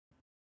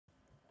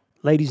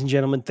Ladies and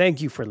gentlemen, thank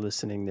you for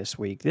listening this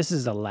week. This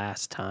is the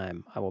last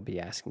time I will be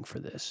asking for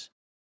this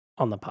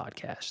on the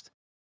podcast.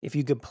 If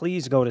you could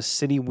please go to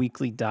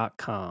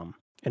cityweekly.com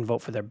and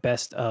vote for their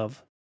best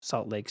of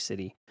Salt Lake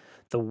City,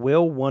 the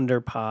Will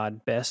Wonder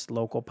Pod Best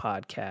Local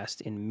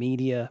Podcast in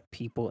Media,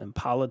 People, and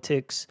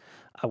Politics.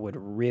 I would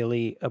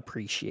really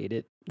appreciate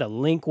it. The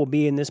link will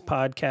be in this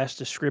podcast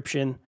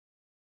description.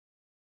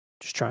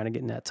 Just trying to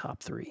get in that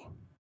top 3.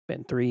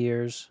 Been 3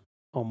 years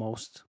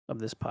almost of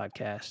this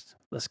podcast.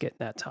 Let's get in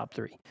that top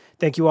 3.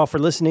 Thank you all for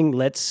listening.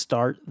 Let's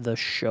start the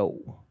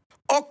show.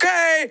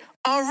 Okay,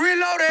 I'm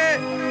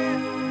reloaded.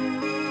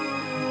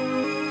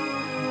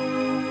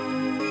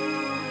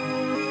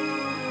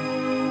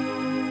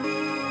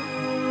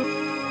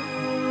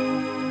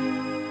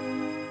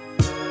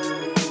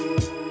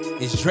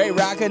 It's Dre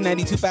Rocka,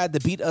 92.5 The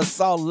Beat of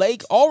Salt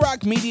Lake, All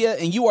Rock Media,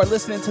 and you are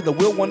listening to the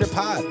Will Wonder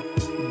Pod.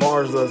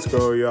 Bars, let's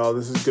go, y'all.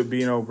 This is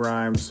Gabino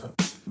Grimes,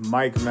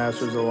 Mike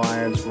Masters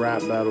Alliance,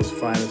 Rap Battles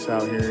finest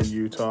out here in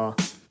Utah.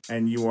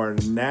 And you are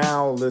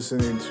now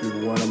listening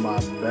to one of my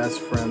best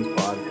friends'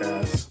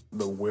 podcasts,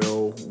 the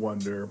Will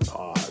Wonder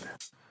Pod.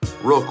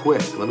 Real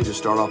quick, let me just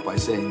start off by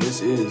saying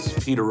this is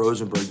Peter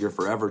Rosenberg, your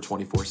forever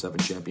 24/7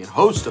 champion,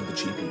 host of the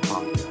GP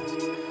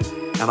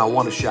podcast. And I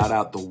want to shout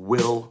out the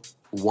Will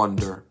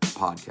Wonder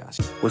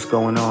podcast. What's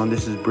going on?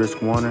 This is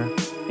Brisk Warner,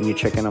 and you're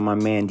checking on my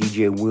man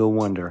DJ Will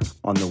Wonder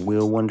on the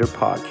Will Wonder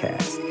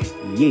podcast.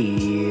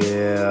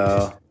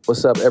 Yeah.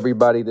 What's up,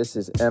 everybody? This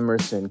is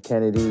Emerson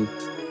Kennedy,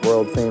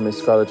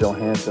 world-famous Scarlett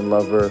Johansson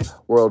lover,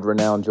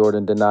 world-renowned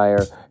Jordan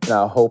denier, and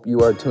I hope you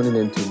are tuning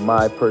into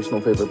my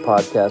personal favorite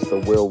podcast, the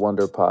Will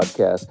Wonder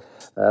podcast.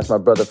 That's my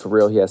brother for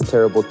real. He has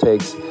terrible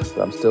takes,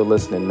 but I'm still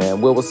listening,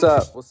 man. Will, what's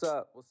up? What's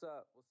up? What's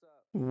up?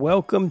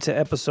 Welcome to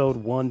episode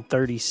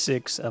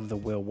 136 of the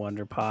Will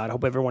Wonder Pod.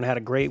 Hope everyone had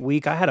a great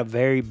week. I had a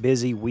very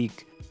busy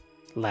week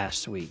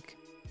last week.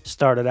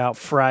 Started out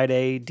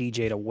Friday,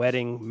 DJ'd a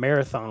wedding,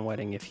 marathon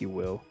wedding, if you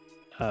will.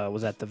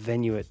 Was at the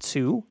venue at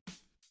 2.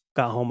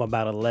 Got home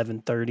about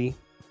 11:30.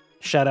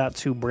 Shout out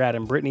to Brad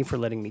and Brittany for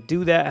letting me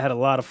do that. I had a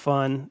lot of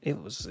fun. It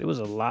was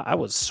a lot. I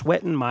was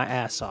sweating my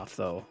ass off,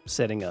 though,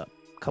 setting up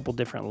a couple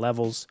different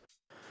levels.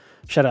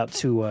 Shout out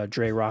to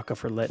Dre Rocka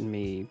for letting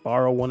me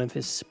borrow one of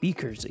his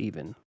speakers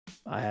even.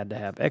 I had to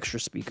have extra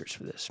speakers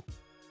for this.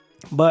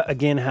 But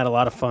again, had a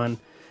lot of fun.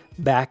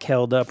 Back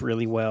held up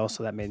really well,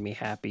 so that made me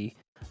happy.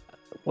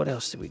 What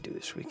else did we do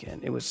this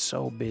weekend? It was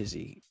so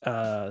busy.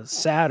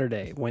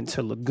 Saturday, went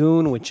to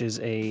Lagoon, which is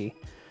a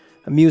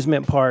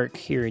amusement park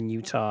here in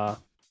Utah,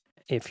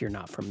 if you're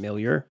not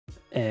familiar,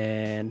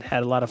 and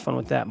had a lot of fun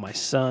with that. My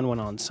son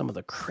went on some of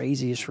the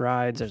craziest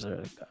rides. There's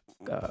a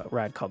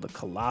ride called the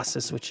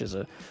Colossus, which is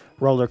a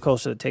roller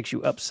coaster that takes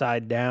you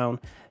upside down.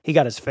 He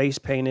got his face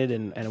painted,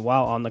 and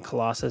while on the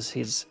Colossus,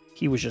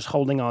 he was just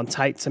holding on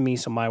tight to me,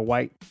 so my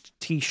white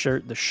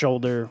t-shirt, the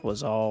shoulder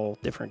was all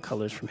different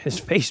colors from his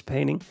face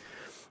painting.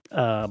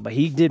 But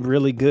he did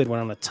really good,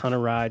 went on a ton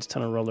of rides,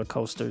 ton of roller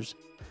coasters.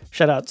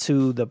 Shout out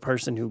to the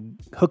person who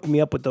hooked me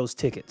up with those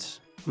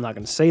tickets. I'm not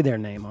going to say their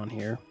name on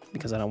here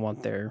because I don't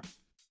want their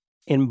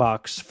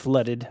inbox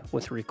flooded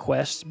with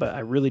requests, but I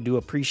really do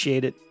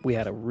appreciate it. We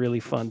had a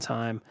really fun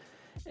time.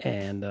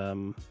 And,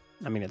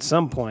 at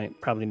some point,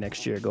 probably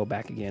next year, go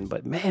back again.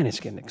 But, man, it's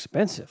getting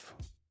expensive.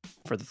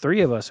 For the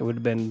 3 of us, it would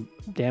have been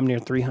damn near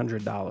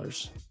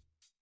 $300,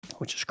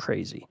 which is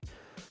crazy.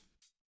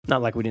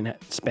 Not like we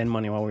didn't spend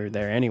money while we were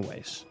there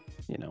anyways.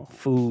 You know,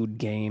 food,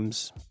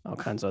 games, all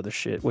kinds of other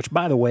shit. Which,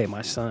 by the way,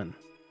 my son,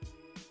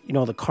 you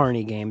know the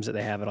carny games that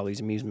they have at all these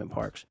amusement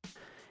parks.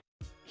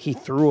 He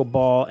threw a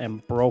ball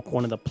and broke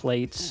one of the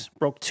plates.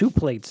 Broke 2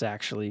 plates,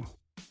 actually,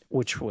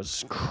 which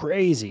was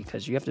crazy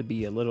because you have to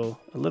be a little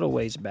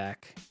ways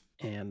back.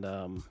 And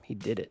he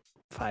did it,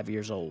 5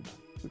 years old.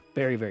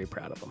 Very, very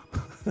proud of him.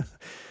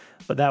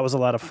 But that was a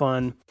lot of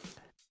fun.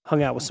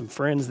 Hung out with some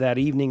friends that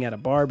evening at a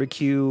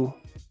barbecue.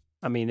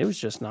 It was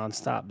just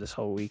nonstop this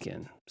whole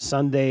weekend.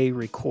 Sunday,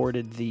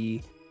 recorded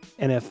the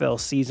NFL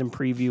season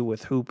preview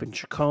with Hoop and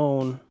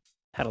Chacon.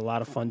 Had a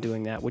lot of fun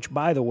doing that, which,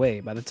 by the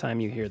way, by the time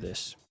you hear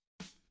this,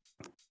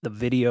 the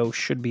video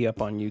should be up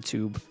on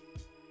YouTube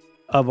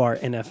of our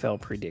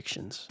NFL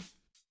predictions.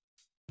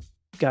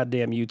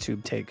 Goddamn,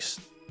 YouTube takes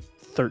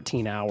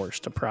 13 hours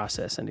to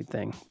process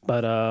anything.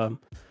 But,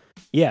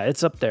 yeah,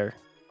 it's up there.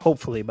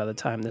 Hopefully, by the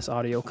time this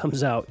audio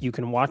comes out, you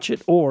can watch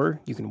it,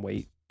 or you can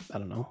wait,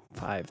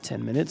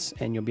 5-10 minutes,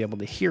 and you'll be able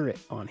to hear it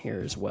on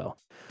here as well.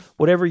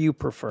 Whatever you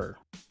prefer.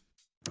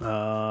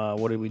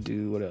 What did we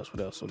do? What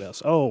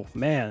else? Oh,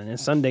 man. And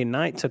Sunday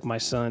night, took my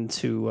son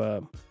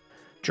to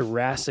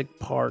Jurassic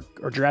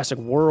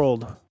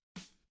World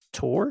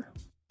tour.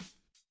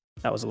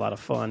 That was a lot of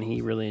fun.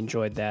 He really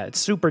enjoyed that. It's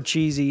super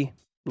cheesy.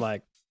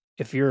 Like,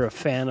 if you're a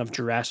fan of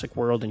Jurassic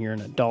World and you're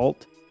an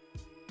adult,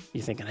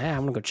 you're thinking,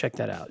 I'm going to go check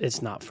that out.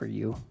 It's not for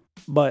you.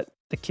 But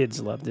the kids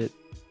loved it.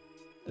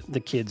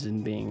 The kids,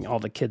 and being all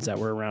the kids that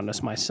were around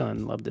us, my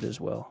son loved it as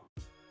well.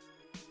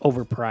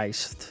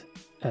 Overpriced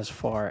as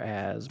far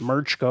as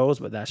merch goes,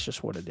 but that's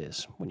just what it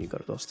is when you go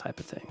to those type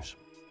of things.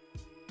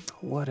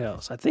 What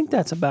else? I think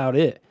that's about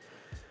it.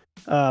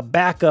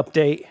 Back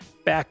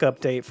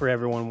update for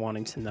everyone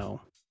wanting to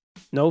know.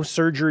 No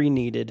surgery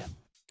needed.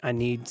 I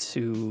need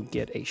to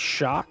get a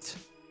shot,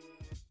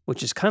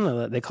 which is kind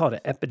of, they call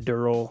it an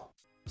epidural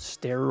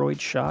steroid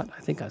shot.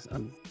 I think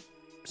I'm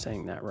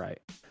saying that right.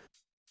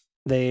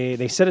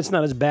 They said it's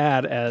not as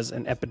bad as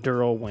an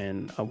epidural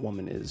when a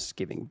woman is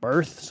giving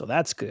birth, so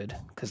that's good,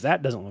 because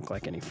that doesn't look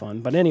like any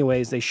fun. But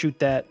anyways, they shoot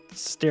that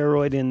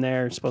steroid in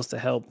there. It's supposed to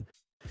help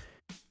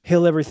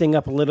heal everything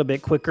up a little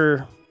bit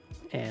quicker,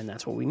 and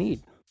that's what we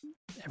need.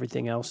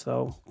 Everything else,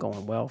 though,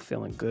 going well,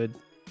 feeling good.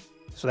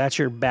 So that's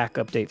your back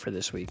update for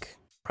this week.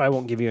 Probably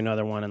won't give you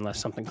another one unless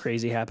something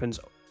crazy happens,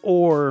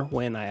 or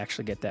when I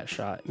actually get that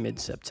shot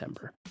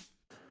mid-September.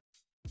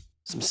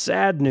 Some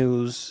sad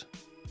news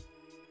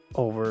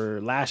over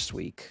last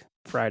week,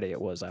 Friday it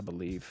was, I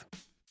believe.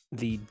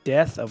 The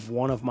death of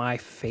one of my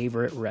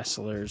favorite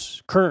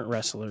wrestlers, current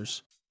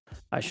wrestlers,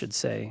 I should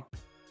say.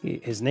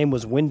 His name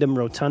was Wyndham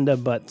Rotunda,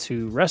 but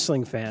to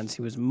wrestling fans,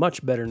 he was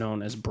much better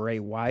known as Bray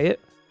Wyatt.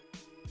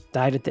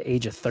 Died at the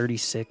age of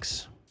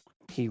 36.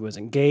 He was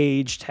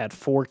engaged, had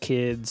 4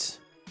 kids,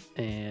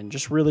 and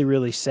just really,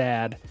 really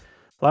sad.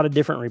 A lot of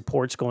different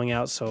reports going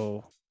out,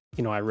 so,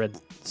 I read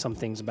some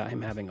things about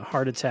him having a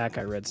heart attack.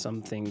 I read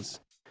some things,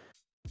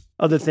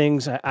 other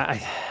things.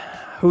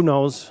 Who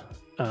knows?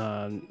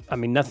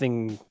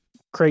 Nothing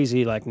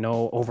crazy, like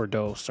no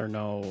overdose or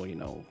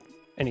no,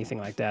 anything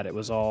like that. It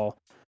was all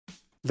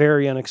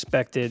very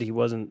unexpected. He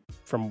wasn't,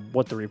 from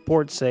what the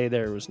reports say,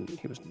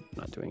 he was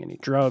not doing any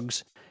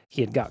drugs.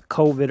 He had got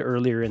COVID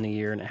earlier in the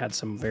year, and it had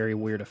some very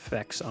weird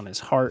effects on his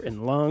heart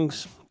and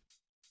lungs.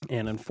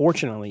 And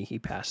unfortunately, he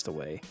passed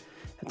away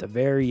at the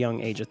very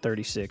young age of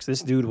 36.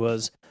 This dude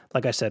was,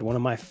 like I said, one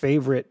of my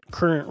favorite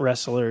current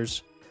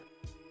wrestlers.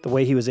 The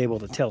way he was able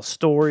to tell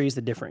stories,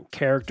 the different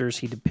characters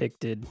he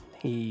depicted,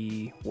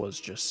 he was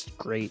just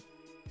great.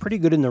 Pretty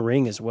good in the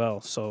ring as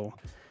well. So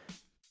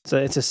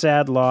it's a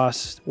sad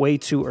loss. Way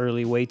too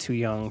early, way too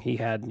young. He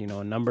had,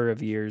 a number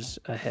of years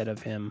ahead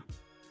of him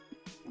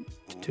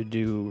to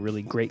do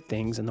really great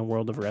things in the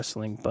world of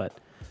wrestling, but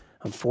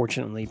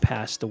unfortunately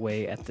passed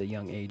away at the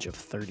young age of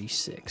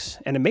 36.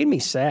 And it made me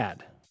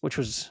sad, which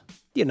was,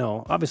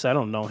 obviously I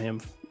don't know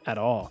him at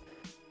all,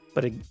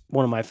 but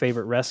one of my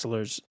favorite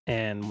wrestlers.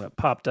 And when it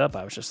popped up,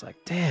 I was just like,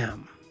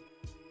 damn,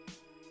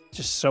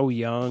 just so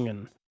young.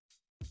 And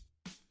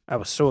I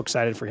was so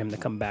excited for him to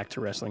come back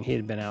to wrestling. He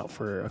had been out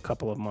for a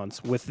couple of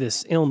months with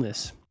this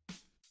illness,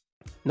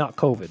 not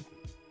COVID.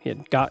 He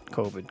had got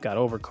over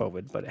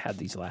COVID, but it had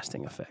these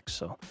lasting effects.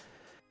 So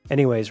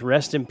anyways,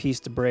 rest in peace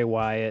to Bray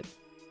Wyatt.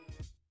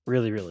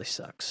 Really, really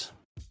sucks.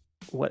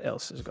 What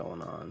else is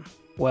going on?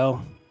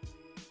 Well,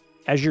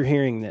 as you're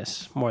hearing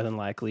this, more than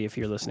likely, if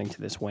you're listening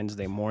to this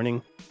Wednesday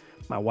morning,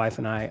 my wife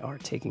and I are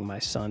taking my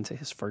son to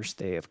his first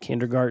day of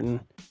kindergarten,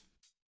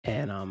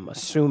 and I'm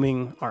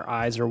assuming our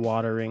eyes are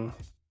watering,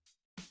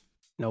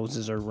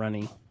 noses are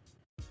runny.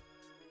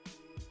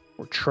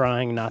 We're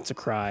trying not to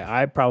cry.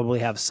 I probably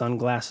have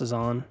sunglasses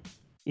on,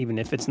 even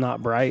if it's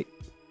not bright.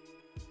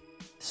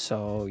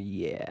 So,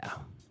 yeah.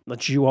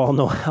 Let you all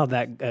know how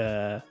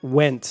that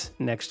went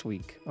next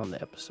week on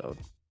the episode.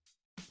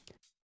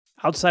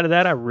 Outside of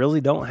that, I really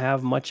don't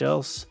have much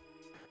else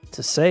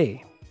to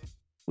say.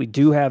 We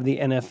do have the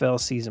NFL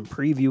season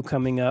preview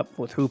coming up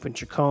with Hoop and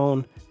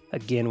Chacon.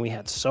 Again, we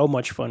had so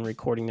much fun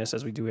recording this,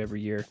 as we do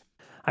every year.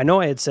 I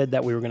know I had said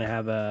that we were going to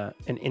have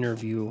an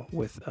interview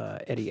with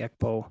Eddie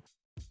Ekpo.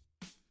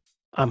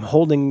 I'm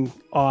holding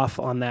off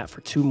on that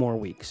for 2 more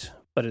weeks,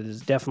 but it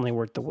is definitely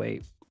worth the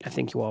wait. I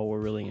think you all will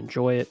really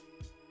enjoy it.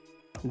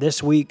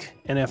 This week,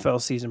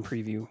 NFL season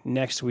preview.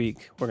 Next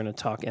week, we're going to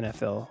talk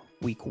NFL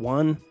week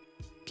 1,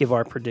 give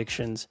our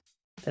predictions.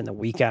 Then the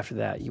week after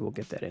that, you will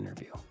get that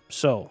interview.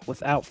 So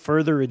without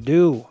further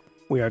ado,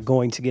 we are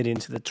going to get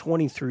into the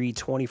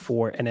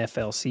 23-24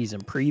 NFL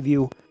season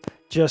preview.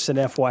 Just an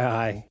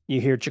FYI,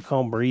 you hear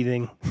Chacon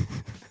breathing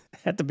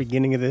at the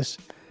beginning of this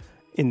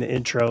in the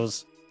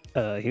intros.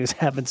 He was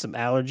having some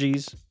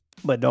allergies,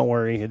 but don't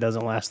worry, it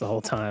doesn't last the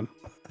whole time.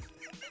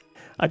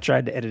 I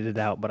tried to edit it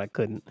out, but I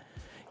couldn't.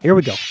 Here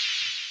we go.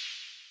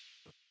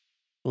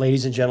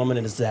 Ladies and gentlemen,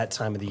 it is that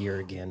time of the year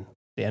again.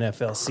 The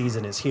NFL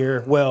season is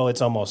here. Well,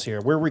 it's almost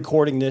here. We're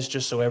recording this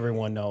just so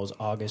everyone knows,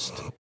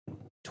 August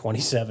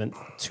 27th,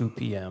 2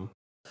 p.m.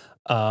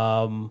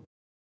 I'm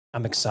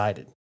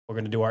excited. We're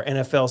going to do our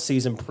NFL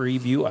season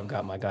preview. I've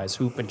got my guys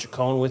Hoop and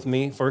Chacon with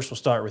me. First, we'll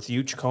start with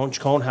you, Chacon.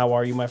 Chacon, how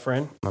are you, my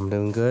friend? I'm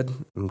doing good.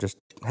 I'm just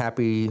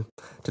happy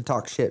to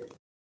talk shit.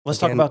 Let's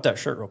talk about that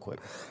shirt real quick.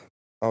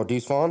 Oh,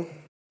 Deuce Vaughn?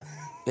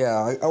 Yeah,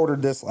 I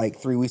ordered this like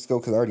 3 weeks ago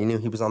because I already knew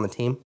he was on the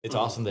team. It's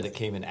awesome that it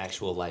came in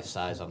actual life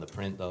size on the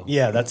print, though.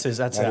 Yeah, that's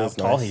how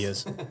tall he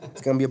is.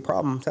 It's going to be a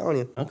problem, I'm telling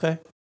you. Okay.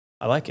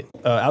 I like it.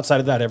 Outside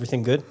of that,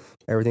 everything good?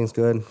 Everything's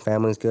good.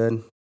 Family's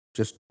good.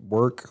 Just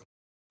work.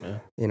 Yeah.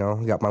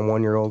 We got my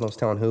 1-year-old. I was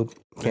telling Hoop,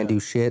 can't do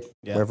shit.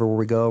 Yeah. Wherever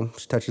we go,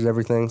 she touches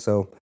everything.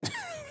 So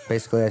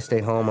basically, I stay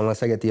home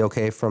unless I get the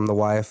okay from the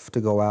wife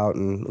to go out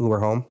and Uber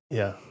home.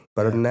 Yeah.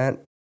 But other than that,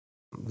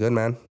 good,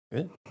 man.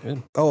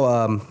 Good.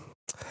 Oh,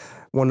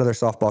 won another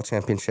softball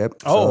championship.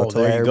 Oh, so to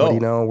there let you everybody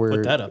go. know we're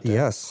Put that up there.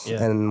 yes,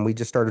 Yeah. and we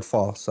just started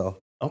fall. So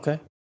Okay,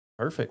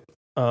 perfect.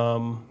 I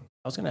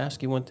was going to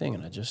ask you one thing,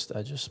 and I just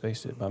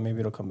spaced it, but maybe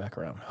it'll come back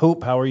around.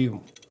 Hoop, how are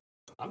you?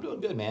 I'm doing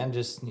good, man.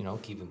 Just,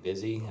 keeping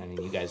busy. I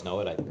mean, you guys know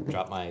it. I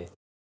dropped my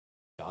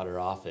daughter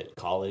off at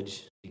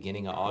college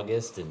beginning of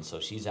August, and so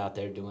she's out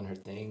there doing her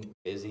thing,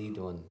 busy,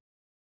 doing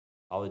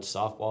college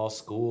softball,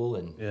 school,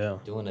 and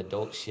doing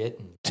adult shit.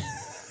 And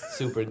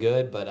super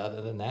good, but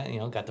other than that,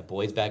 got the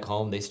boys back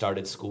home. They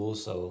started school,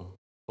 so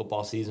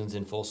football season's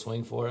in full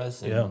swing for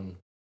us. And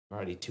we're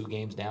already 2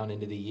 games down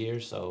into the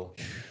year, so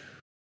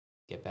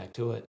get back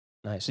to it.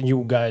 Nice. And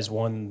you guys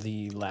won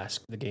the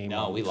game?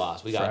 No, we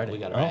lost. We got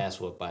our ass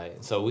whooped by.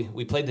 So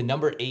we played the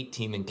number 8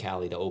 team in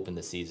Cali to open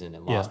the season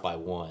and lost by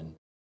 1,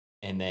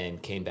 and then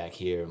came back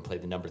here and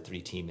played the number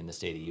 3 team in the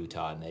state of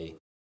Utah, and they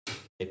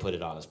put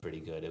it on us pretty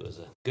good. It was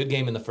a good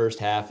game in the first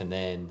half, and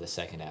then the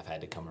second half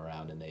had to come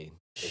around, and they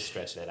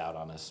stretched it out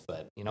on us.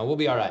 But we'll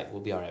be all right.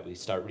 We'll be all right. We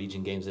start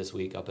region games this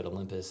week up at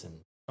Olympus,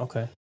 and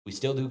we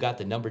still do got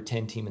the number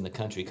 10 team in the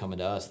country coming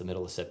to us the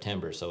middle of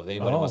September. So if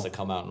anybody wants to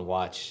come out and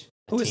watch.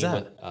 Who is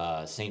that?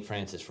 With, St.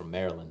 Francis from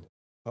Maryland.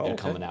 They're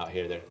coming out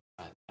here.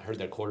 I heard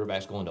their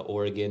quarterback's going to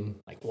Oregon.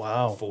 Like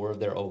 4 of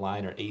their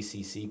O-line are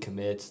ACC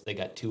commits. They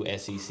got 2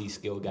 SEC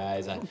skill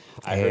guys. I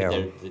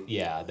heard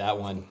that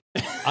one.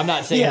 I'm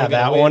not saying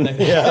that one.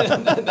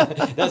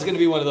 That's going to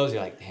be one of those.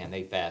 You're like, man,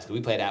 they fast.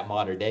 We played at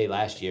Mater Dei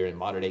last year, and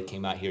Mater Dei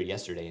came out here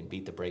yesterday and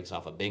beat the brakes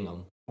off of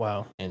Bingham.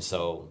 Wow. And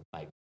so,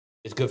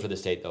 it's good for the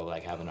state though,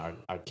 having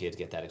our kids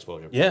get that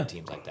exposure from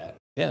teams like that.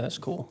 Yeah, that's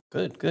cool.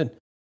 Good.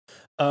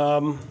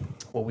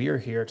 Well, we are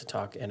here to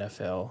talk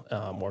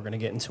NFL. We're going to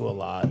get into a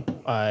lot.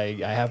 I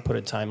have put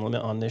a time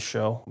limit on this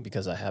show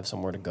because I have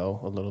somewhere to go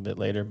a little bit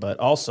later, but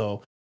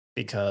also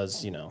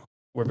because,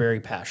 we're very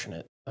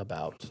passionate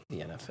about the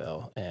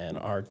NFL and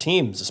our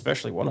teams,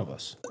 especially one of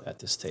us at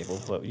this table.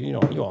 But, you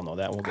all know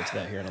that. We'll get to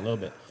that here in a little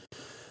bit.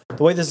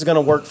 The way this is going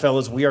to work,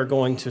 fellas, we are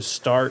going to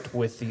start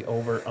with the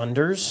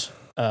over-unders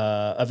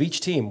of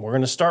each team. We're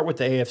going to start with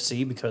the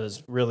AFC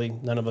because really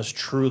none of us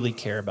truly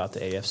care about the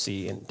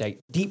AFC and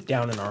deep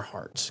down in our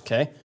hearts,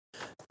 okay?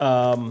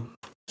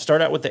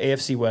 Start out with the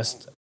AFC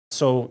West.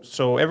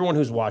 So everyone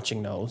who's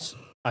watching knows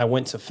I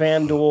went to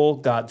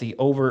FanDuel, got the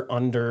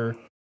over-under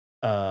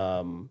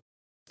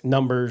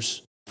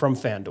numbers from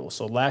FanDuel.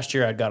 So last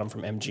year I got them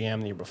from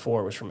MGM. The year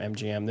before it was from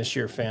MGM. This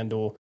year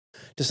FanDuel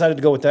decided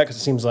to go with that because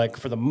it seems like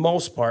for the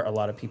most part a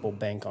lot of people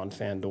bank on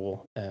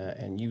FanDuel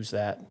and use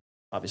that.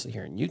 Obviously,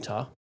 here in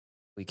Utah,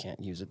 we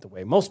can't use it the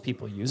way most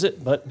people use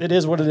it, but it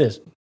is what it is.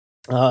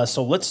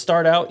 So let's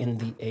start out in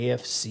the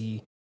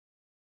AFC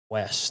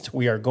West.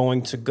 We are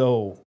going to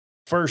go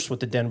first with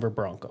the Denver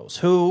Broncos,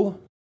 who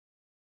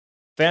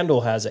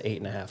FanDuel has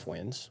 8.5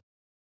 wins.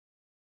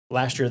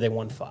 Last year, they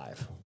won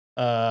 5.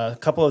 A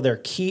couple of their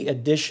key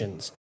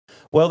additions.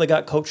 Well, they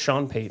got Coach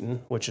Sean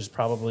Payton, which is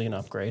probably an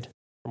upgrade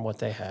from what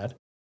they had.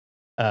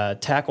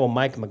 Tackle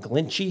Mike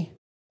McGlinchey.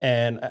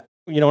 And,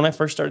 when I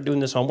first started doing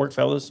this homework,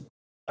 fellas,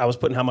 I was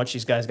putting how much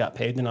these guys got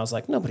paid, and I was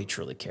like, nobody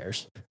truly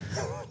cares.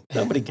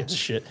 Nobody gives a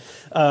shit.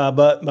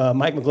 But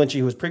Mike McGlinchey,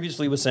 who was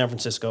previously with San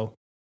Francisco,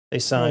 they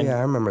signed. Oh, yeah,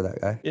 I remember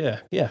that guy.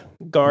 Yeah.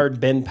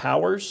 Guard Ben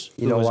Powers.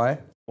 You know why?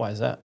 Why is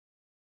that?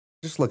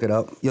 Just look it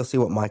up. You'll see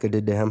what Micah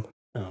did to him.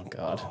 Oh,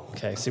 God.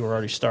 Okay, see, we're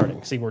already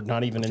starting. See, we're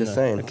not even Just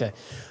saying. Okay.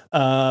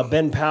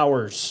 Ben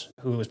Powers,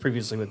 who was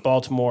previously with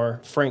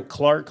Baltimore. Frank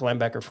Clark,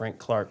 linebacker Frank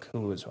Clark,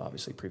 who was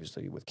obviously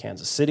previously with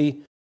Kansas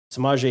City.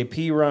 Samaje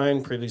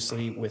Perine,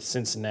 previously with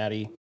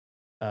Cincinnati.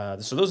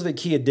 So those are the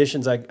key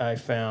additions I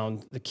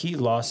found. The key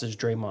losses,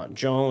 Draymond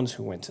Jones,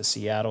 who went to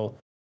Seattle.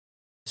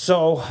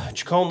 So,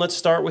 Chacon, let's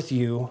start with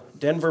you.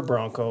 Denver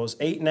Broncos,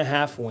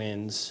 8.5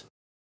 wins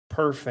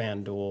per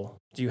FanDuel.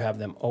 Do you have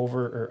them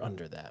over or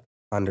under that?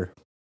 Under.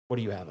 What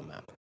do you have them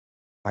at?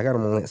 I got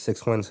them only at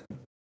 6 wins.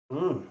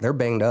 They're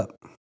banged up.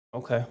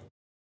 Okay.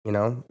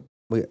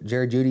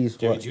 Jerry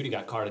Jeudy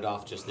got carted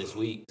off just this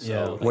week. So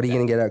Yeah. What are you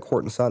going to get at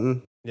Courtland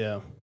Sutton?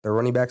 Yeah. Their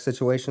running back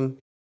situation?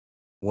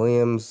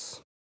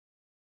 Williams.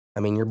 I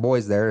mean, your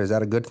boy's there. Is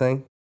that a good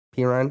thing?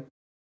 Perine?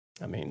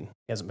 I mean,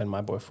 he hasn't been my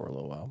boy for a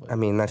little while. But I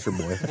mean, that's your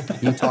boy.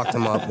 You talked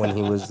him up when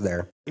he was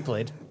there. he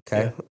played.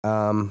 Okay.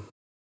 Yeah.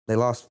 They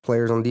lost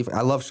players on defense.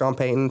 I love Sean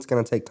Payton. It's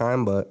going to take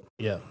time, but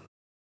Yeah.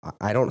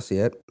 I don't see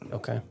it.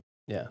 Okay.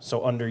 Yeah.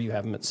 So under, you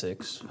have them at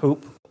 6.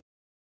 Hoop.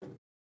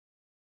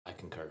 I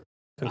concur.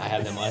 I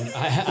have them.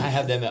 I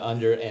have them at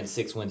under and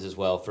 6 wins as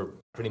well for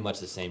pretty much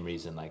the same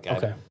reason.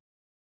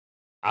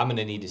 I'm going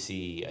to need to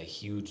see a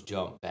huge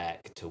jump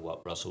back to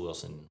what Russell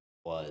Wilson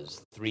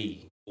was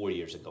 3-4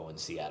 years ago in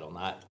Seattle.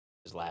 Not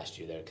his last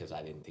year there because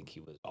I didn't think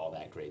he was all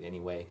that great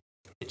anyway.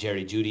 The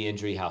Jerry Jeudy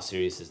injury, how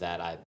serious is that?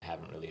 I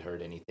haven't really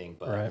heard anything,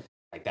 but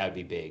that would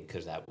be big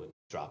because that would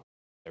drop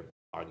their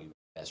arguably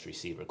best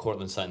receiver.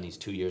 Courtland Sutton, he's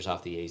 2 years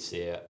off the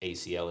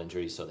ACL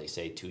injury, so they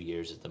say 2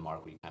 years is the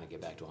mark where you kind of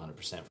get back to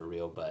 100% for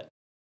real. But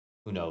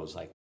who knows?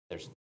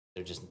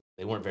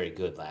 They weren't very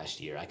good last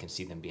year. I can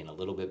see them being a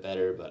little bit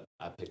better, but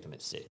I picked them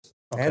at 6.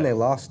 Okay. And they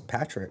lost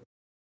Patrick.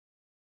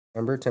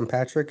 Remember Tim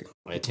Patrick?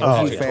 Right, Tim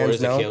Patrick tore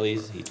his know.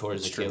 Achilles. He tore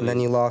his Achilles. And then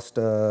you lost,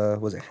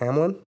 was it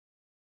Hamlin?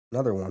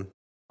 Another one.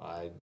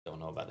 I don't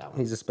know about that one.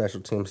 He's a special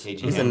teams.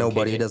 He's a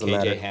nobody. He doesn't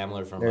matter. KJ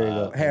Hamler from there you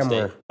go.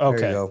 Hamler.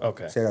 Okay. There you go.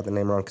 Okay. See, I got the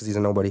name wrong because he's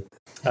a nobody.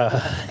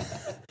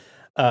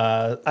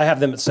 I have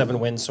them at 7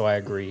 wins, so I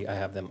agree. I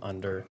have them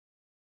under.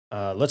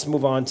 Let's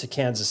move on to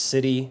Kansas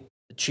City.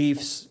 The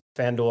Chiefs.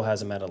 FanDuel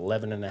has them at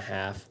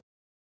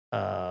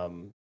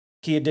 11.5.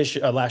 Key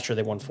addition. Last year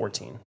they won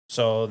 14.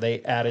 So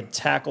they added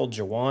tackle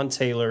Jawan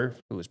Taylor,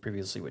 who was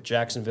previously with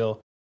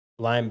Jacksonville.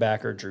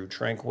 Linebacker Drew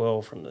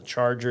Tranquill from the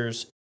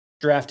Chargers.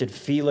 Drafted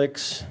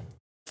Felix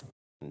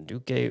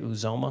Duque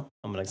Uzoma.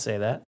 I'm going to say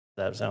that.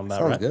 That sounds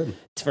about right. Good.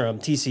 From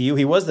TCU.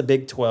 He was the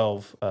Big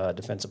 12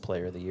 Defensive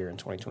Player of the Year in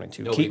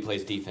 2022. Nobody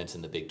plays defense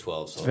in the Big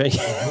 12, so who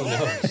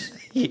knows?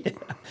 He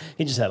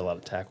just had a lot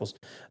of tackles.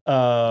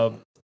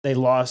 They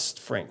lost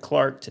Frank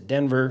Clark to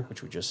Denver,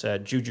 which we just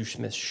said. Juju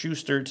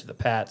Smith-Schuster to the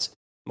Pats.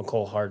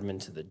 McCole Hardman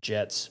to the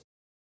Jets.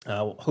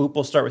 Hoop,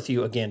 we'll start with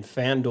you again.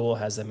 FanDuel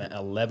has them at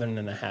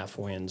 11.5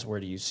 wins. Where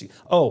do you see?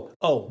 Oh,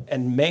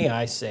 and may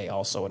I say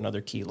also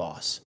another key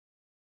loss.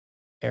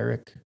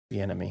 Eric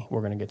Bieniemy.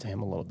 We're going to get to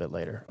him a little bit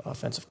later.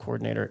 Offensive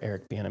coordinator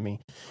Eric Bieniemy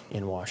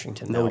in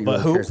Washington. Nobody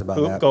but really cares about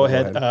Hoop, that. go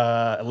ahead.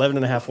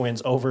 11.5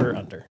 wins over or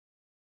under.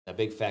 That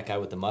big fat guy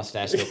with the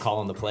mustache still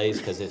calling the plays?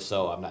 Because if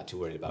so, I'm not too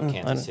worried about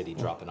Kansas City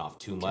dropping off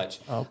too much.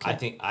 Okay. I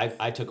think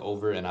I took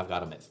over and I've got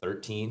them at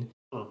 13.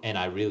 And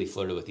I really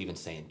flirted with even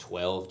saying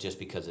 12 just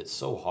because it's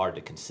so hard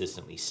to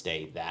consistently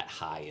stay that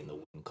high in the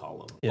win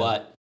column. Yeah.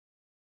 But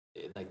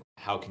like,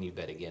 how can you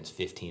bet against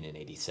 15 and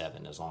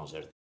 87 as long as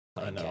they're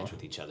playing catch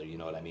with each other? You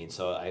know what I mean?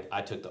 So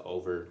I took the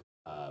over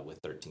with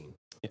 13.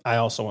 I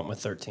also went with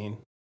 13.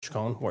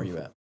 Chacon, where are you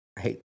at?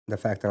 I hate the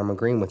fact that I'm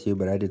agreeing with you,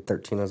 but I did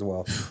 13 as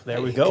well.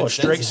 There we go. A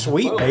straight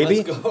sweep,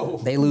 baby. Let's go.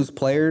 They lose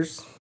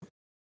players.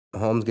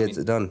 Mahomes gets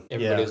it done.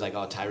 Everybody was like,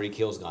 "Oh, Tyreek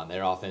Hill's gone.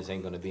 Their offense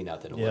ain't going to be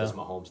nothing." What does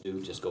Mahomes do?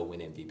 Just go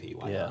win MVP.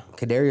 Why not?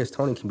 Kadarius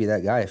Toney can be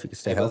that guy if he can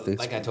stay healthy.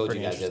 Like I told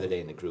you guys the other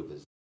day in the group,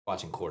 is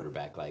watching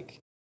quarterback. Like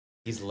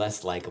he's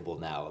less likable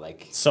now.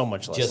 Like so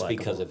much less just likable.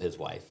 because of his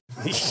wife.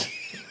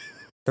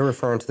 They're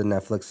referring to the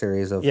Netflix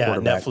series of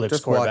quarterback. Netflix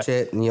just quarterback. Watch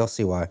it and you'll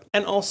see why.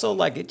 And also,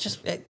 like it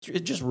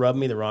just rubbed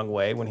me the wrong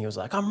way when he was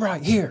like, "I'm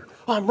right here,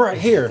 I'm right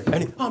here,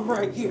 and I'm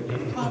right here,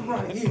 I'm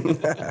right here,"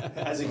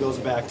 as he goes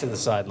back to the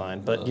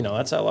sideline. But you know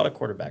that's how a lot of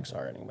quarterbacks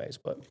are, anyways.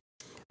 But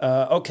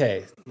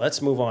okay,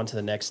 let's move on to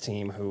the next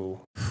team.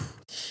 Who,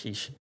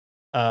 sheesh.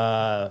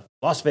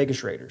 Las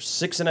Vegas Raiders,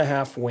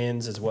 6.5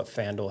 wins is what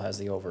FanDuel has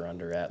the over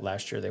under at.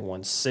 Last year they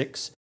won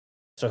 6.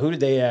 So who did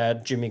they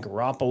add? Jimmy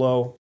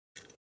Garoppolo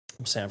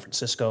from San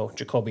Francisco,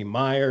 Jacoby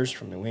Myers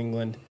from New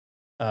England.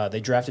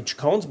 They drafted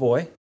Chacon's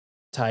boy,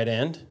 tight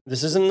end.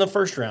 This isn't in the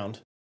first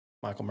round.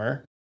 Michael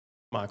Mayer.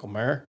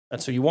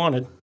 That's who you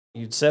wanted.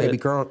 You'd said Baby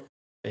it. Gronk.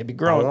 Baby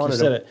Gronk. You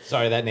said it.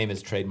 Sorry, that name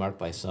is trademarked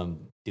by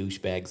some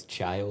douchebag's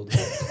child.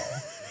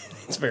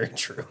 It's very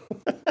true.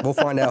 We'll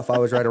find out if I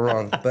was right or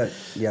wrong, but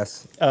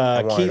yes.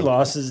 Key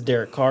losses,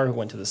 Derek Carr, who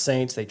went to the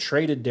Saints. They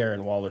traded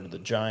Darren Waller to the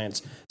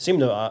Giants.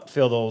 Seemed to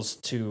fill those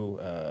two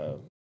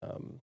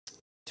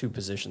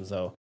positions,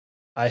 though.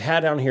 I had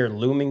down here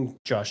looming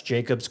Josh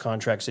Jacobs'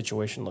 contract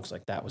situation. Looks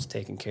like that was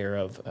taken care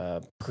of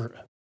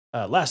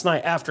last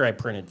night after I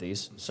printed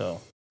these.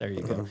 So there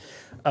you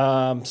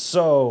go.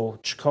 So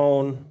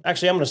Chacon,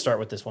 actually, I'm going to start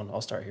with this one.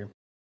 I'll start here.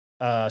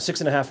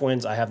 6.5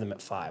 wins. I have them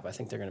at 5. I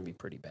think they're going to be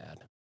pretty bad.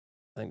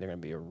 I think they're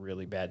going to be a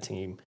really bad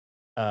team.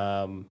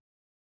 And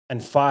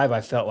 5,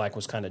 I felt like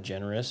was kind of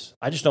generous.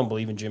 I just don't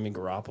believe in Jimmy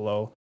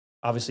Garoppolo.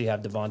 Obviously, you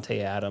have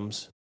Devontae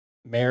Adams.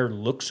 Mayer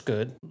looks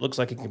good. Looks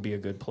like he could be a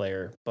good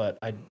player, but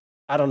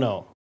I don't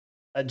know.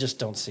 I just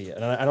don't see it.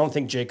 And I don't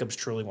think Jacobs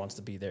truly wants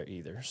to be there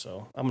either.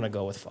 So I'm going to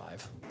go with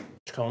 5.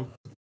 Chacon?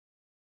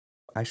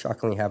 I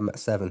shockingly have them at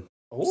 7.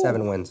 Ooh.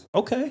 7 wins.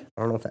 Okay.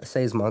 I don't know if that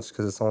says much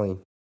because it's only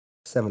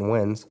 7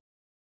 wins,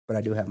 but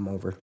I do have them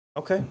over.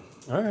 Okay.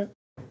 All right.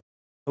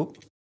 Oh.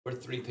 We're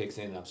 3 picks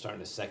in, and I'm starting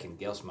to second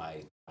guess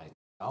my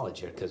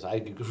knowledge here because I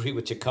agree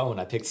with Chacon.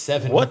 I picked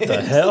 7 What wins.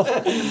 the hell?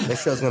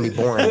 This show's going to be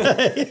boring.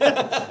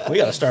 We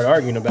got to start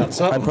arguing about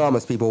something. I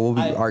promise people we'll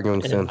be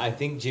arguing soon. I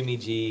think Jimmy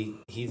G,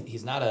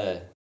 he's not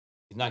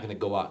going to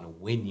go out and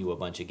win you a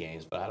bunch of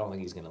games, but I don't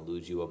think he's going to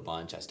lose you a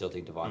bunch. I still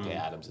think Devontae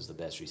Adams is the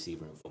best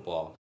receiver in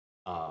football.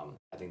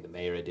 I think the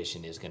Mayer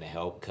addition is going to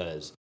help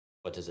because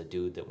what does a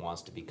dude that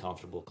wants to be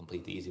comfortable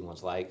complete the easy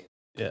ones like?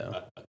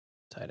 Yeah.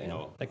 Tight end.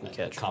 They can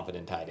catch. A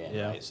confident tight end,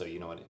 right? So, you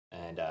know what?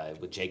 And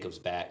with Jacobs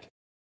back,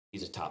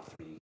 he's a top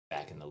 3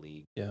 back in the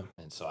league. Yeah.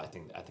 And so I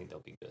think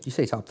they'll be good. You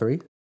say top 3?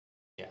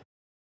 Yeah.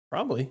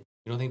 Probably.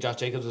 You don't think Josh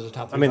Jacobs was a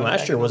top 3? I mean,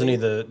 last year, wasn't he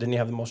didn't he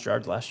have the most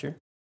yards last year?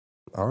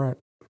 All right.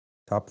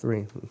 Top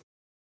 3.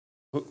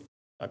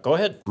 Go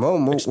ahead.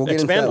 Well, we'll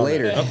get into that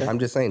later. Okay. I'm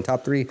just saying,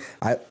 top 3.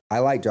 I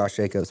like Josh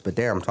Jacobs, but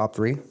damn, top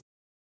 3.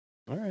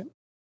 All right.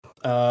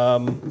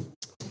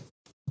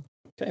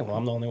 Okay, well,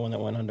 I'm the only one that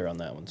went under on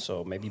that one,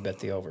 so maybe bet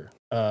the over.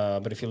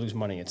 But if you lose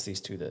money, it's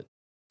these two that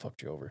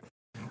fucked you over.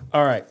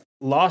 All right.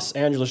 Los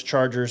Angeles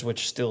Chargers,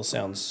 which still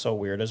sounds so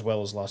weird, as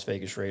well as Las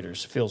Vegas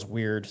Raiders. Feels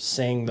weird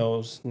saying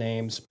those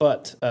names,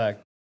 but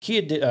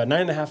Kia did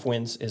 9.5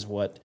 wins is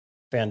what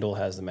FanDuel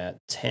has them at.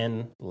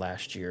 10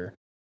 last year.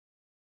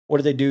 What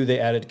did they do? They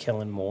added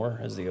Kellen Moore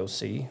as the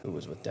OC, who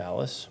was with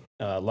Dallas.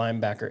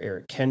 Linebacker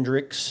Eric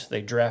Kendricks.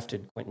 They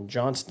drafted Quentin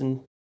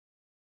Johnston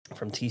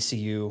from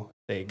TCU.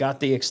 They got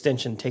the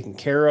extension taken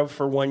care of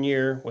for 1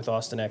 year with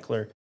Austin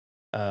Eckler.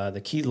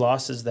 The key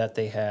losses that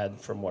they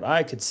had, from what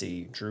I could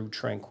see, Drew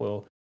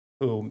Tranquill,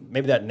 who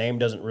maybe that name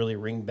doesn't really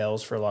ring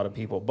bells for a lot of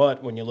people,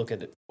 but when you look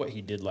at what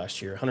he did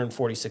last year,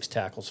 146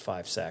 tackles,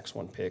 5 sacks,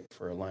 1 pick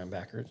for a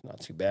linebacker. It's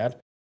not too bad.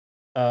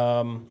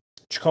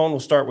 Chacon, we'll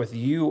start with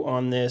you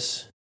on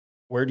this.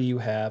 Where do you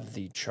have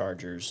the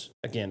Chargers?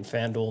 Again,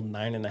 FanDuel,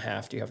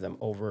 9.5. Do you have them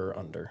over or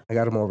under? I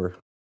got them over.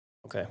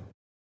 Okay.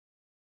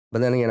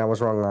 But then again, I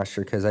was wrong last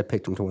year because I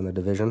picked them to win the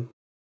division.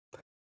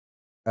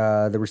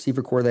 The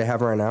receiver core they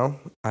have right now,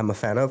 I'm a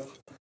fan of.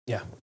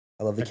 Yeah.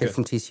 I love the kid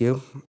from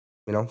TCU.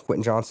 You know,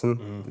 Quentin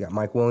Johnson. We got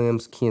Mike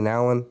Williams, Keenan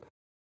Allen.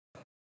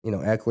 You know,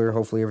 Eckler.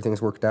 Hopefully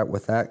everything's worked out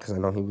with that because I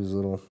know he was a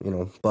little,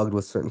 bugged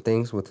with certain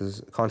things with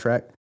his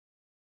contract.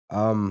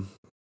 I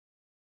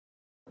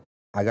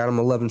got him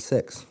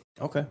 11-6.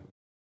 Okay.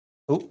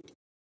 Ooh.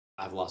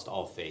 I've lost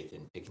all faith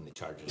in picking the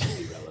Chargers to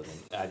be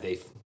relevant.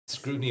 They've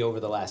screwed me over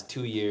the last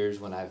 2 years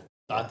when I've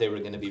thought they were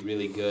going to be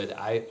really good.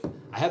 I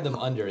have them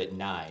under at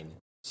 9,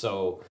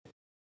 so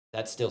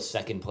that's still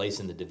second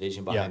place in the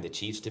division behind the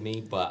Chiefs to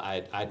me. But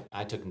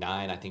I took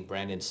 9. I think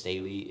Brandon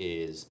Staley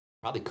is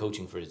probably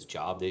coaching for his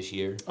job this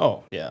year.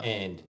 Oh, yeah.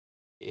 And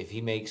if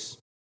he makes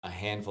a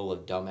handful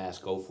of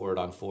dumbass go for it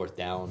on 4th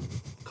down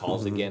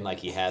calls again like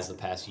he has the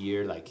past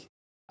year, like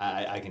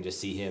I can just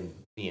see him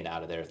being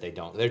out of there if they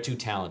don't. They're too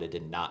talented to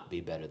not be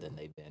better than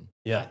they've been.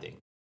 Yeah, I think.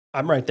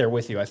 I'm right there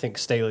with you. I think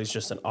Staley's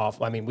just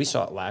we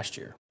saw it last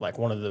year. Like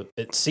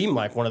it seemed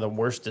like one of the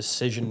worst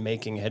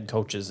decision-making head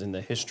coaches in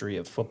the history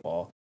of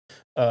football.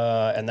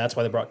 And that's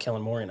why they brought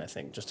Kellen Moore in, I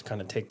think, just to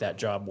kind of take that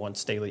job once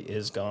Staley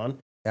is gone.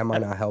 That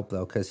might not help,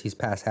 though, because he's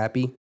pass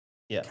happy.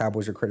 Yeah.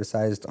 Cowboys are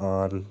criticized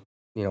on,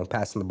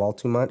 passing the ball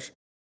too much.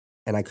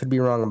 And I could be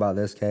wrong about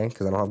this, okay,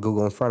 because I don't have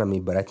Google in front of me,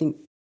 but I think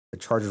the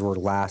Chargers were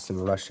last in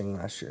rushing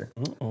last year.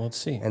 Well, let's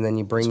see. And then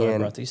you bring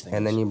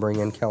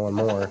in Kellen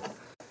Moore,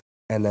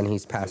 and then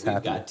he's pass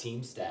happy. We've got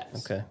team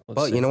stats. Okay.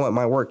 But you know what? It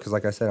might work because,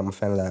 like I said, I'm a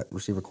fan of that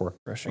receiver core.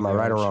 Am I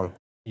right or wrong?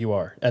 You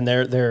are. And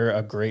they're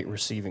a great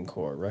receiving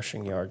core,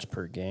 rushing yards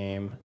per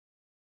game.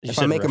 If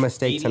I make a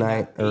mistake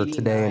tonight or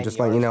today and just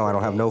let you know, I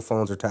don't have no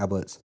phones or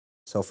tablets.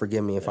 So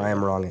forgive me if I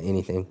am wrong at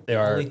anything. The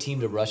only team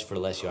to rush for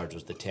less yards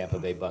was the Tampa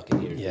Bay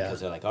Buccaneers because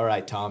they're like, all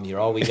right, Tom, you're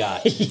all we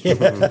got.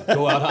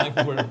 Go out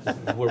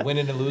on, we're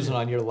winning and losing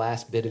on your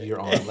last bit of your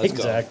arm. Let's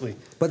go.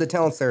 But the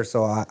talent's there,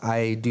 so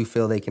I do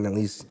feel they can at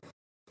least,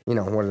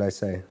 what did I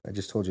say? I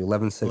just told you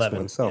 11-6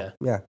 wins. So,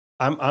 yeah.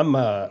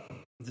 I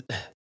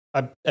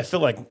feel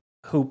like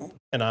Hoop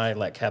and I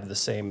have the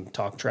same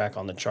talk track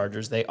on the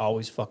Chargers. They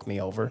always fuck me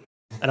over.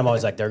 And I'm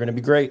always like, they're going to be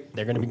great.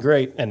 They're going to be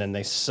great. And then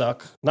they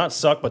suck. Not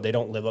suck, but they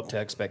don't live up to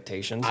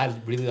expectations. I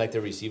really like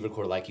their receiver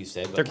core, like you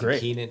said. But they're great.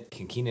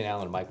 Can Keenan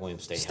Allen and Mike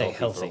Williams stay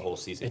healthy for a whole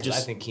season? Because I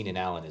think Keenan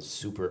Allen is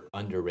super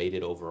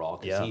underrated overall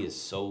because he is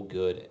so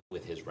good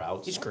with his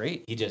routes. He's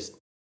great.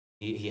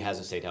 He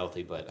hasn't stayed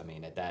healthy, but, I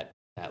mean, at that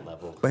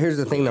level. But here's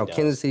the thing, though.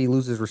 Kansas City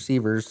loses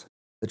receivers.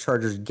 The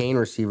Chargers gain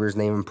receivers,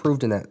 and they've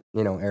improved in that,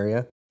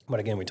 area. But,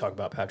 again, we talk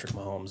about Patrick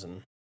Mahomes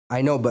and...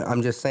 I know, but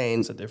I'm just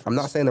saying, I'm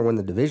not saying they win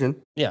the division.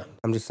 Yeah.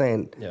 I'm just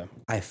saying,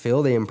 I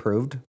feel they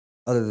improved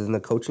other than the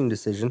coaching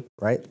decision,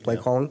 right? Play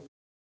calling.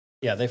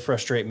 Yeah, they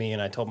frustrate me,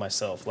 and I told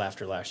myself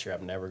after last year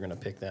I'm never going to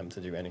pick them to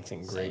do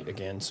anything great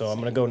again. So I'm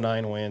going to go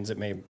 9 wins. It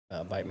may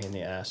bite me in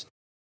the ass.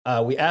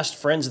 We asked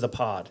Friends of the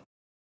Pod,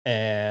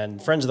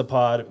 and Friends of the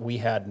Pod, we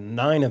had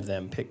 9 of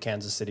them pick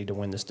Kansas City to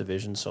win this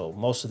division, so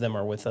most of them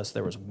are with us.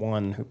 There was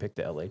 1 who picked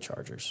the LA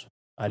Chargers.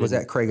 Was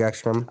that Craig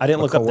Ekstrom? I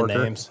didn't look up the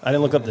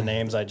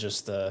names. I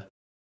just,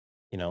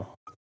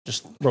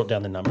 just wrote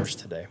down the numbers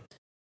today.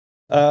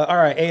 All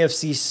right,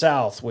 AFC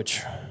South,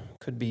 which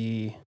could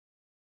be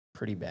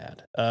pretty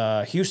bad.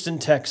 Houston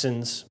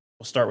Texans,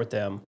 we'll start with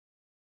them.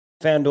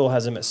 FanDuel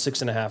has them at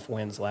 6.5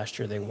 wins. Last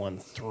year they won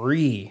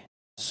 3.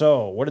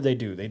 So what did they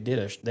do?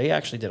 They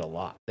actually did a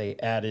lot. They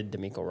added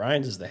DeMeco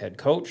Ryans as the head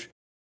coach,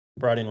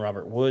 brought in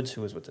Robert Woods,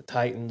 who was with the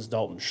Titans,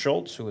 Dalton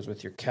Schultz, who was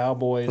with your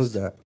Cowboys. Who's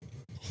that?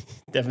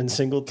 Devin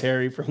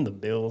Singletary from the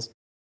Bills,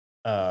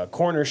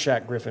 corner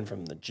Shaq Griffin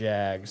from the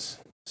Jags,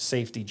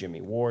 safety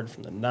Jimmy Ward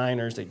from the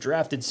Niners. They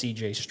drafted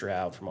C.J.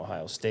 Stroud from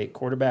Ohio State,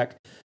 quarterback.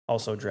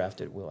 Also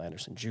drafted Will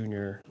Anderson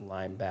Jr.,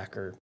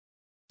 linebacker.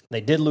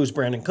 They did lose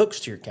Brandon Cooks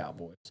to your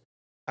Cowboys.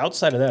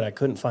 Outside of that, I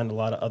couldn't find a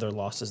lot of other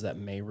losses that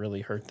may really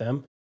hurt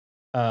them.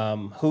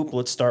 Hoop,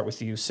 let's start with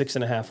you.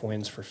 6.5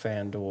 wins for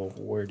FanDuel.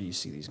 Where do you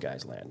see these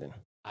guys landing?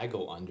 I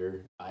go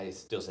under. I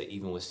still say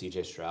even with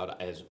C.J. Stroud,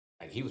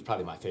 he was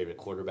probably my favorite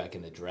quarterback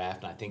in the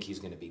draft, and I think he's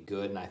going to be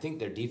good. And I think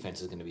their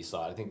defense is going to be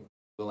solid. I think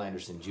Will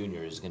Anderson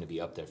Jr. is going to be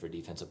up there for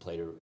defensive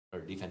player or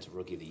defensive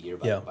rookie of the year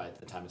by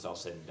the time it's all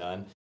said and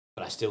done.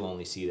 but I still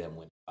only see them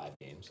win 5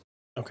 games.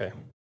 Okay.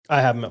 I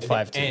have them at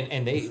 5 too.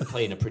 And they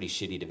play in a pretty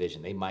shitty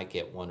division. They might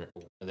get one.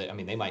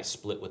 They might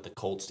split with the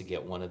Colts to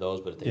get one of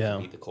those, but if they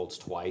can beat the Colts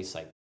twice,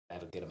 like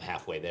that'll get them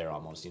halfway there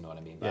almost. You know what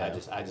I mean?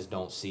 But I just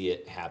don't see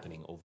it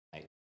happening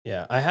overnight.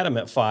 Yeah, I had them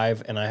at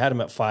 5, and I had them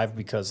at 5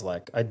 because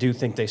like I do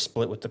think they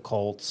split with the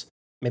Colts.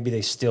 Maybe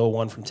they still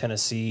won from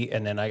Tennessee,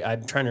 and then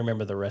I'm trying to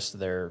remember the rest of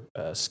their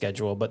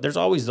schedule. But there's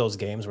always those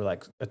games where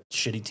like a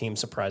shitty team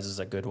surprises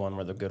a good one,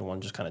 where the good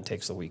one just kind of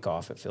takes the week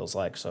off, it feels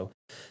like. So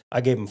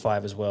I gave them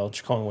 5 as well.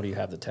 Chacon, what do you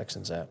have the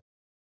Texans at?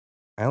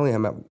 I only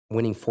am at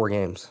winning 4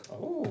 games.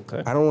 Oh,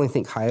 okay. I don't really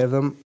think high of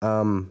them.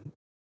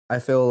 I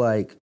feel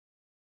like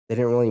they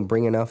didn't really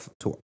bring enough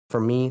for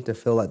me to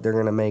feel like they're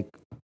going to make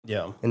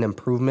an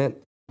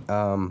improvement.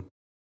 I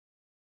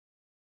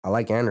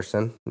like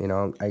Anderson. You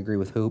know, I agree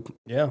with Hoop.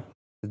 Yeah.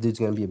 The dude's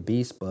going to be a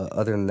beast, but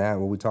other than that,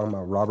 what we talking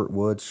about, Robert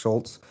Woods,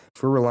 Schultz,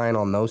 if we're relying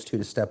on those two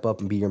to step up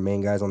and be your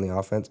main guys on the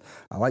offense,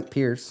 I like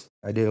Pierce.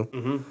 I do.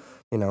 Mm-hmm.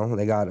 You know,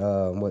 they got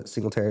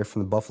Singletary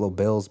from the Buffalo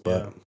Bills,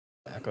 but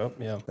back up,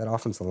 that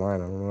offensive line,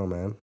 I don't know,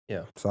 man.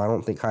 Yeah. So I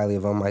don't think highly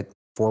of them.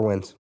 4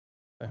 wins.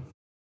 Okay.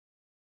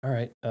 All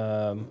right.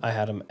 I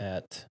had them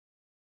at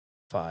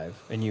 5,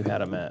 and you had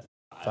them at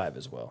 5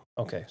 as well.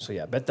 Okay,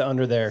 so bet the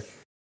under there.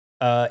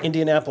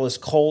 Indianapolis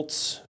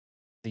Colts.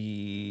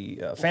 The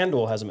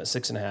FanDuel has them at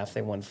 6.5.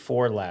 They won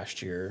 4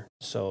 last year,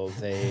 so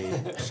they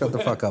shut the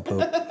fuck up,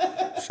 Hoop.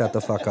 Shut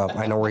the fuck up.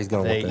 I know where he's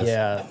going with this.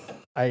 Yeah,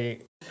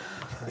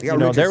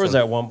 there was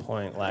at one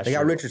point last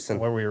year Richardson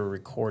where we were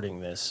recording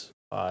this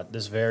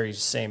very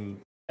same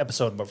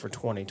episode, but for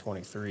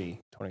 2023,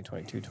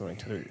 2022,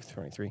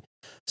 2023.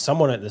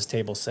 Someone at this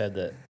table said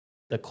that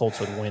the Colts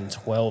would win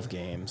 12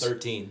 games.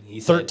 13. He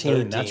said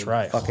 13. That's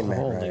right. Fucking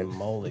Holy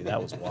moly,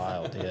 that was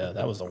wild. Yeah,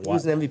 that was the wild. He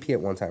was an MVP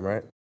at one time,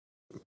 right?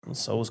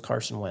 So was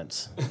Carson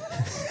Wentz.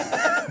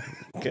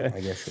 Okay. I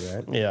guess you're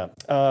right. Yeah.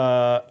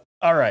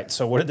 All right.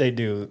 So what did they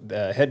do?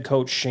 Head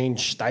coach Shane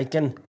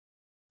Steichen,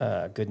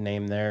 good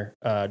name there,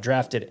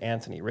 drafted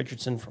Anthony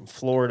Richardson from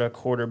Florida,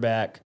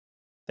 quarterback.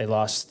 They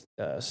lost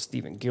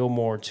Stephen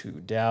Gilmore to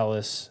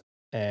Dallas.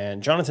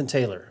 And Jonathan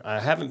Taylor. I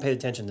haven't paid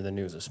attention to the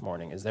news this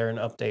morning. Is there an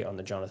update on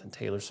the Jonathan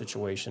Taylor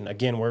situation?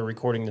 Again, we're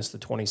recording this the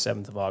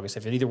 27th of August.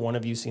 Have either one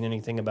of you seen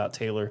anything about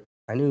Taylor?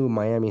 I knew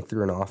Miami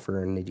threw an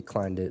offer and they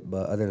declined it,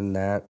 but other than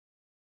that,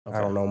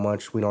 I don't know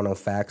much. We don't know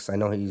facts. I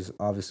know he's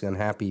obviously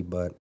unhappy,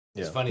 but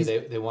it's funny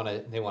they want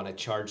to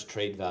charge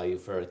trade value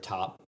for a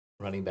top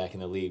running back in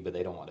the league, but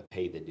they don't want to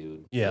pay the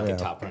dude. A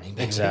top running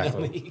back in the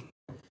league.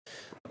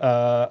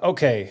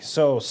 Okay,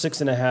 so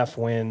 6.5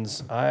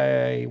 wins.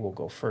 I will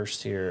go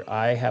first here.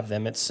 I have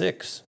them at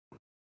 6.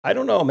 I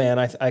don't know, man.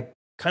 I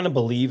kind of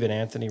believe in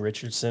Anthony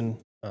Richardson.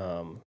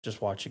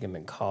 Just watching him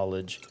in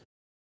college.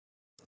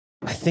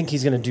 I think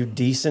he's going to do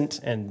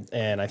decent, and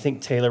I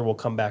think Taylor will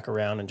come back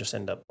around and just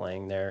end up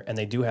playing there. And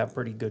they do have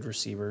pretty good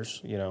receivers,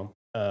 you know.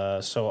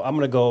 So I'm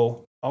going to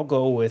go. I'll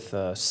go with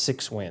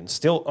 6 wins.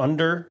 Still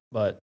under,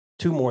 but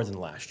 2 more than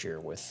last year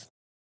with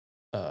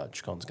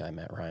Chacon's guy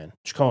Matt Ryan.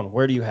 Chacon,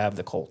 where do you have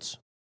the Colts?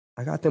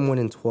 I got them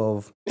winning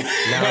 12. No,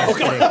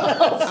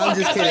 I'm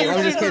just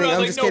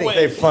kidding.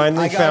 They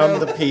finally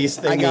found the piece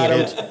they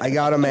needed. I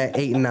got them at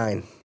 8 and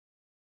 9.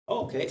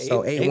 Oh, okay,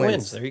 so 8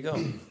 wins. There you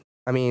go.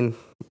 I mean,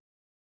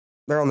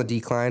 they're on the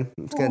decline.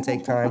 It's going to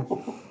take time.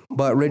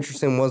 But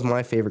Richardson was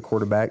my favorite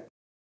quarterback.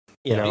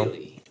 You know?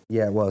 Really?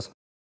 Yeah, it was.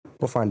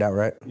 We'll find out,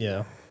 right?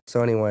 Yeah.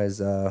 So anyways,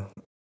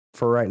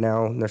 for right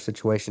now, in their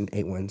situation,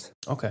 8 wins.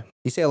 Okay.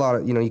 You say a lot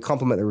of, you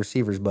compliment the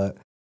receivers, but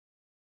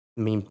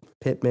I mean,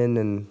 Pittman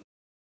and...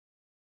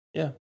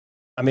 Yeah.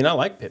 I mean, I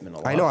like Pittman a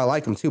lot. I know I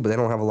like him too, but they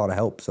don't have a lot of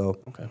help. So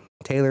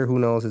Taylor, who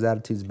knows? His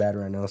attitude's bad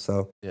right now.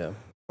 So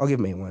I'll give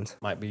him 8 wins.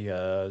 Might be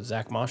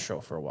Zach Moss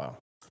show for a while.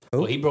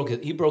 Well, he broke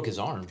his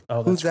arm. Oh,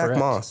 that's Who's Zach correct.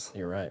 Moss?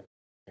 You're right.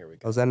 Here we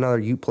go. Was that another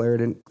Ute player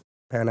didn't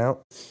pan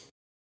out?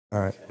 All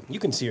right. You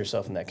can see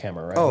yourself in that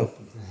camera, right? Oh,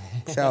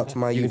 shout out to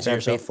my Ute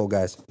faithful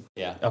guys.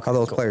 Yeah. Okay, How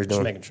those players doing?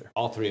 Just making sure.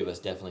 All 3 of us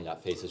definitely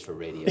got faces for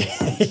radio.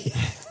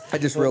 I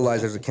just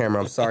realized there's a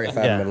camera. I'm sorry if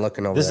I haven't been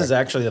looking over This there. is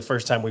actually the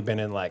first time we've been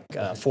in like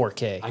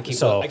 4K. I keep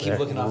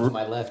looking off to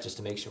my left just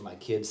to make sure my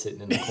kid's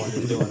sitting in the corner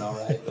is doing all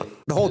right.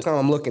 The whole time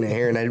I'm looking at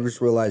here, and I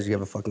just realized you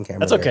have a fucking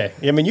camera. That's okay.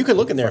 I mean, you can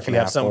look in there if you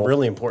have Fucking something asshole.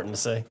 really important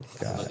to say.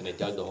 I'm looking at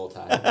Doug the whole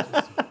time.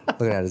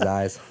 Looking at his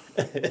eyes.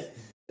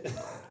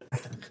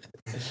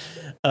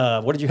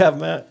 What did you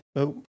have, Matt?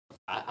 Oh.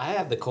 I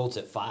have the Colts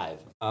at 5.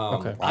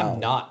 Okay. I'm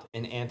not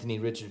an Anthony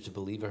Richardson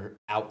believer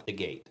out the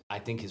gate. I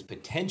think his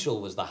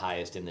potential was the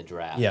highest in the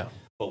draft. Yeah.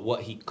 But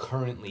what he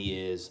currently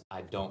is,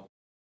 I don't.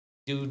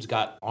 Dude's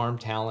got arm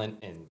talent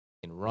and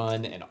can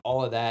run, and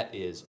all of that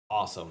is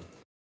awesome.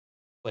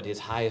 But his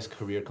highest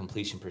career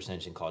completion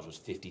percentage in college was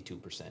 52%.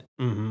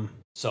 Mm-hmm.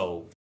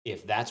 So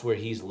if that's where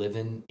he's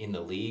living in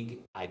the league,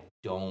 I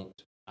don't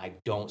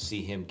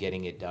see him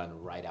getting it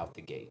done right out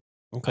the gate.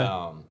 Okay.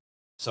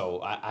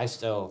 So I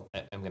still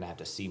am going to have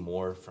to see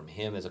more from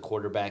him as a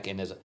quarterback, and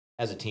as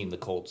a team, the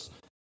Colts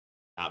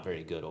not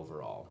very good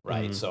overall,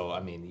 right? Mm-hmm. So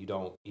I mean, you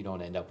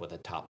don't end up with a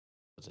top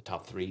was a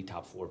top 3,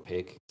 top 4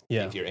 pick.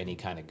 Yeah. If you're any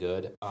kind of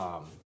good.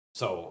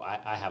 So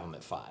I have them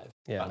at 5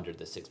 under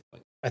the 6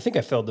 point. I think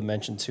I failed to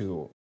mention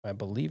too, I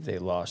believe they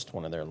lost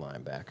one of their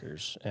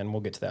linebackers, and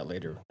we'll get to that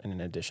later in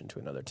addition to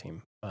another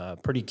team.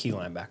 Pretty key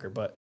linebacker.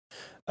 But,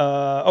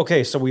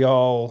 okay, so we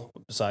all,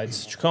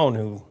 besides Chacon,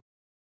 who,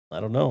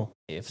 I don't know,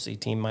 AFC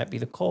team might be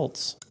the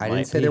Colts. I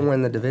didn't say they were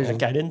in the division.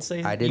 I didn't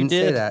say I didn't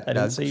say that. I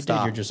didn't say you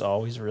Stop. did. You're just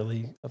always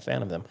really a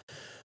fan of them.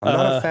 I'm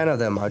not a fan of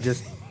them. I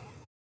just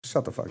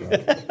shut the fuck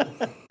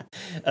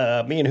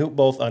up. Me and Hoop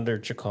both under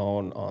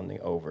Chacon on the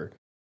over.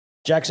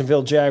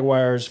 Jacksonville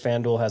Jaguars,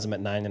 FanDuel has them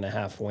at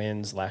 9.5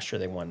 wins. Last year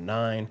they won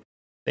 9.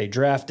 They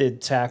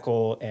drafted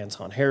tackle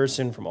Anton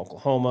Harrison from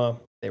Oklahoma.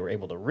 They were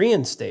able to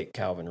reinstate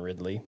Calvin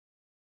Ridley.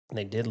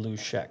 They did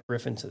lose Shaq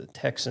Griffin to the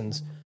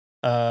Texans.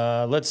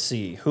 Let's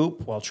see.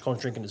 Hoop, while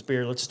Chacon's drinking his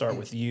beer, let's start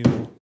with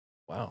you.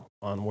 Wow,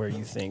 on where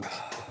you think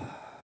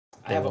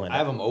I have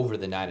them over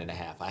the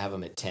 9.5. I have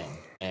them at 10,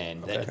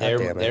 and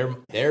Okay.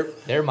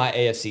 they're my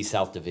AFC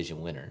South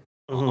Division winner.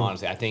 Mhm.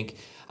 Honestly, I think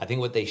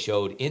what they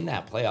showed in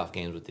that playoff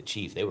games with the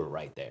Chiefs, they were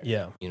right there.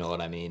 Yeah. You know what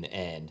I mean?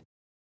 And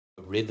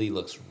Ridley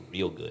looks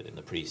real good in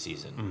the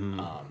preseason.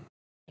 Mhm.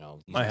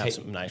 You might have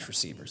some nice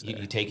receivers there.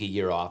 You take a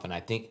year off, and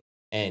I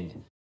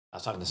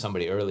was talking to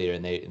somebody earlier,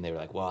 and they were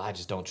like, "Well, I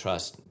just don't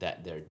trust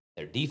that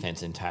their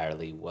defense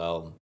entirely."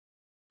 Well,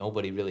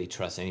 nobody really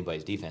trusts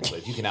anybody's defense, but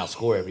if you can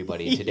outscore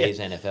everybody in today's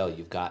NFL,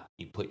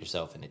 you put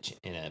yourself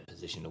in a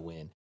position to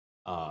win.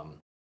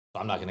 So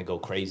I'm not going to go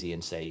crazy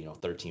and say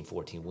 13,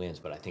 14 wins,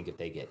 but I think if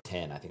they get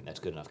 10, I think that's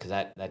good enough because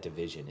that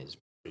division is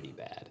pretty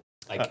bad.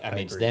 Like I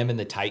mean, it's them and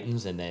the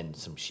Titans, and then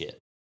some shit.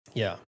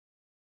 Yeah,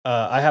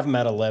 I have them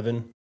at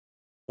 11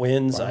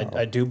 wins. Wow.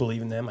 I do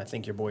believe in them. I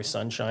think your boy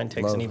Sunshine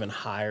takes an even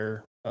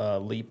higher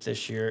leap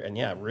this year. And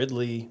yeah,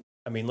 Ridley.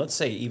 I mean, let's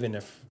say even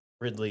if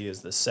Ridley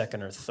is the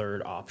second or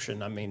third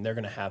option, I mean, they're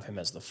going to have him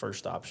as the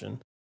first option.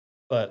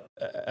 But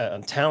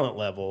on talent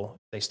level,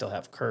 they still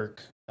have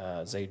Kirk.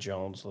 Zay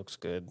Jones looks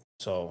good.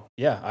 So,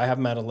 yeah, I have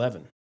him at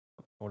 11.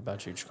 What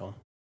about you, Chacon?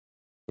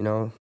 You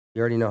know,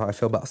 you already know how I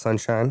feel about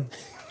Sunshine.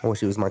 I wish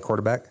he was my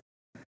quarterback.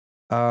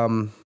 You're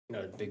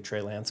not a big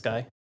Trey Lance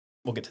guy.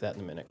 We'll get to that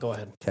in a minute. Go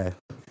ahead. Okay.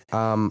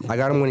 I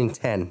got them winning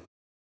 10.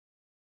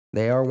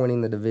 They are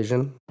winning the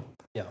division.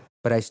 Yeah.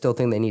 But I still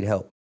think they need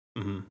help.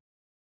 Mm-hmm.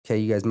 Okay,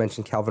 you guys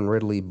mentioned Calvin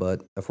Ridley,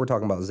 but if we're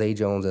talking about Zay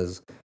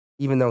Jones,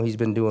 even though he's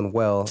been doing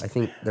well, I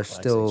think they're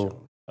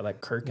still... I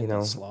like Kirk in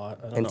the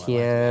slot.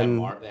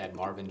 NTN. They had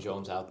Marvin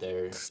Jones out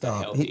there.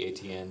 Stop. Healthy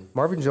ATN.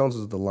 Marvin Jones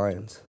was the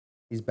Lions.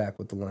 He's back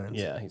with the Lions.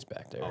 Yeah, he's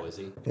back there. Oh, is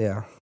he?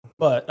 Yeah.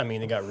 But, I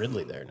mean, they got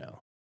Ridley there now.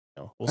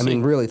 We'll see. I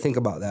mean, really, think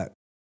about that.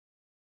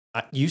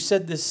 You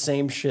said this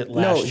same shit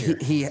last year.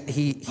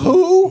 He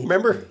Who?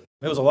 Remember?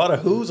 There was a lot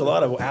of who's, a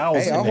lot of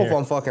owls. Hey, I hope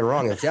I'm fucking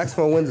wrong. If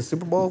Jacksonville wins the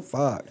Super Bowl,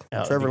 fuck.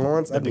 Trevor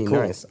Lawrence, that'd be cool.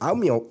 nice. I'll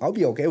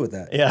be okay with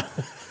that. Yeah.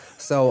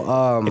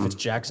 So, if it's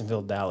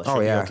Jacksonville, Dallas, you'll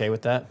be okay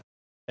with that?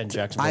 And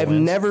Jacksonville I've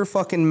wins? never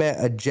fucking met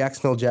a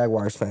Jacksonville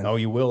Jaguars fan. Oh,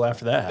 you will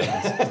after that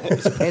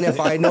happens. And if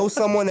I know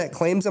someone that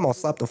claims them, I'll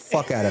slap the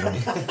fuck out of them.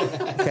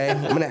 Okay?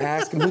 I'm going to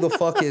ask them who the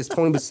fuck is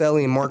Tony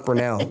Baselli and Mark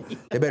Brunell.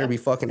 They better be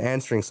fucking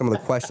answering some of the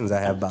questions I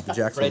have about the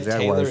Jacksonville Fred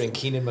Jaguars. Taylor and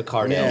Keenan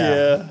McCardell.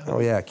 Yeah.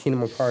 Oh, yeah.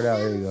 Keenan McCardell.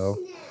 There you go.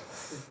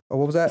 Oh,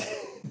 what was that?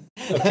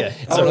 Okay.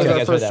 Oh, he's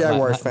our first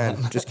Jaguars fan.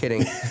 Just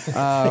kidding.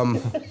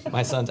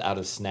 My son's out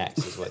of snacks,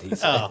 is what he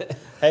said. Oh.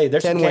 Hey,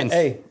 there's 10 some wins.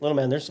 Hey, little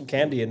man, there's some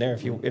candy in there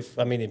if you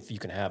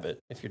can have it.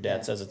 If your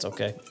dad says it's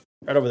okay.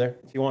 Right over there,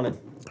 if you want it.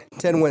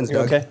 10 wins,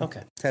 You're Doug. okay?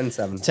 Okay.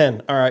 10-7.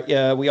 10. All right.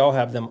 Yeah, we all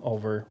have them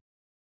over.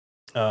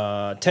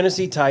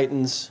 Tennessee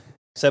Titans,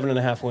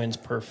 7.5 wins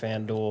per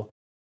FanDuel.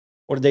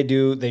 What did they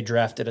do? They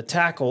drafted a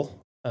tackle,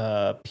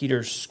 Peter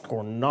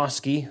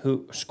Skoronski,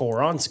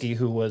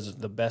 who was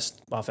the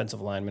best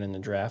offensive lineman in the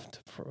draft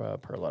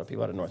per a lot of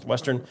people out of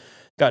Northwestern.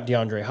 Got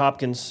DeAndre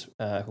Hopkins,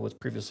 who was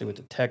previously with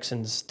the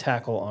Texans.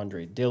 Tackle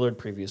Andre Dillard,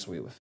 previously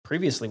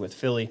with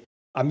Philly.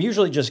 I'm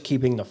usually just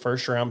keeping the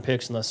first round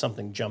picks unless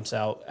something jumps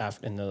out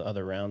in the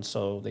other rounds.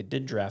 So they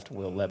did draft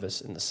Will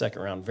Levis in the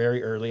second round,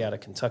 very early out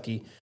of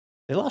Kentucky.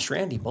 They lost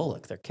Randy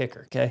Bullock, their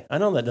kicker, okay? I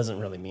know that doesn't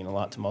really mean a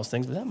lot to most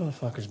things, but that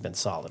motherfucker's been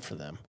solid for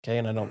them, okay?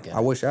 And I don't get it.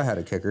 I wish I had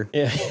a kicker.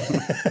 Yeah.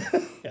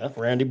 Yeah,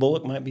 Randy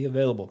Bullock might be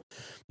available.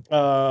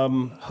 I'll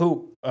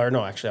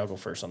go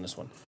first on this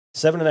one.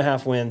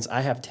 7.5 wins.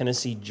 I have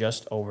Tennessee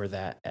just over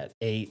that at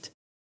 8.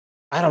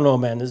 I don't know,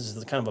 man. This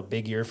is kind of a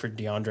big year for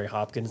DeAndre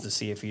Hopkins to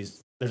see if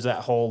there's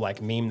that whole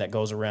like meme that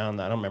goes around.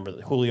 I don't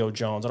remember Julio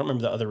Jones. I don't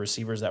remember the other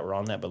receivers that were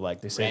on that, but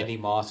like they say Randy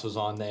Moss was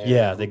on there.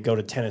 Yeah, they go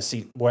to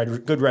Tennessee.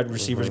 Good wide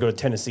receivers go to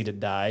Tennessee to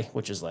die,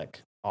 which is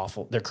like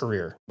awful. Their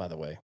career, by the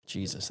way.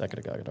 Jesus, that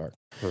could have got dark.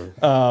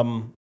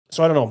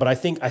 So I don't know, but I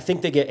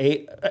think they get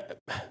 8.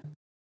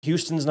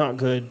 Houston's not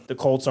good. The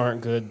Colts aren't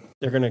good.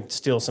 They're going to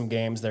steal some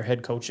games. Their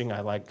head coaching,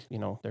 I like,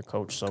 their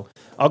coach. So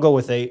I'll go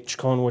with 8.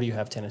 Chacon, what do you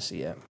have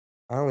Tennessee at?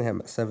 I only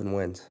have 7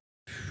 wins.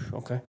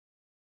 Okay.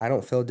 I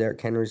don't feel Derrick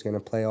Henry's going to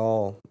play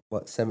all,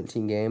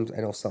 17 games.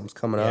 I know something's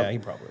coming up. Yeah, he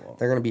probably won't.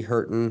 They're going to be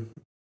hurting.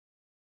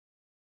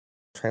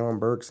 Traylon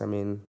Burks, I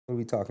mean, what are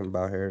we talking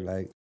about here?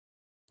 Like,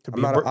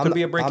 Could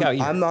be a breakout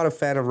year. I'm not a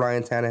fan of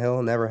Ryan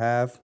Tannehill. Never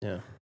have. Yeah.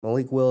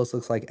 Malik Willis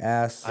looks like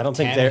ass. I don't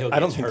think they're. I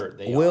don't think hurt.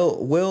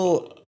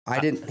 Will.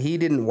 He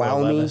didn't wow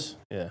Will me. Levis,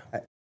 yeah.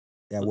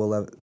 Will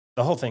Levis.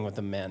 The whole thing with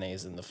the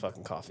mayonnaise and the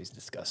fucking coffee is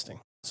disgusting.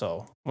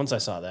 So once I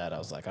saw that, I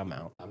was like, I'm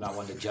out. I'm not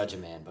one to judge a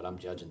man, but I'm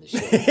judging the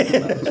shit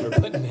for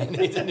putting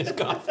mayonnaise in his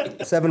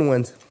coffee. 7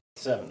 wins.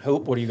 7.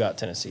 Hoop, what do you got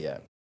Tennessee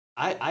at?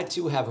 I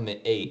too have them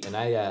at 8, and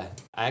I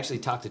actually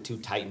talked to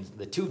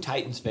the two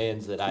Titans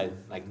fans that I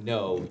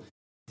know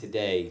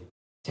today.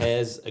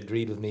 Tez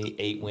agreed with me,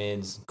 8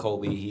 wins.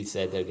 Colby, he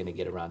said they're going to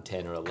get around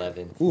 10 or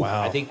 11.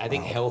 Wow. I think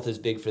health is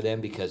big for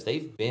them because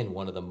they've been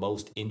one of the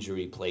most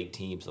injury-plagued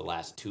teams the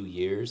last 2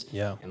 years.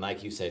 Yeah. And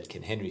like you said,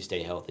 can Henry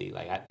stay healthy?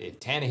 Like if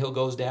Tannehill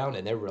goes down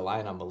and they're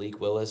relying on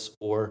Malik Willis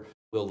or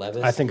Will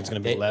Levis, I think it's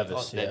going to be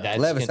Levis.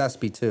 Levis has to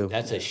be 2.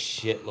 That's a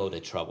shitload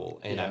of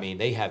trouble. And I mean,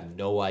 they have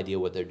no idea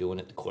what they're doing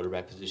at the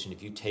quarterback position.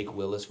 If you take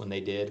Willis when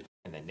they did,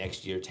 and then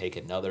next year take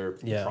another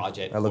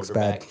project that looks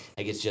quarterback, bad.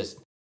 like it's just,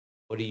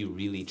 what are you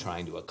really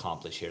trying to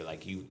accomplish here?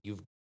 Like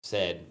you've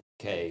said,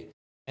 okay,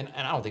 and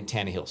I don't think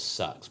Tannehill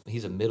sucks.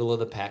 He's a middle of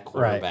the pack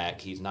quarterback.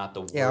 Right. He's not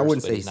the worst, I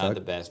wouldn't but say he's not the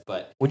best.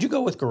 But would you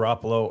go with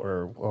Garoppolo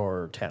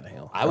or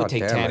Tannehill? I would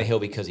take Tannehill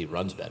because he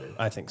runs better.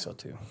 I think so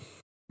too.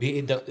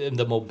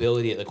 The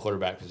mobility at the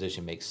quarterback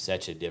position makes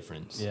such a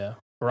difference. Yeah,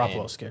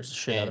 Garoppolo scares the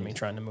shit out of me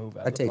trying to move.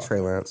 I take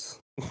Trey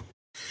Lance.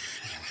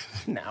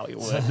 Now he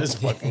would. This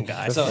fucking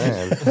guy. So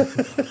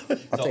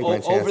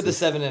over the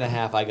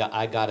 7.5,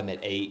 I got him at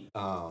 8.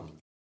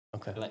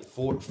 Okay. Like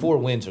four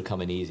wins are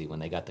coming easy when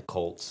they got the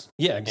Colts.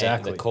 Yeah,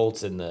 exactly. And the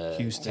Colts and the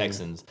Houston.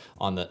 Texans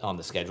on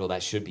the schedule.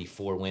 That should be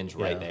 4 wins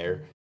right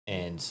there,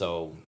 and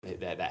so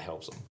that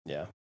helps them.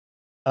 Yeah.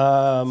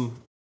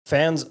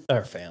 Friends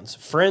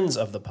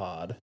of the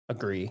pod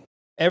agree.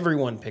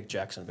 Everyone picked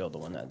Jacksonville to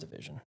win that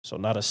division, so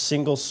not a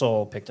single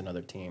soul picked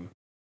another team.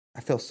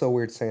 I feel so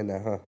weird saying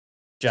that, huh?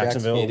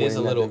 Jacksonville. It is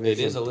a little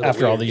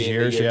after weird all these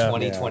years. The year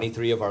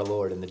 2023 of our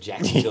Lord, and the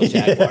Jacksonville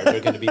Jaguars are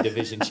going to be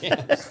division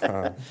champs.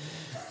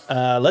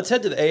 Let's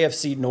head to the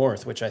AFC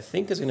North, which I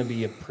think is going to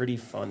be a pretty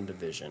fun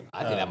division.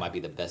 I think that might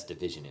be the best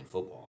division in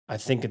football. I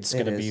think it's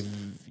going to be.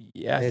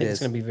 Yeah, I think it's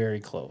going to be very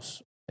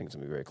close. I think it's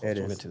going to be very close.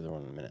 We'll get to the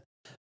one in a minute.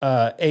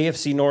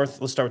 AFC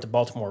North, let's start with the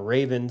Baltimore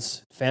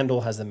Ravens.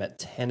 FanDuel has them at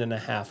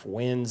 10.5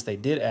 wins. They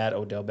did add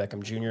Odell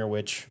Beckham Jr.,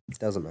 which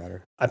doesn't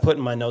matter. I put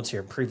in my notes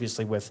here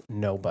previously with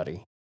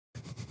nobody.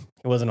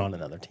 He wasn't on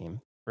another team.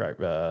 Right.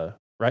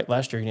 Right.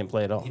 Last year he didn't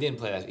play at all. He didn't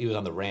play. He was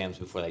on the Rams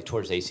before they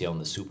tore his ACL in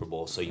the Super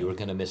Bowl, so you were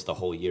going to miss the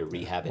whole year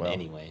rehabbing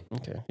anyway.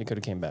 Okay. He could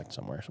have came back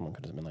somewhere. Someone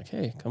could have been like,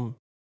 hey, come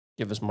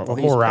give us more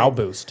morale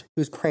boost.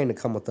 He was praying to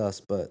come with us,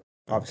 but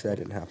obviously that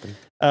didn't happen.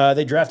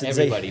 They drafted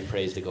everybody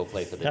prays to go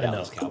play for the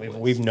Dallas Cowboys.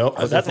 We've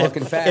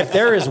if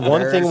there is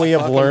one thing we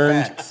have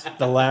learned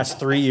the last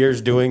 3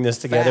 years doing this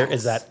together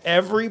is that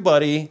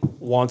everybody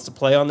wants to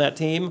play on that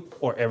team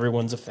or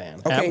everyone's a fan.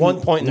 Okay, at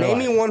one point in their life.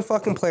 Name me one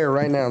fucking player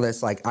right now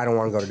that's like, I don't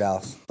want to go to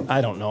Dallas.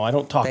 I don't know. I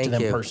don't talk to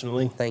them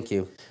personally. Thank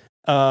you.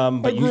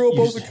 But I grew up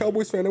as a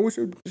Cowboys fan. I wish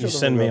you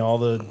send me all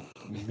the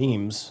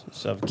memes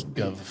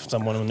of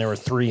someone when they were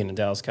 3 in a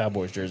Dallas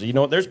Cowboys jersey. You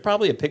know, there's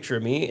probably a picture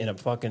of me in a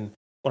fucking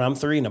when I'm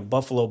 3 in a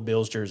Buffalo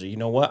Bills jersey. You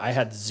know what? I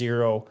had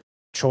zero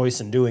choice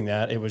in doing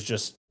that. It was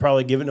just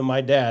probably given to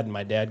my dad, and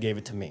my dad gave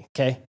it to me.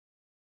 Okay.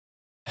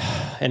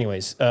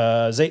 Anyways,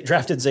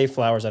 drafted Zay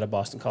Flowers out of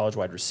Boston College,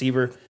 wide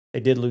receiver. They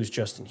did lose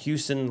Justin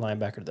Houston,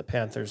 linebacker to the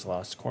Panthers,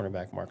 lost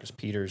cornerback Marcus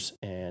Peters,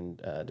 and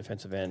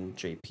defensive end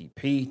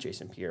JPP,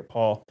 Jason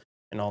Pierre-Paul,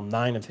 and all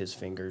 9 of his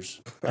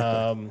fingers.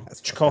 Chacon,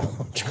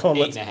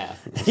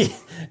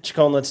 8.5.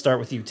 Chacon, let's start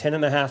with you.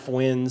 10.5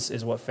 wins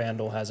is what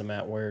FanDuel has them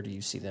at. Where do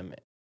you see them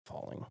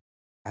falling?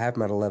 I have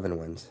them at 11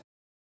 wins.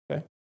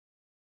 Okay.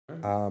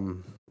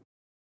 I'm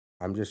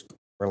just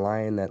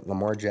relying that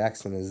Lamar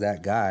Jackson is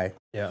that guy.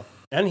 Yeah.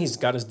 And he's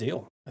got his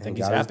deal. I think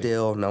he's got happy. His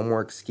deal, no more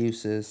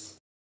excuses.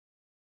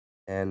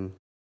 And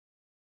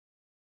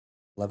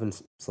 11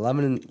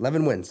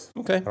 wins.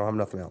 Okay. I don't have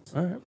nothing else.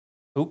 All right.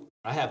 Oop.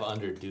 I have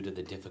under due to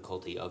the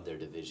difficulty of their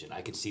division.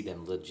 I could see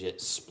them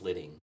legit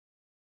splitting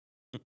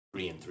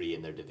 3-3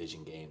 in their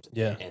division games.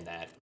 Yeah. And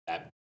that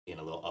being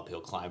a little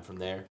uphill climb from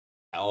there.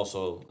 I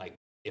also, like,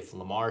 if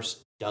Lamar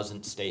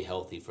doesn't stay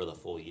healthy for the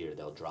full year,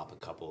 they'll drop a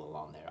couple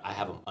along there. I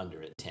have them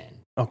under at 10.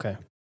 Okay.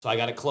 So I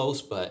got it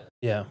close, but...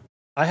 Yeah.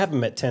 I have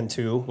them at 10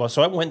 too. Well,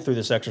 so I went through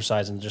this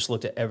exercise and just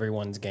looked at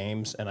everyone's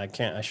games, and I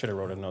should have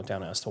wrote a note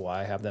down as to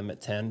why I have them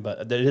at 10,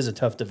 but it is a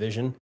tough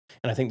division,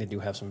 and I think they do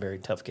have some very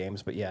tough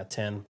games. But yeah,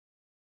 10.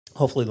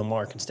 Hopefully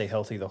Lamar can stay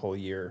healthy the whole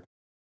year,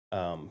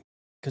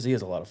 because he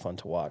is a lot of fun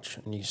to watch,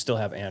 and you still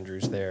have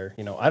Andrews there.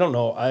 You know, I don't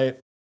know.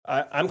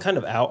 I'm kind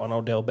of out on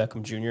Odell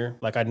Beckham Jr.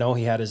 Like, I know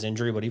he had his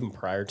injury, but even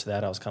prior to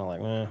that, I was kind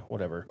of like,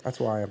 whatever. That's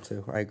why I am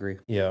too. I agree.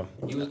 Yeah.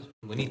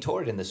 When he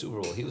tore it in the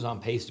Super Bowl, he was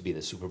on pace to be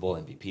the Super Bowl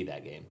MVP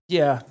that game.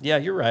 Yeah,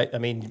 you're right. I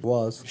mean,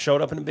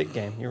 showed up in a big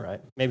game. You're right.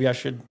 Maybe I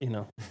should,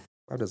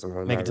 that doesn't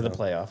really make matter, it to the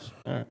though. playoffs.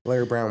 All right.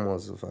 Larry Brown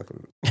was a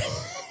fucking...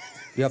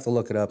 You have to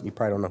look it up. You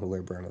probably don't know who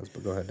Larry Brown is,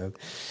 but go ahead, Doug.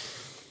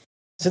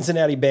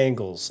 Cincinnati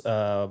Bengals,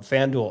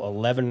 FanDuel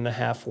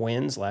 11.5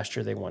 wins. Last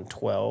year they won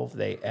 12.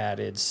 They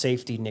added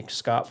safety Nick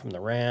Scott from the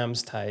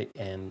Rams, tight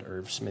end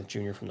Irv Smith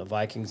Jr. from the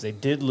Vikings. They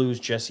did lose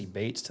Jesse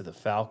Bates to the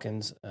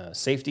Falcons,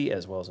 safety,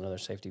 as well as another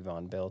safety,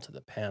 Von Bell, to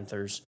the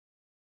Panthers.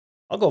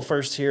 I'll go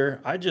first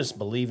here. I just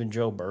believe in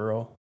Joe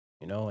Burrow,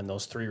 and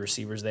those 3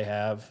 receivers they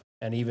have,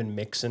 and even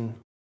Mixon.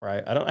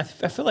 Right, I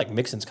feel like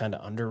Mixon's kind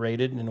of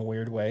underrated in a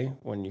weird way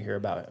when you hear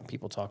about it and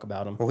people talk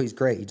about him. Well, he's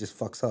great. He just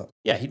fucks up.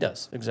 Yeah, he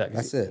does. Exactly.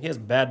 That's it. He has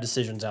bad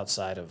decisions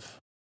outside of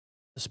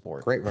the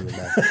sport. Great running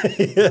back.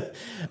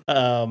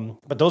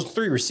 But those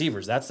 3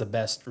 receivers, that's the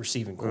best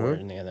receiving core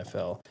in the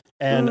NFL.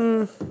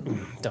 And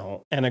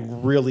and a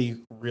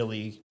really,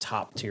 really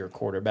top tier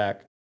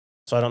quarterback.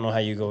 So I don't know how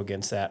you go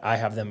against that. I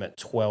have them at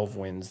 12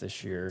 wins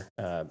this year,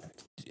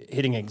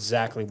 hitting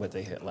exactly what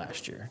they hit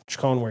last year.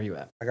 Chacon, where are you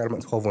at? I got them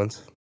at 12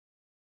 wins.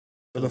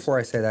 But before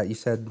I say that, you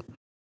said,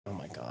 "Oh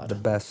my God, the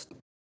best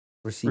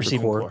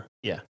receiving core."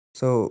 Yeah.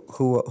 So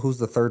who's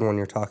the third one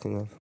you're talking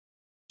of?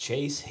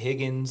 Chase,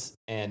 Higgins,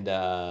 and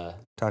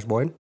Tosh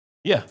Boyd.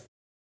 Yeah,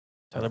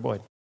 Tyler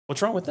Boyd.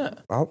 What's wrong with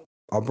that? I'll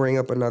bring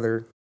up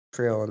another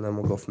trail and then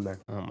we'll go from there.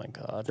 Oh my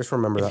God! Just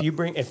remember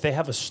that. If they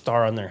have a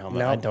star on their helmet,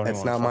 no, I don't.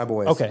 It's not my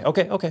boys. Okay.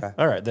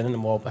 All right,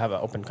 then we'll have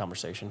an open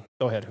conversation.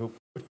 Go ahead, Hoop.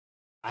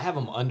 I have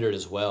them under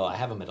as well. I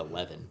have them at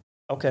 11.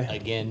 Okay.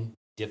 Again,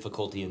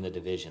 difficulty in the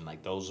division.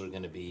 Like those are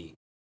going to be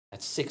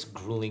that's 6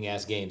 grueling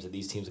ass games that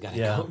these teams got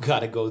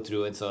to go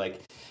through. And so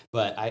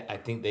but I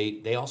think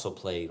they also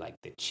play like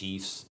the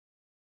Chiefs.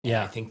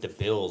 Yeah, I think the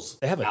Bills.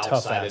 They have a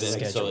tough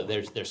schedule. So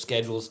their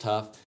schedule is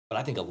tough. But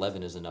I think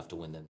 11 is enough to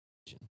win the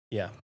division.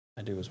 Yeah,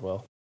 I do as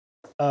well.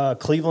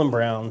 Cleveland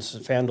Browns.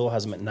 FanDuel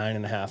has them at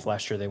 9.5.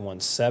 Last year they won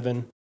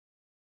 7.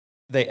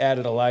 They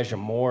added Elijah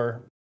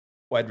Moore,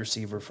 wide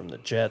receiver from the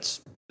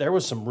Jets. There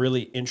was a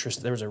really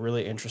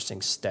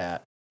interesting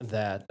stat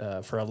that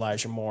for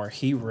Elijah Moore,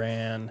 he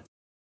ran.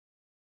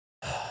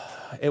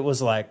 It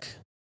was like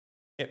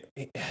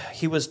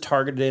he was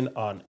targeted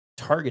on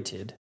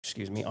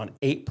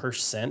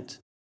 8%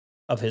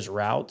 of his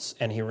routes,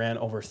 and he ran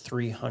over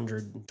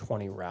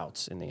 320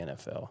 routes in the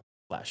NFL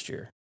last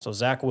year. So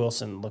Zach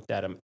Wilson looked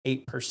at him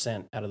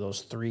 8% out of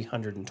those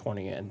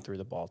 320 and threw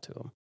the ball to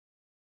him.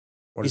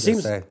 What does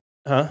that say?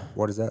 Huh?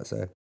 What does that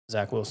say?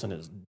 Zach Wilson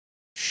is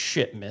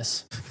shit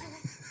miss.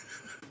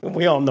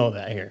 We all know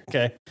that here,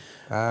 okay?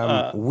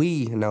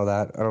 We know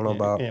that. I don't know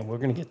about... Yeah, we're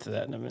going to get to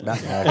that in a minute.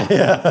 That's bad.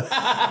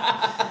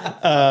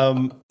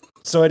 Yeah.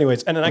 So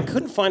anyways, and then I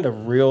couldn't find a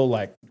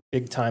real,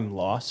 big-time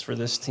loss for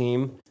this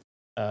team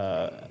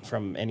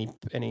from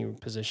any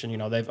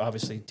position. They've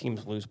obviously,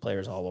 teams lose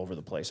players all over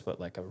the place, but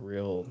a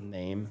real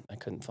name, I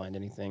couldn't find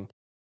anything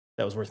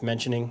that was worth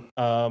mentioning.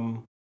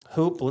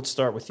 Hoop, let's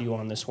start with you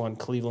on this one.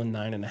 Cleveland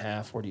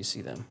 9.5. Where do you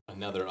see them?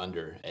 Another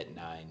under at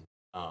 9.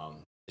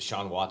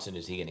 Deshaun Watson,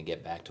 is he going to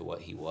get back to what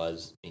he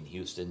was in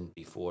Houston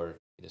before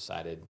he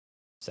decided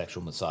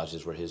sexual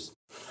massages were his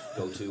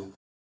go-to?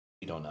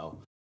 You don't know.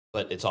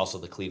 But it's also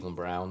the Cleveland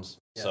Browns,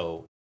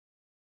 so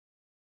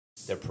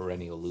they're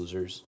perennial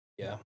losers.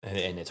 Yeah.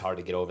 And it's hard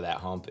to get over that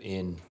hump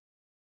in,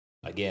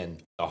 again,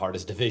 the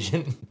hardest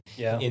division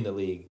in the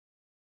league.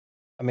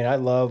 I mean, I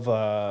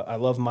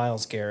love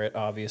Myles Garrett,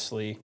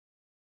 obviously.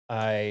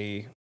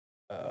 Amari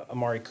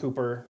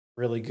Cooper,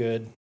 really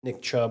good.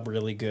 Nick Chubb,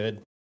 really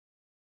good.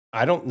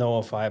 I don't know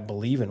if I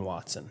believe in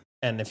Watson.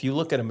 And if you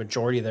look at a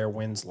majority of their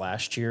wins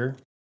last year,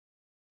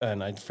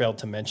 and I failed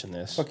to mention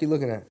this. What are you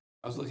looking at?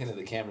 I was looking at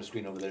the camera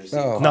screen over there.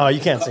 No, you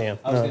can't see him.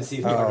 I was going to see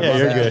if you Yeah,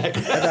 you're good. I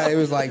thought it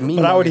was like me.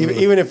 But I would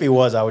even if he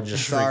was, I would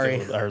just Sorry.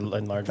 shrink it or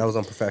enlarge it. That was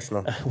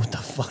unprofessional. What the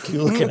fuck are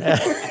you looking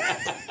at?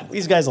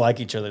 These guys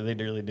like each other. They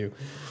really do.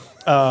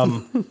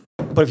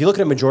 But if you look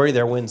at a majority of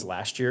their wins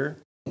last year,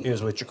 it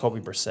was with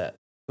Jacoby Brissett,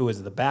 who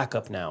is the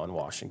backup now in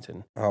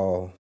Washington.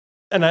 Oh.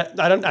 And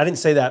I didn't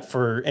say that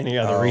for any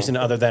other reason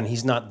other than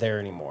he's not there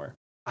anymore.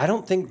 I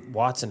don't think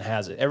Watson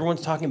has it.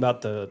 Everyone's talking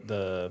about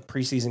the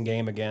preseason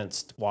game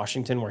against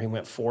Washington where he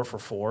went 4 for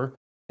 4.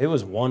 It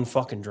was one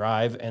fucking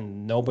drive,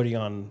 and nobody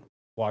on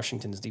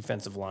Washington's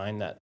defensive line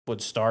that would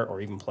start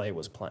or even play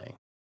was playing.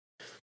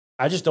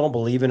 I just don't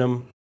believe in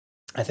him.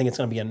 I think it's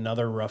going to be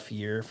another rough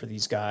year for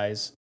these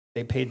guys.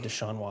 They paid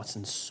Deshaun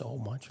Watson so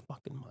much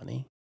fucking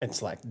money.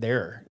 It's like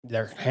they're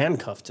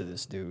handcuffed to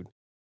this dude.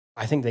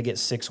 I think they get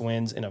 6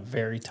 wins in a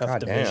very tough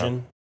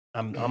division.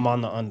 I'm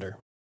on the under.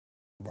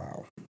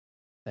 Wow.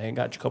 They ain't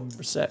got Jacoby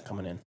Brissett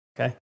coming in.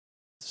 Okay,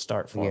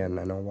 start for him.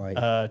 I know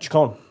why.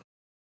 Chacon.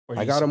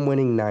 I got him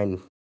winning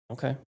 9.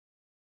 Okay.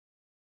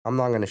 I'm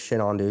not gonna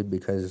shit on dude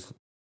because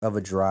of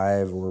a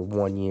drive or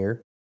 1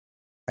 year.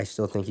 I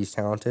still think he's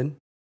talented.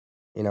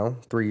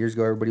 3 years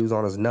ago everybody was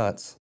on his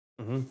nuts.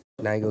 Mm-hmm.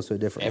 Now he goes to a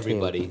different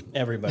team.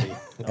 Everybody.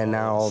 And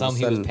now all some of a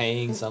sudden, he was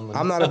paying. Some.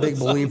 I'm not a big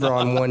believer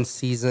on one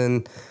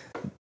season.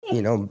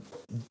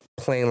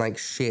 Playing like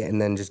shit and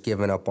then just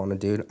giving up on a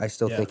dude. I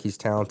still think he's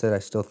talented. I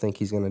still think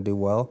he's going to do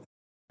well.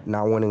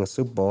 Not winning a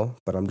Super Bowl,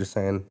 but I'm just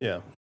saying.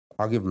 Yeah.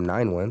 I'll give him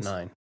 9 wins.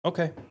 9.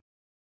 Okay.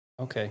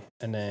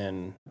 And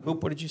then,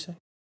 Hoop, what did you say?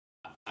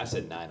 I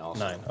said 9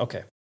 also. 9.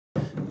 Okay.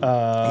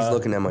 He's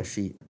looking at my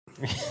sheet.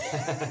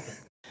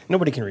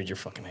 Nobody can read your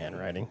fucking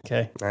handwriting,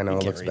 okay? I know, You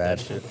it can't looks read bad.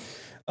 that shit.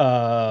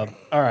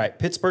 All right,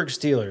 Pittsburgh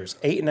Steelers,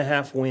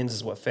 8.5 wins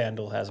is what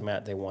FanDuel has them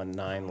at. They won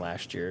 9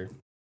 last year.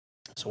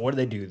 So what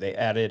do? They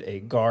added a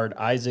guard,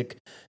 Isaac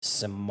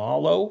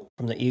Seumalo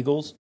from the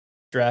Eagles,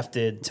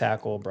 drafted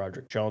tackle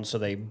Broderick Jones. So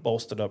they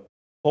bolstered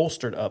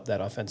up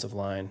that offensive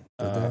line.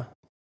 I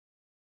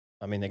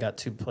mean, they got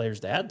 2 players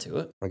to add to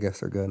it. I guess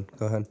they're good.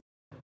 Go ahead.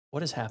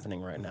 What is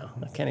happening right now?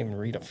 I can't even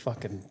read a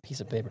fucking piece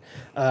of paper.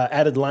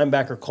 Added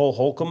linebacker Cole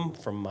Holcomb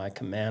from my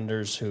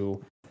Commanders,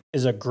 who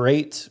is a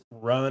great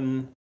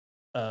run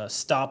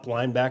stop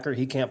linebacker.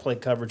 He can't play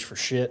coverage for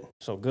shit,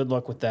 so good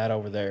luck with that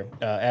over there.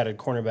 Added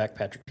cornerback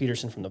Patrick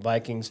Peterson from the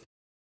Vikings.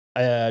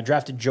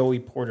 Drafted Joey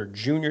Porter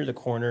Jr., the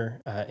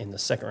corner, in the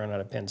second round out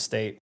of Penn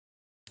State.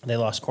 They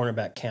lost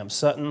cornerback Cam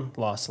Sutton,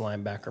 lost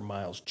linebacker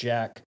Miles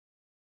Jack.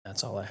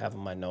 That's all I have in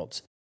my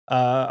notes.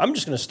 I'm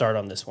just going to start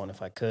on this one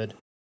if I could.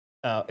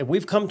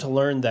 We've come to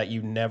learn that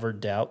you never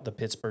doubt the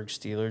Pittsburgh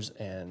Steelers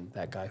and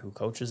that guy who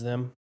coaches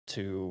them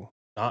to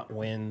not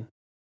win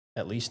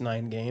at least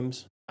 9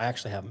 games. I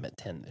actually have them at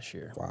 10 this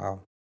year.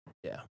 Wow.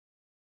 Yeah. I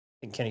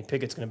think Kenny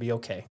Pickett's going to be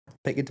okay.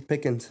 Pickett to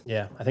Pickens.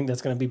 Yeah, I think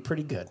that's going to be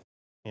pretty good.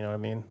 You know what I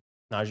mean?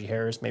 Najee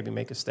Harris maybe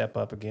make a step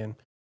up again.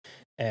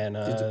 And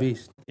He's a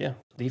beast. Yeah,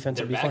 defense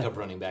Their will be fine. backup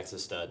running back's a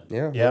stud.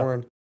 Yeah.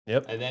 Yeah.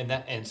 Yep.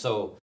 And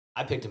so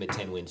I picked him at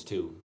 10 wins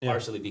too,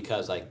 partially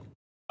because I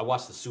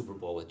watched the Super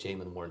Bowl with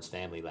Jalen Warren's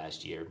family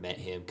last year. Met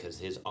him because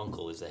his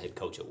uncle is the head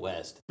coach at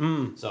West.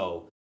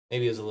 So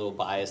maybe it was a little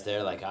biased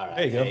there. Like, all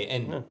right, there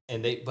you go.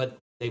 And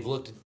they've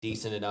looked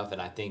decent enough,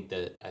 and I think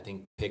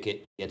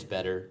Pickett gets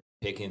better.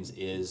 Pickens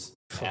is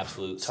an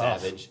absolute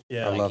savage.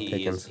 Yeah, I love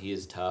Pickens. He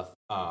is tough.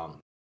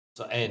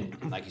 So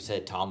and like you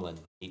said, Tomlin,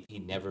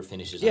 he never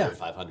finishes under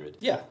 500.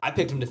 Yeah, I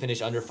picked him to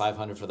finish under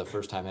 500 for the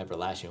first time ever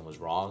last year and was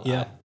wrong.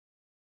 Yeah,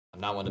 I'm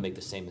not one to make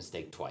the same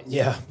mistake twice.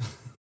 Yeah.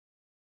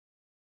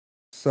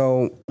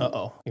 So.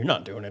 You're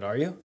not doing it, are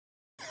you?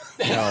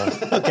 No.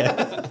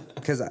 Okay.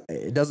 Because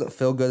it doesn't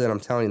feel good that I'm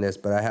telling you this,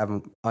 but I have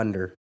them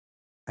under.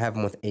 I have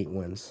them with 8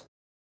 wins.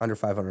 Under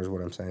 500 is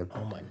what I'm saying.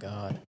 Oh, my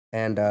God.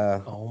 And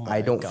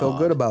I don't feel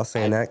good about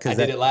saying that. I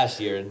did it last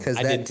year, and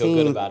I didn't feel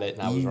good about it,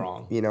 and I was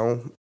wrong. You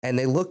know, and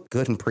they look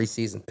good in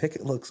preseason.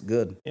 Pickett looks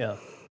good. Yeah.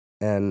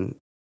 And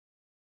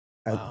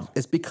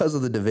it's because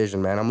of the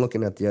division, man. I'm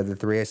looking at the other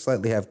 3. I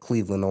slightly have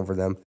Cleveland over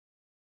them.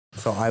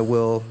 So I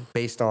will,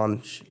 based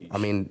on, I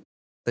mean,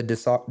 the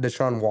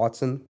Deshaun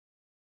Watson,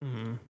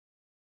 I'm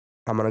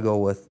going to go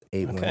with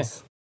 8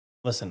 wins.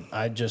 Listen,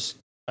 I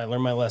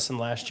learned my lesson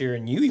last year,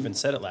 and you even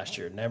said it last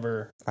year.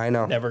 Never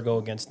go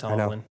against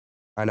Tomlin.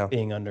 I know.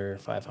 Being under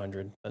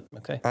 500, but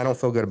okay. I don't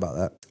feel good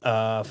about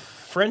that.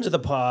 Friends of the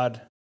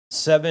pod,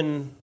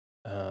 7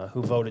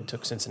 who voted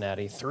took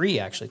Cincinnati. 3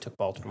 actually took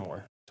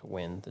Baltimore to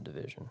win the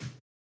division.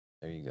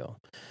 There you go.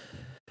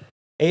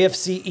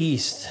 AFC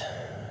East.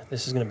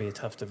 This is going to be a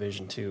tough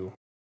division too,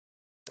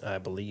 I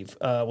believe.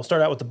 We'll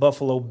start out with the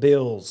Buffalo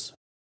Bills.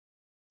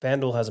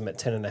 FanDuel has them at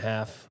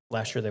 10.5.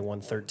 Last year they won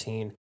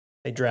 13.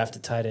 They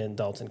drafted tight end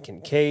Dalton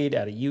Kincaid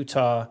out of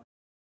Utah.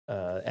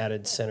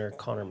 Added center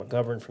Connor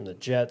McGovern from the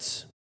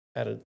Jets.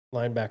 Added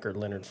linebacker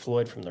Leonard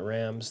Floyd from the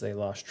Rams. They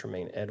lost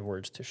Tremaine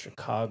Edwards to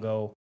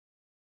Chicago.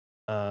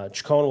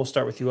 Chacon, we'll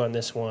start with you on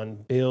this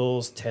one.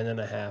 Bills,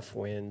 10.5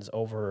 wins,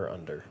 over or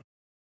under?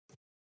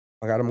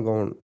 I got them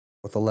going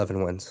with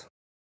 11 wins.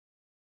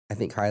 I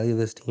think highly of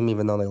this team,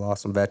 even though they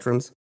lost some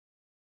veterans.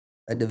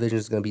 That division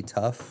is going to be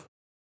tough.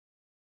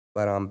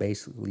 But I'm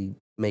basically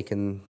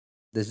making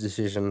this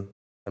decision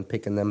on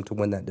picking them to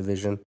win that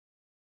division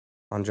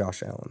on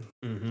Josh Allen.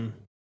 Mm-hmm.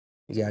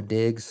 You got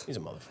Diggs. He's a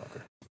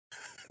motherfucker.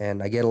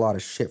 And I get a lot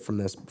of shit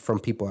from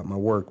people at my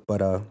work,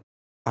 but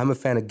I'm a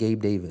fan of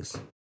Gabe Davis.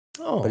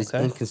 Oh, but he's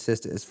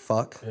inconsistent as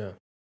fuck. Yeah.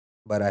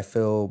 But I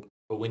feel.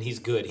 But when he's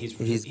good, he's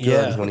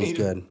good when he's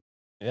good.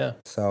 Yeah.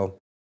 So,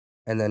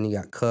 and then you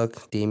got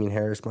Cook. Damian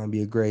Harris might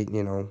be a great,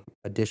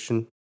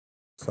 addition.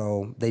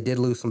 So they did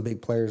lose some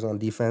big players on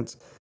defense,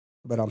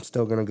 but I'm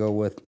still gonna go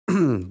with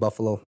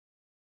Buffalo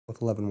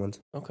with 11 wins.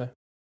 Okay.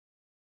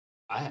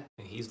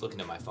 He's looking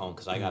at my phone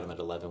because I got him at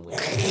 11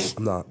 wins.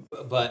 I'm not.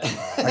 But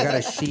I got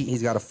a sheet.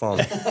 He's got a phone.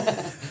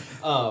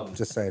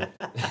 Just saying.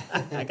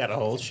 I got a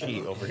whole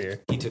sheet over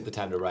here. He took the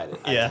time to write it.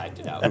 I typed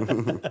it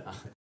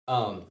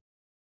out.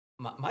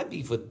 My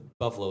beef with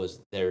Buffalo is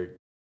their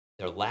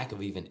lack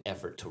of even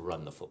effort to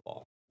run the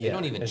football. They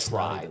don't even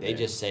try. They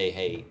just say,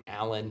 "Hey,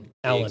 Allen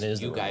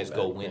is you guys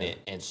go win it."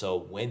 And so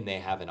when they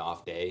have an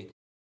off day,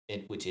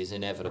 which is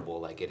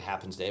inevitable, like it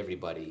happens to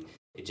everybody,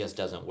 it just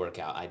doesn't work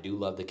out. I do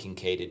love the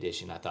Kincaid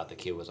addition. I thought the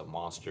kid was a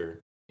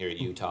monster here at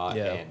Utah,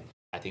 and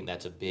I think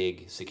that's a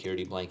big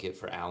security blanket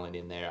for Allen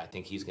in there. I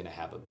think he's going to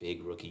have a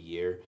big rookie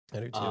year. I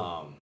do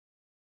too.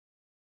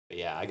 But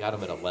yeah, I got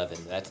them at 11.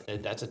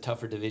 That's a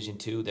tougher division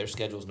too. Their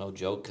schedule's no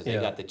joke because they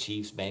got the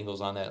Chiefs,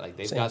 Bengals on that. Like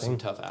they've got some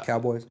tough out.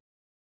 Cowboys.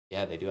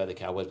 Yeah, they do have the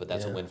Cowboys, but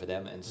that's a win for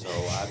them. And so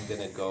I'm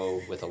gonna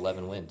go with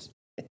 11 wins.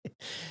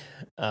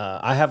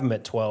 I have them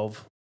at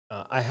 12.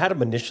 I had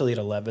them initially at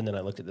 11, then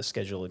I looked at the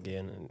schedule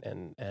again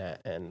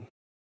and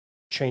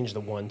changed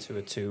the 1 to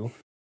a 2.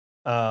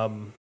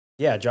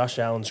 Yeah, Josh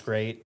Allen's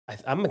great.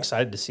 I'm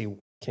excited to see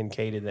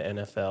Kincaid in the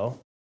NFL.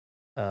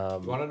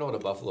 You want to know what a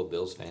Buffalo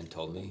Bills fan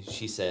told me?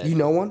 She said, You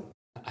know one?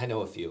 I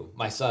know a few.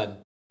 My son,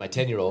 my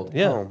 10-year-old,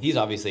 Yeah. he's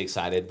obviously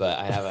excited, but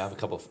I have a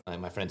couple,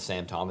 my friend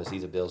Sam Thomas,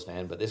 he's a Bills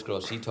fan, but this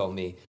girl, she told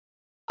me,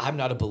 I'm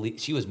not a believer.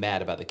 She was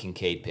mad about the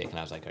Kincaid pick, and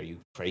I was like, are you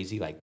crazy?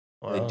 Like,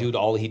 the dude,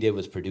 all he did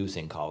was produce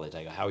in college.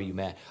 I go, how are you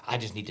mad? I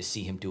just need to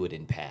see him do it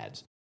in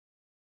pads.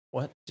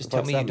 What? Just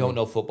tell me you don't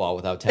know football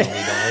without telling me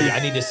you don't know. I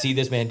need to see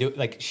this man do it.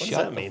 Like, shut does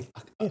that mean?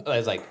 I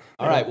was like,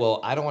 all right, well,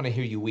 I don't want to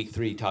hear you week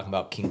 3 talking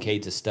about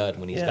Kincaid's a stud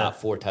when he's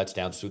got 4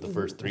 touchdowns through the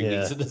first 3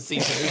 weeks of the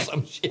season or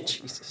some shit.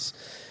 Jesus.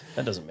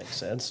 That doesn't make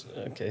sense.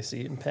 Okay,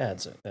 see it in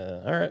pads.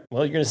 All right.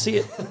 Well, you're going to see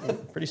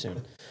it pretty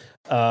soon.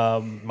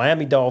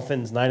 Miami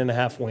Dolphins,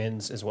 9.5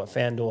 wins is what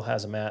FanDuel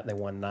has them at. They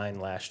won 9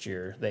 last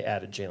year. They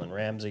added Jalen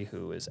Ramsey,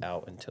 who is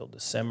out until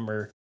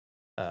December.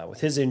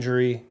 With his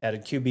injury,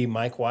 added QB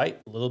Mike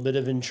White, a little bit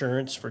of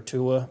insurance for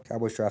Tua.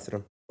 Cowboys drafted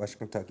him,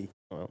 Western Kentucky.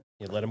 Well,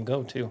 you let him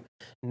go, too.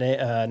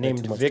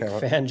 Named Vic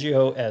talent.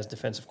 Fangio as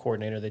defensive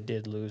coordinator. They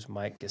did lose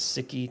Mike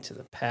Gesicki to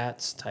the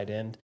Pats, tight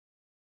end.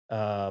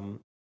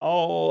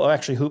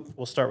 Actually, Hoop,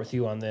 we'll start with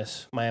you on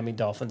this. Miami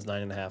Dolphins,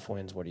 9.5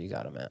 wins. What do you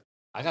got them at?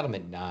 I got him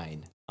at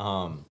 9.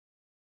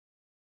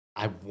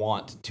 I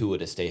want Tua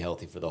to stay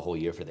healthy for the whole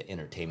year for the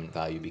entertainment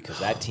value because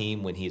that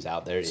team, when he's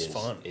out there, is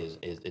fun.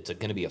 It's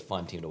going to be a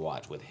fun team to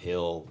watch with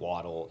Hill,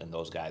 Waddle, and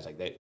those guys. Like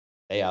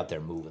they out there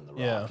moving the rock.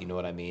 Yeah. You know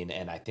what I mean?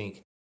 And I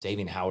think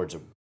Xavier Howard's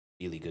a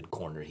really good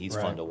corner. He's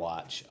fun to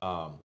watch.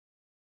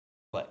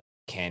 But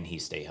can he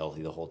stay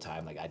healthy the whole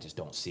time? Like I just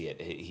don't see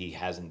it. He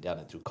hasn't done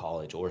it through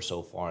college or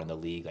so far in the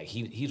league. Like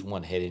he's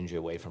one head injury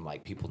away from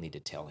like people need to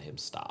tell him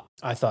stop.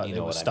 I thought you it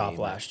know was what stop I mean?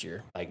 last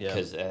year. Like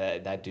because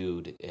that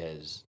dude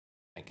is.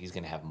 Like he's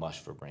gonna have mush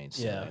for brains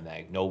soon, and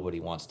like nobody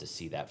wants to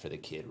see that for the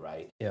kid,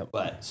 right? Yeah.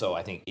 But so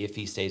I think if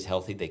he stays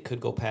healthy, they could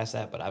go past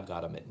that. But I've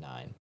got him at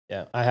 9.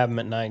 Yeah, I have him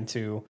at 9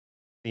 too.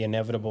 The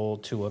inevitable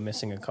Tua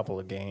missing a couple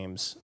of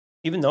games,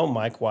 even though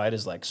Mike White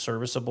is like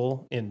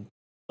serviceable in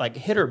like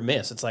hit or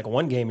miss. It's like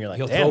one game you're like,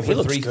 he'll damn, throw for he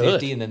looks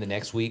 350, good. and then the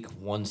next week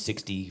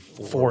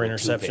 164, 4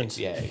 interceptions.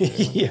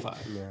 Yeah.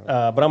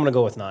 But I'm gonna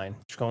go with 9.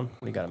 Chacon, what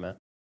do you got him at?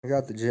 I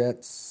got the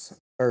Jets.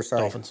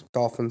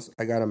 Dolphins.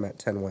 I got them at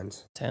 10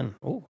 wins. 10.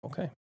 Oh,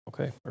 okay.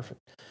 Okay,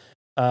 perfect.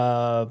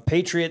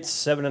 Patriots,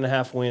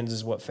 7.5 wins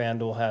is what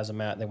FanDuel has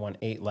them at. They won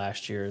 8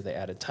 last year. They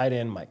added tight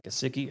end Mike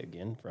Gesicki,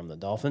 again, from the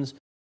Dolphins.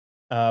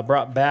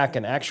 Brought back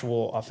an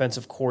actual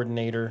offensive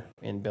coordinator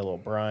in Bill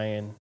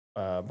O'Brien.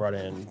 Brought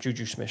in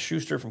Juju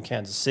Smith-Schuster from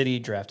Kansas City.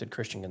 Drafted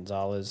Christian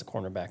Gonzalez, the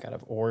cornerback out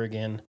of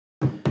Oregon.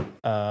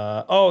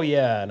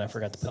 And I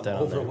forgot to put that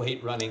on there.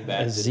 Overweight running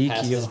back.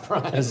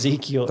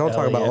 Ezekiel. Don't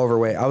talk about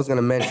overweight. I was going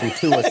to mention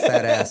Tua's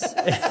fat ass,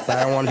 but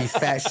I don't want to be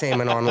fat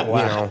shaming on, you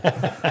know.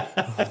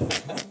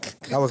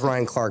 That was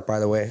Ryan Clark, by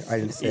the way. I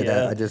didn't say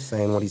that. I just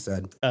saying what he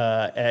said.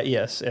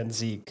 Yes, and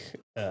Zeke,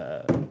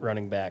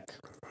 running back,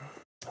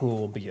 who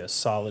will be a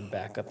solid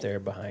backup there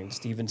behind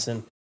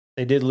Stevenson.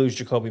 They did lose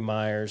Jacoby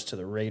Myers to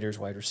the Raiders,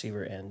 wide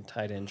receiver, and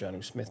tight end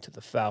Jonnu Smith to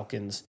the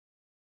Falcons.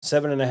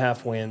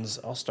 7.5 wins.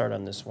 I'll start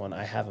on this one.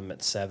 I have them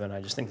at 7.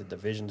 I just think the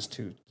division's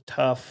too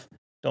tough.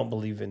 Don't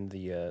believe in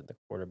the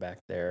quarterback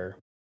there.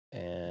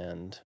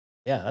 And,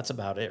 yeah, that's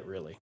about it,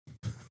 really.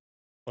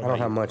 I don't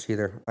have much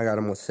either. I got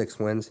them with 6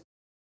 wins.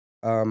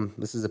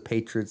 This is a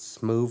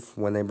Patriots move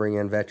when they bring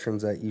in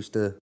veterans that used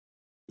to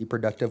be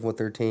productive with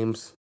their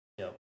teams.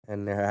 Yep.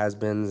 And their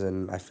has-beens,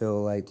 and I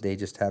feel like they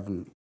just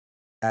haven't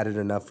added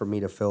enough for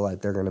me to feel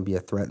like they're going to be a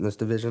threat in this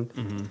division.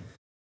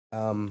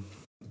 Mm-hmm.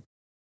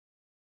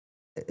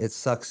 It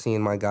sucks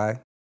seeing my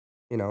guy,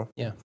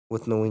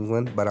 with New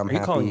England, but I'm happy.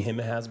 Are you calling him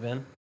a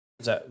has-been?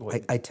 Is that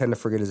what? I tend to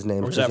forget his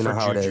name because you know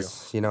how it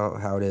is. You know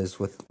how it is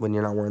with when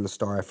you're not wearing the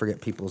star. I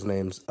forget people's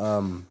names.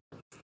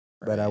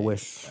 But I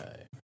wish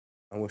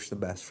the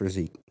best for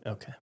Zeke.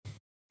 Okay.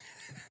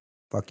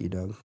 Fuck you,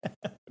 Doug.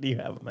 What do you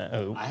have him at?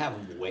 Oh. I have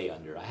him way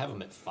under. I have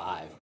him at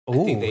 5.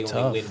 Ooh, I think they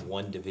tough. only win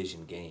 1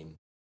 division game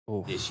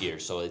this year,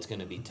 so it's going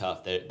to be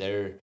tough.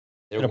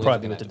 It'll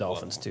probably be with the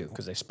Dolphins too,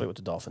 because they split with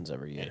the Dolphins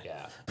every year.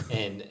 Yeah,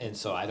 and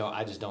so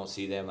I just don't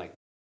see them like.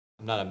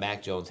 I'm not a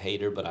Mac Jones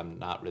hater, but I'm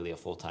not really a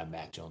full-time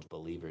Mac Jones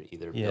believer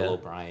either. Yeah. Bill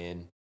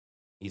O'Brien,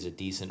 he's a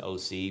decent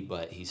OC,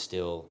 but he's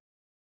still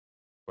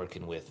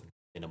working with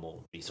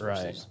minimal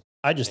resources. Right.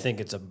 I just think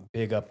it's a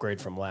big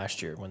upgrade from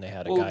last year when they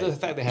had a guy. The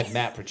fact they had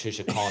Matt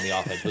Patricia calling the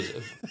offense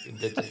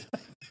was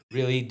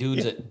really,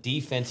 dude's a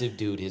defensive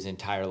dude his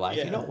entire life.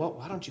 Yeah. You know what?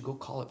 Why don't you go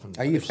call it from the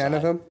Are you a other fan side?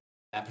 of him?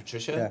 Matt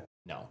Patricia? Yeah.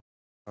 No.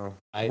 Oh.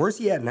 Where's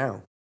he at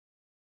now?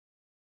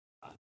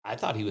 I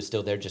thought he was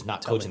still there, just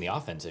not coaching the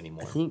offense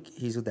anymore. I think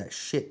he's with that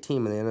shit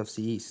team in the NFC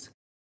East.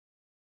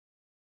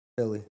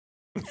 Philly.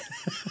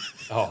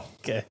 Oh,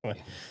 okay.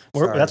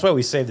 That's why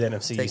we saved the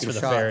NFC East for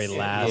the very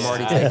last. I'm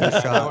already taking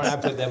shots. I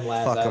put them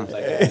last. Fuck I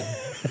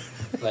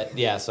was like, but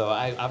yeah, so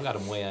I've got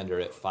them way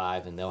under at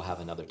 5, and they'll have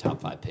another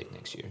top 5 pick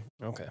next year.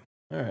 Okay.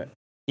 All right.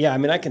 Yeah, I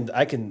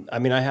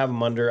mean, I have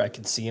him under. I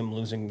can see him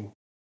losing,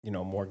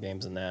 more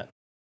games than that.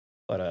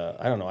 But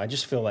I don't know. I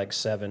just feel like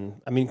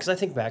 7. I mean, because I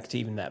think back to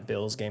even that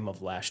Bills game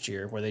of last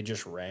year where they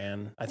just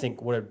ran. I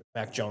think what did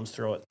Mac Jones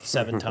throw it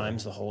 7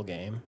 times the whole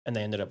game, and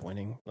they ended up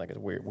winning. Like a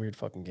weird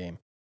fucking game.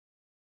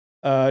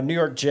 New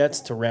York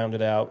Jets to round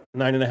it out.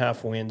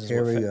 9.5 wins.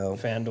 Here we go.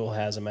 FanDuel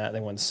has them at. They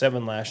won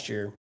 7 last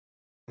year.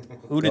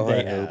 Who did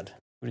they add?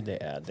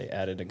 They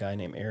added a guy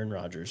named Aaron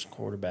Rodgers,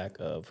 quarterback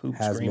of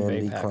Hoops, Green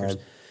Bay Packers.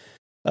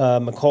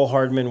 McCole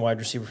Hardman, wide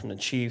receiver from the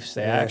Chiefs.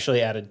 They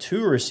actually added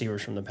 2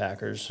 receivers from the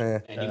Packers.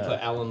 And you put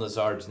Alan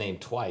Lazard's name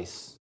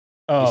twice.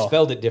 Oh. You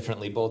spelled it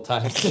differently both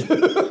times.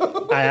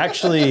 I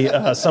actually,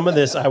 some of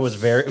this, it was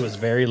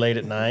very late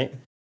at night.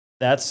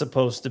 That's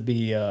supposed to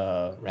be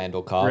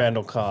Randall Cobb.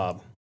 Randall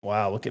Cobb.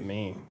 Wow, look at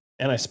me.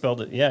 And I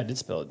spelled it. Yeah, I did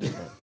spell it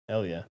different.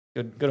 Hell yeah.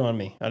 Good on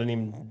me. I didn't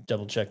even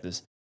double check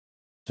this.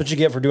 That's what you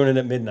get for doing it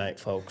at midnight,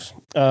 folks.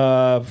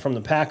 From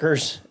the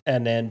Packers,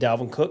 and then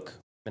Dalvin Cook,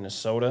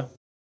 Minnesota.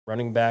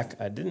 Running back,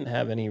 I didn't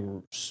have any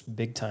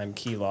big-time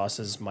key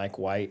losses. Mike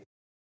White,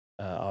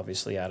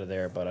 obviously out of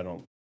there, but I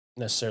don't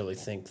necessarily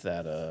think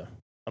that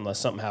unless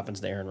something happens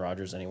to Aaron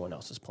Rodgers, anyone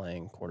else is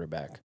playing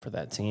quarterback for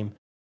that team.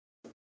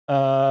 You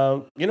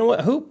know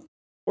what, Hoop?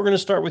 We're going to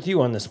start with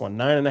you on this one.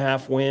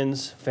 9.5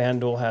 wins.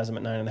 FanDuel has them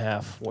at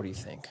 9.5. What do you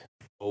think?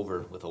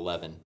 Over with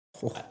 11.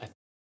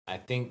 I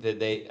think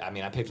that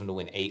I picked them to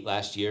win 8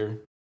 last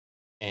year,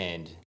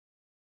 and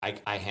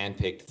I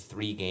handpicked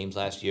 3 games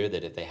last year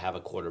that if they have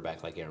a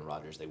quarterback like Aaron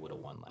Rodgers, they would have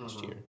won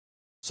last year.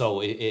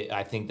 So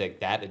I think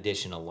that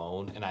addition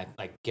alone, and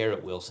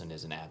Garrett Wilson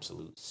is an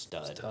absolute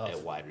stud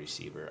at wide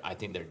receiver. I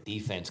think their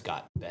defense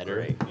got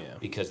better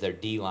because their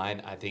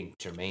D-line, I think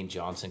Jermaine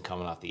Johnson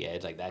coming off the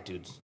edge, like that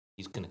dude's,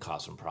 he's going to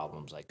cause some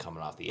problems, like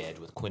coming off the edge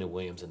with Quinnen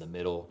Williams in the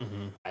middle.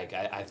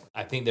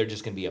 I think they're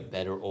just going to be a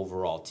better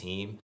overall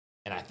team.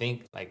 And I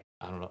think, I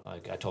don't know,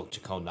 I told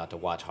Chacon not to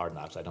watch Hard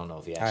Knocks. I don't know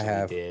if he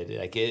actually did.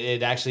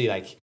 It actually,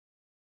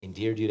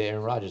 endeared you to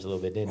Aaron Rodgers a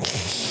little bit, didn't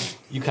it?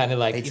 You kind of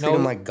they treat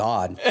him like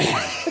God.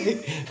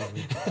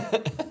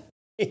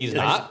 He's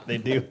not? They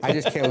do. I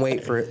just can't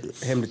wait for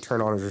him to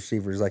turn on his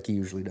receivers like he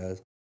usually does.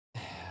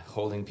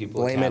 Holding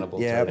people accountable.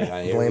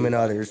 Blaming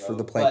others for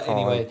the play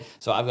call. Anyway,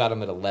 so I've got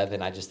him at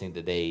 11. I just think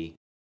that the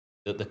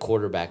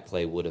quarterback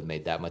play would have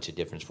made that much a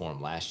difference for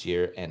him last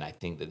year, and I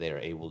think that they are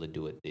able to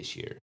do it this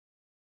year.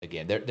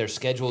 Again, their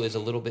schedule is a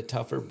little bit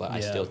tougher, but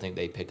I still think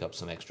they pick up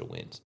some extra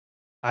wins.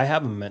 I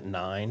have them at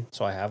 9,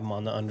 so I have them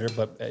on the under,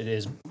 but it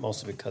is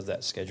mostly because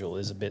that schedule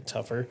is a bit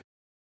tougher.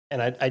 And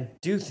I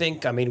do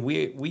think,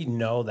 we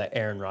know that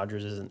Aaron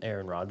Rodgers isn't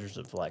Aaron Rodgers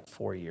of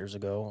 4 years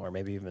ago, or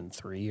maybe even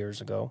 3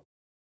 years ago.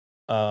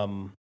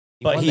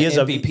 But he is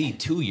MVP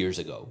 2 years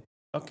ago.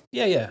 Okay,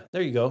 yeah.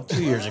 There you go.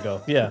 2 years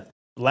ago. Yeah,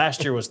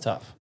 last year was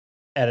tough,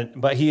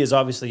 but he is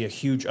obviously a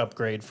huge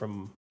upgrade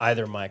from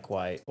either Mike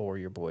White or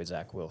your boy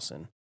Zach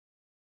Wilson.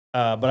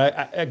 But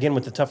I again,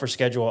 with the tougher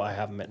schedule, I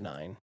have him at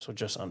 9, so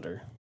just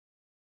under.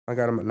 I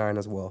got him at 9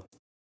 as well.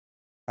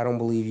 I don't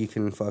believe you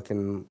can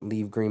fucking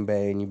leave Green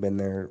Bay and you've been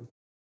there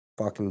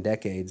fucking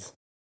decades,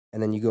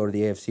 and then you go to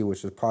the AFC,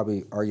 which is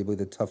probably arguably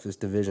the toughest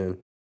division,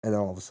 and then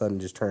all of a sudden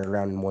just turn it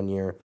around in 1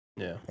 year.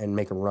 Yeah, and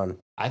make a run.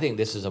 I think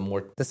this is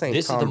this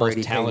is Tom the most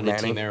Brady, talented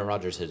team Aaron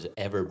Rodgers has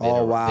ever been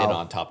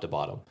on top to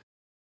bottom.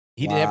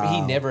 He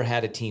never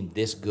had a team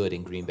this good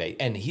in Green Bay,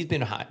 and he's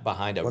been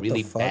behind a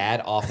really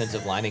bad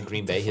offensive line in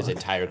Green Bay his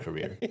entire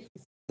career.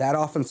 That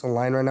offensive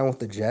line right now with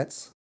the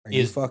Jets, are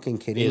you fucking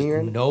kidding me?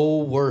 Is no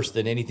worse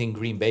than anything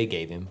Green Bay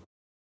gave him.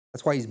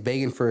 That's why he's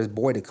begging for his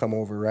boy to come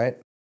over, right?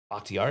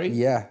 Bakhtiari?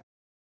 Yeah.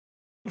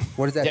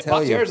 What does that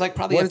tell you? Bakhtiari's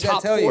probably a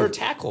top 4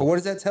 tackle. But what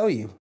does that tell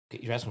you?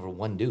 You're asking for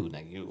one dude.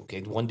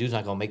 One dude's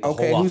not going to make the whole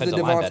offensive line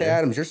better. Who's the Devontae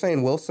Adams? You're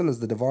saying Wilson is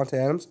the Devontae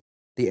Adams?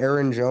 The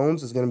Aaron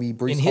Jones is going to be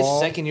Breece Hall?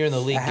 In his second year in the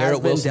league,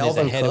 Garrett Wilson is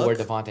ahead of where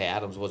Devontae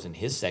Adams was in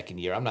his second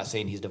year. I'm not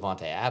saying he's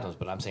Devontae Adams,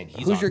 but I'm saying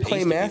he's on pace to be there. Who's your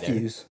Clay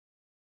Matthews?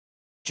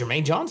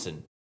 Jermaine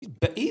Johnson.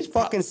 He's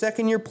fucking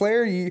second-year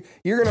player?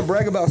 You're going to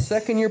brag about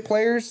second-year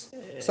players?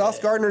 Sauce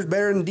Gardner's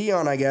better than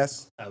Dion, I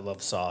guess. I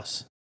love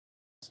Sauce.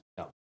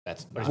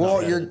 That's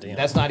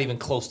not even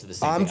close to the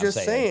same thing I'm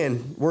just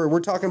saying. We're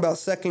talking about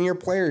second-year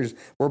players.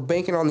 We're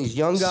banking on these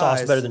young guys.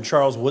 Sauce better than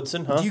Charles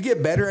Woodson, huh? Do you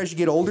get better as you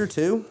get older,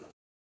 too?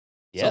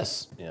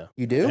 Yes. Yeah.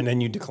 You do? And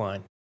then you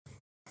decline.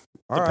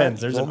 All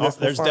Depends. Right.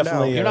 There's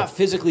definitely... You're not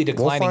physically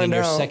declining in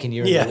your second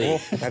year in the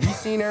league. Have you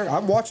seen Aaron?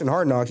 I'm watching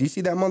Hard Knocks. You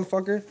see that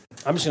motherfucker?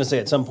 I'm just going to say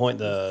at some point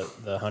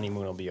the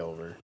honeymoon will be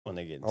over when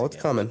they get it's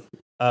coming.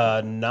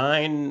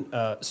 9...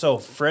 so,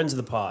 friends of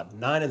the pod,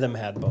 9 of them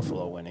had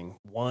Buffalo winning.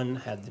 1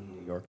 had the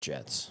New York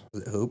Jets.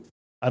 Was it Hoop?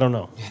 I don't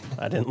know.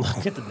 I didn't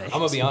look at the names. I'm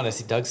going to be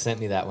honest. Doug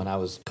sent me that when I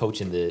was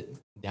coaching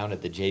down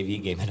at the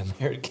JV game at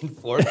American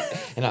Ford.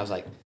 And I was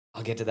like,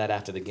 I'll get to that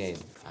after the game.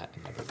 I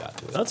never got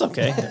to it. That's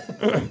okay.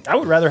 I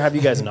would rather have you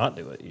guys not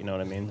do it, you know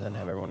what I mean, than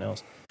have everyone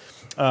else.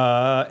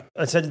 I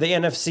said the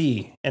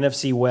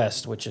NFC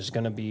West, which is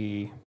going to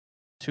be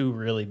 2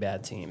 really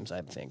bad teams,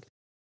 I think.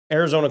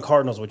 Arizona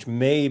Cardinals, which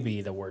may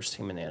be the worst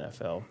team in the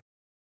NFL.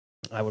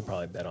 I would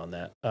probably bet on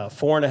that.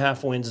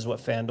 4.5 wins is what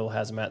FanDuel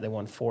has them at. They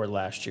won 4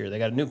 last year. They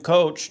got a new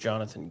coach,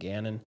 Jonathan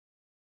Gannon.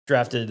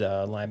 Drafted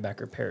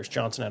linebacker Paris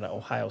Johnson out of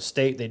Ohio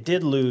State. They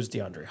did lose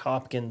DeAndre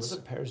Hopkins. Was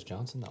it Paris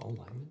Johnson, the old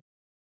lineman?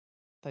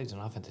 I thought he was an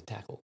offensive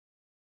tackle.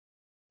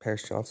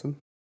 Paris Johnson?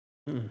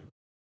 I'm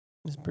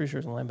pretty sure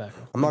it's a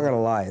linebacker. I'm not going to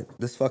lie.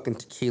 This fucking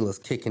tequila's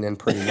kicking in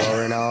pretty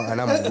well right now, and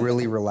I'm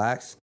really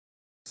relaxed.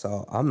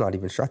 So I'm not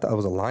even sure. I thought it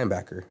was a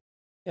linebacker.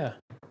 Yeah.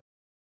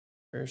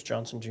 Paris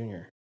Johnson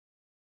Jr.,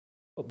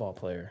 football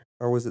player.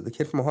 Or was it the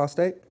kid from Ohio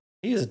State?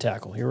 He is a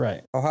tackle. You're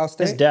right. Ohio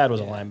State? His dad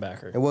was a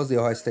linebacker. It was the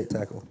Ohio State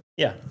tackle.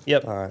 Yeah.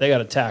 Yep. All right. They got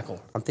a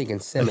tackle. I'm thinking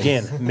Simmons.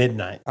 Again,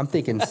 midnight. I'm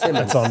thinking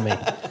Simmons. That's on me.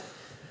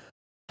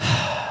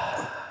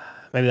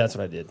 Maybe that's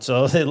what I did.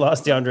 So they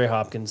lost DeAndre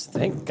Hopkins.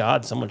 Thank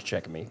God someone's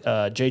checking me.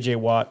 J.J.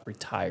 Watt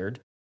retired.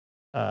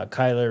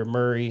 Kyler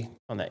Murray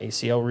on the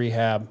ACL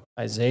rehab.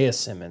 Isaiah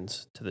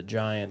Simmons to the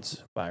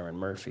Giants. Byron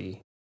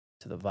Murphy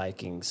to the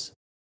Vikings.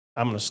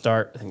 I'm going to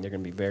start. I think they're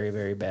going to be very,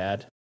 very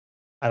bad.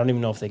 I don't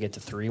even know if they get to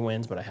 3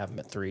 wins, but I have them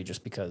at 3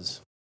 just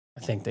because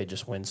I think they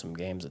just win some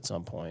games at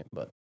some point.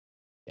 But,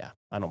 yeah,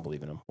 I don't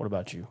believe in them. What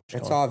about you?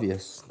 It's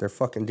obvious. They're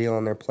fucking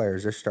dealing their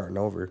players. They're starting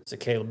over. It's a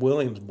Caleb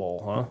Williams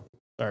Bowl, huh?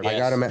 I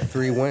got him at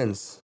 3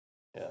 wins.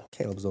 Yeah.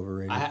 Caleb's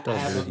overrated. I Don't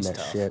have believe in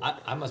that shit.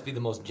 I must be the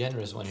most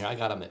generous one here. I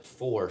got him at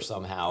 4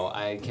 somehow.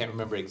 I can't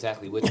remember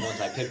exactly which ones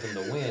I picked him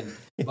to win,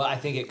 but I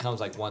think it comes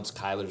like once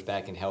Kyler's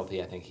back and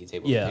healthy, I think he's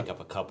able to pick up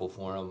a couple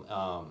for him.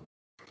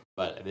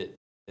 But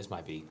this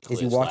might be. Is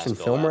he watching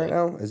film right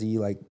now? Is he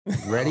like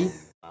ready?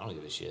 I don't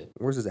give a shit.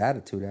 Where's his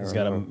attitude at? He's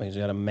got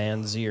a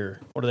man's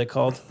ear. What are they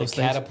called? The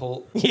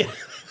catapult. Yeah.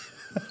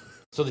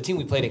 So the team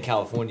we played in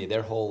California,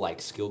 their whole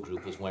like skill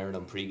group was wearing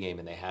them pregame,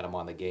 and they had them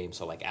on the game.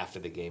 So like after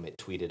the game, it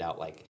tweeted out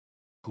like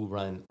who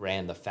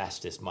ran the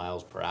fastest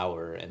miles per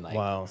hour and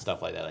like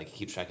stuff like that. Like it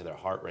keeps track of their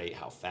heart rate,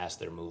 how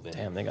fast they're moving.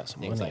 Damn, they got some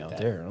money like out that.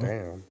 there. Huh?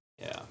 Damn.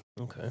 Yeah.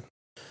 Okay.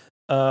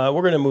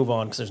 We're gonna move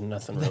on because there's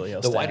nothing really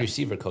else. The wide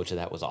receiver coach of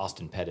that was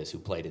Austin Pettis, who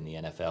played in the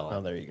NFL. Oh,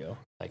 there you go.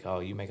 Like,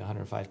 oh, you make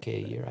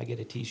 $105K a year, I get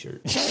a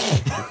T-shirt.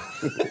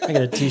 I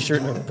get a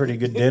T-shirt and a pretty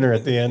good dinner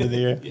at the end of the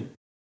year.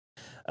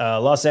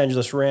 Los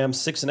Angeles Rams,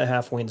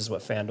 6.5 wins is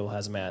what FanDuel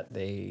has them at.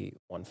 They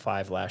won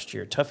 5 last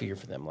year. Tough year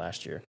for them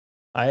last year.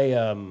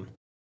 I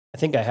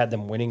think I had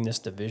them winning this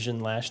division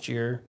last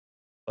year,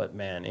 but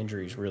man,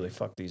 injuries really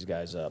fucked these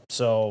guys up.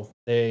 So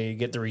they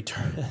get the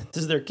return.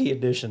 This is their key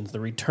additions: the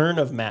return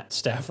of Matt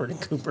Stafford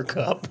and Cooper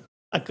Kupp.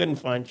 I couldn't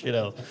find shit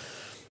else.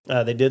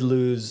 They did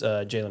lose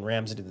Jalen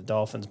Ramsey to the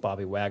Dolphins.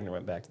 Bobby Wagner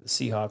went back to the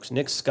Seahawks.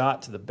 Nick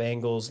Scott to the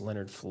Bengals.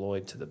 Leonard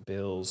Floyd to the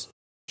Bills.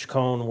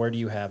 Chacon, where do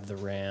you have the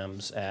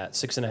Rams at?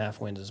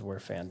 6.5 wins is where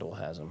FanDuel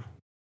has them.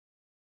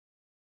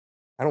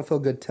 I don't feel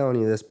good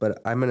telling you this,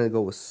 but I'm going to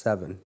go with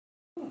 7.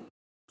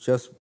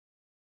 Just,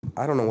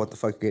 I don't know what the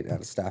fuck you're getting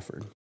out of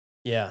Stafford.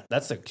 Yeah,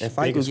 that's the if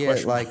I can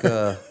get like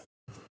a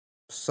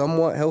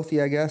somewhat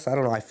healthy, I guess. I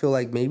don't know. I feel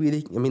like maybe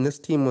this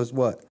team was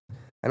what?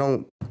 I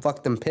don't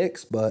fuck them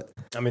picks, but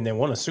I mean they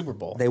won a Super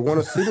Bowl. They won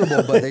a Super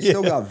Bowl, but they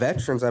still got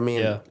veterans. I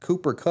mean,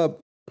 Cooper Kupp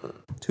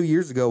 2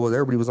 years ago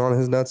everybody was on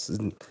his nuts.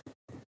 And,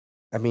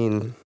 I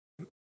mean,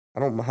 I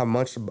don't have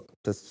much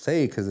to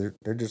say because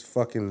they're just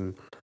fucking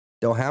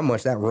don't have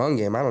much. That run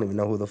game, I don't even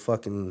know who the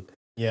fucking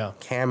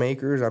Cam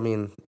Akers. I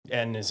mean,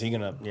 and is he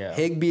gonna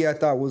Higbee? I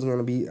thought was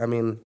gonna be. I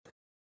mean,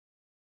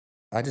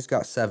 I just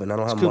got 7. I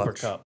don't have Cooper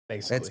much. Kupp,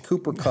 basically. It's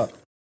Cooper Kupp.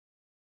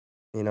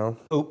 You know.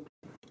 Oh.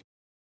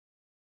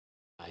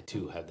 I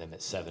too have them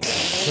at 7.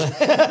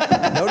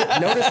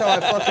 Notice how I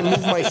fucking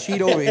moved my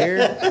sheet over here.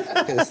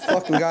 This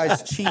fucking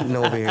guy's cheating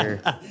over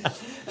here.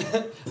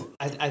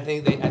 I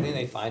think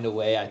they find a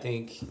way. I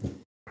think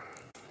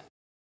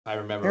I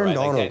remember Aaron right.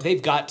 Donald.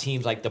 They've got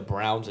teams like the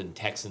Browns and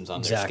Texans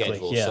on their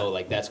schedule, yeah. so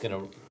like that's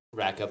gonna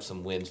rack up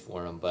some wins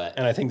for them. But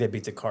and I think they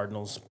beat the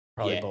Cardinals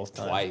probably both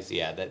times. Twice.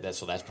 Yeah,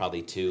 that's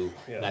 2.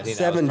 Yeah. And I think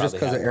 7 just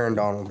because of Aaron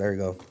Donald. There you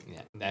go.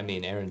 Yeah, I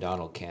mean Aaron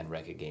Donald can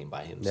wreck a game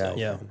by himself.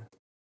 Yeah.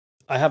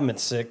 I have them at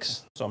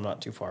 6, so I'm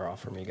not too far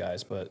off from you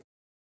guys, but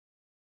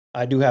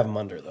I do have them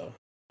under though.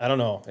 I don't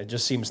know. It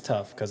just seems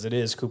tough because it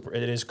is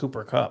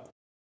Cooper Kupp.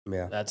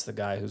 Yeah, that's the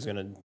guy who's going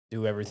to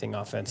do everything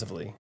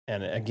offensively.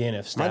 And again,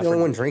 if Stafford, am I the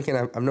only one drinking?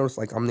 I've noticed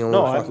like I'm the only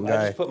fucking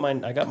guy. I just put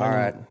mine. I got mine. All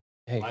right.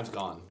 Hey, mine's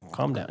gone.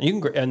 Calm down.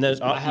 You can. And there's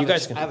you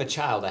guys can. I have a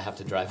child. I have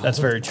to drive home. That's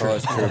very true. Oh,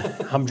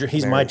 that's true.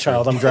 He's my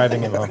child. I'm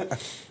driving him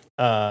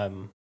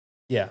home.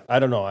 Yeah, I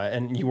don't know.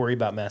 And you worry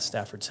about Matt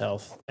Stafford's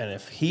health, and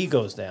if he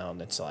goes down,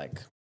 it's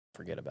like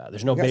forget about it.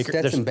 There's no Baker.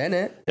 Stetson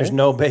Bennett. There's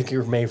no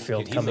Baker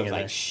Mayfield Dude, coming in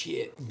like there.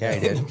 Shit. Yeah, he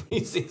did.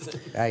 Preseason.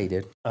 Yeah, he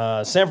did.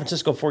 San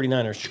Francisco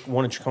 49ers,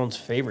 one of Chacon's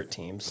favorite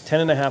teams.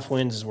 10.5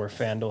 wins is where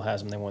FanDuel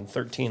has them. They won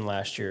 13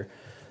 last year.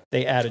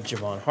 They added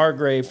Javon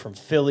Hargrave from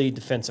Philly,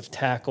 defensive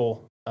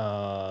tackle.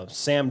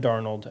 Sam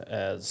Darnold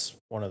as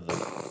one of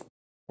the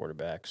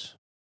quarterbacks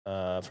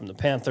from the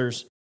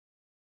Panthers.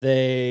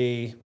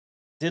 They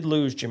did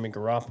lose Jimmy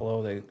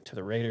Garoppolo to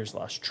the Raiders,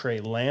 lost Trey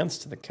Lance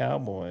to the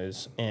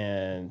Cowboys,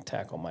 and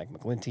tackle Mike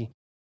McGlinchey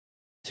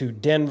to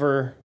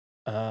Denver.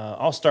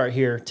 I'll start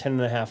here.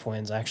 10.5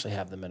 wins. I actually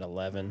have them at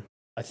 11.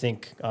 I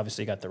think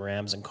obviously you got the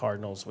Rams and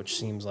Cardinals, which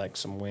seems like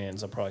some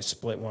wins. I'll probably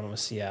split one with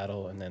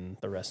Seattle and then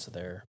the rest of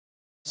their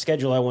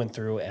schedule I went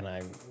through, and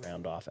I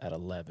round off at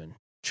 11.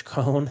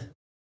 Chacon.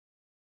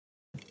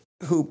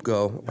 Hoop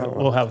go.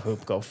 We'll have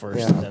Hoop go first.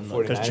 Yeah. And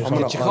then Chacon's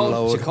I'm still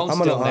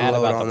gonna mad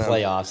unload about on the them.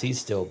 playoffs. He's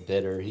still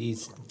bitter.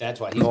 That's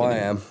why he's. No, I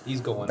am.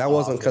 He's going. That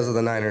wasn't off because of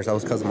there. the Niners. That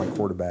was because of my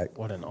quarterback.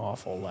 What an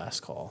awful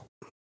last call.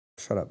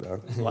 Shut up,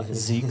 Doug.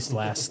 Zeke's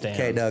last stand.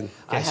 Okay, Doug.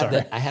 I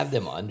sorry. have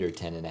them under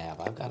 10.5.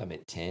 I've got them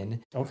at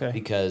 10. Okay.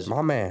 Because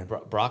My man.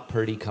 Brock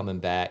Purdy coming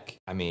back.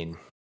 I mean,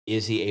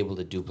 is he able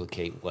to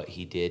duplicate what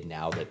he did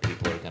now that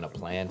people are going to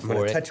plan I'm for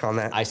gonna it? touch on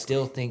that. I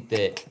still think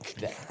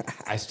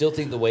I still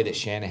think the way that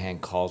Shanahan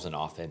calls an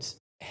offense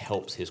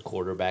helps his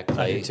quarterback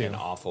play an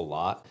awful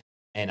lot.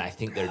 And I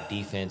think their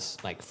defense,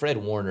 like Fred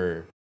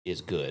Warner,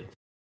 is good.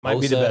 Might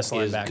be the Bosa best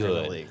is linebacker in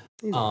good. the league.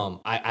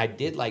 I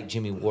did like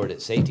Jimmy Ward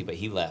at safety, but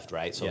he left,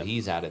 right? So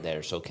he's out of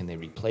there. So can they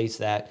replace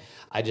that?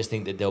 I just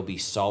think that they'll be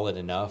solid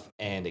enough.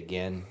 And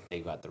again,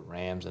 they've got the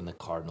Rams and the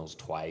Cardinals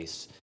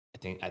twice.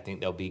 I think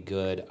they'll be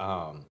good.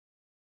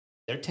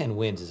 Their 10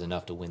 wins is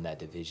enough to win that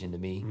division to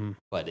me,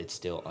 but it's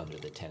still under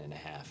the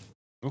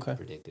 10.5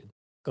 predicted.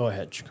 Go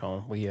ahead,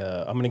 Chacon.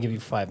 I'm going to give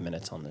you 5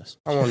 minutes on this.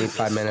 I won't need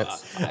 5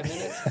 minutes. 5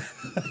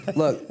 minutes?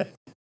 Look,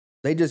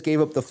 they just gave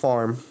up the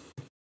farm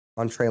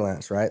on Trey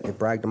Lance, right? They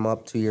bragged him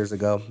up 2 years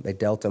ago. They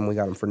dealt him. We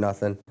got him for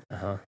nothing.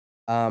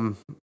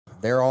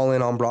 They're all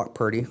in on Brock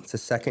Purdy. It's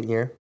his second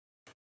year.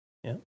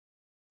 Yeah.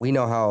 We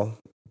know how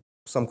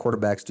some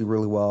quarterbacks do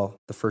really well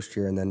the first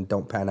year and then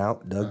don't pan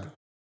out. Doug,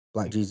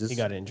 Black Jesus. He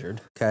got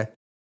injured. Okay.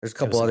 There's a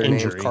couple was other an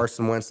injury. names.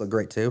 Carson Wentz looked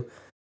great too.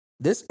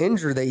 This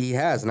injury that he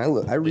has, and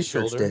I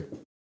researched shoulder? it.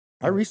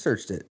 I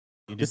researched it.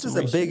 You did This some is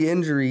a research? big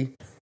injury,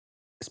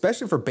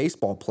 especially for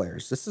baseball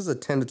players. This is a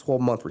 10 to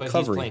 12 month But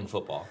recovery. he's playing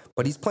football.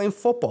 But he's playing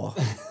football.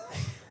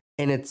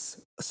 And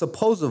it's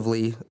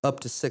supposedly up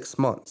to 6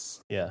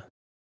 months. Yeah.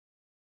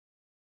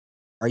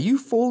 Are you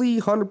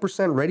fully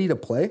 100% ready to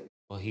play?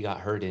 Well, he got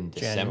hurt in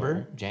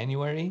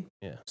January.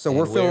 Yeah. So And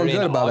we're feeling in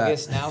good about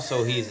August that. now,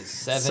 so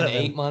he's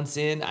 8 months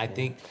in. I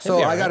think. So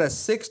be all I got right. a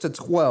 6 to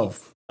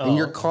 12, and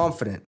you're Oh.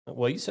 confident.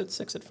 Well, you said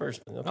 6 at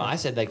first. But okay. No, I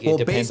said like it Well,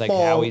 depends like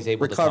baseball how he's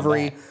able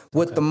recovery to come back.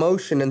 with the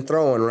motion and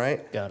throwing,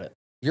 right? Got it.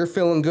 You're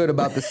feeling good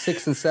about the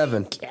 6 and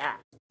 7.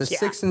 The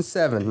 6 and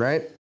 7,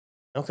 right?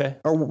 Okay.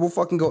 Or we'll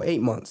fucking go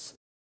 8 months.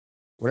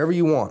 Whatever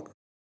you want.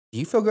 Do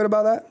you feel good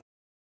about that?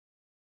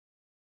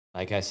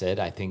 Like I said,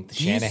 I think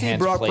Do you see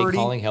Shanahan's Brock play Purdy?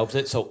 calling helps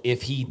it. So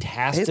if he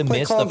has His to play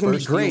miss the calling can be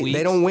first few great. weeks,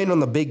 They don't win on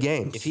the big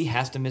games. if he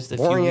has to miss the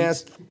Boring few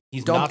ass weeks,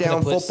 he's dump not going down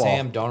to put football.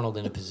 Sam Darnold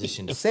in a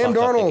position to Sam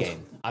fuck up Darnold. the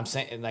game. I'm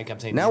saying now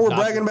he's we're not-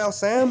 bragging about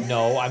Sam?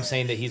 No, I'm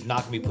saying that he's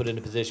not going to be put in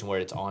a position where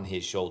it's on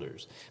his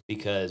shoulders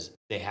because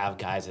they have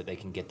guys that they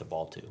can get the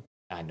ball to.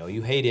 I know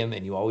you hate him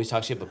and you always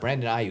talk shit, but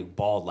Brandon Ayuk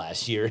balled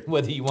last year,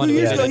 whether you want 2 to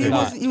years admit ago, it or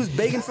not. he was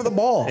begging for the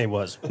ball. He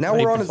was. Now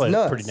He we're on his played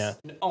nuts. Pretty now.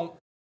 Oh,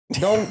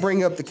 Don't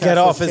bring up the catchless Get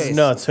off his chase.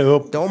 nuts,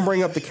 Hoop. Don't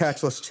bring up the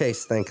catchless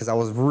chase thing because I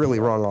was really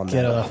wrong on that.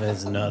 Get off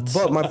his nuts.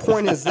 But my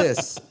point is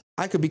this: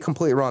 I could be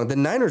completely wrong. The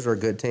Niners are a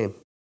good team.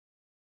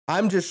 I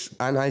That's said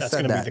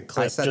going to that. be the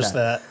clip. I said Just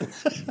that.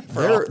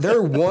 that.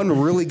 They're one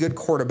really good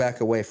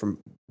quarterback away from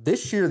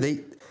this year.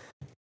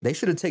 They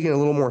should have taken it a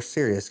little more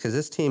serious because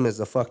this team is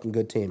a fucking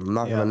good team. I'm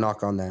not going to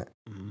knock on that.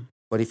 Mhm.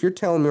 But if you're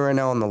telling me right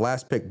now on the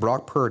last pick,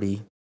 Brock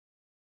Purdy,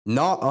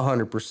 not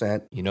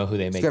 100%. you know who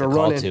they make gonna the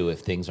call run in- to if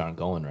things aren't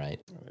going right.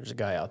 There's a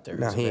guy out there.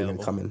 No, who's he ain't gonna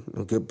available. come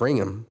in. Good, bring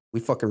him.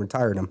 We fucking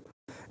retired him.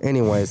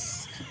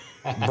 Anyways,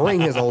 bring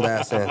his old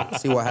ass in.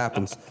 See what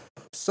happens.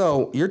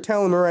 So you're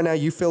telling me right now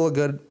you feel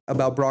good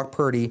about Brock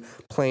Purdy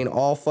playing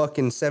all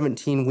fucking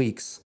 17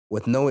 weeks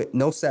with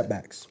no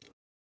setbacks,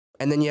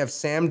 and then you have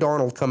Sam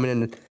Darnold coming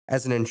in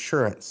as an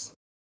insurance.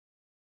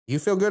 You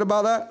feel good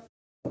about that?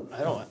 I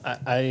don't.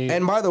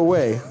 And by the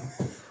way,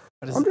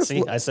 I'm just.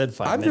 See, I said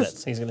 5 I'm minutes.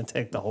 just- He's going to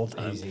take the whole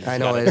time. I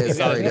know it is.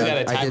 Sorry, he's got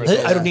Doug. a I timer did set.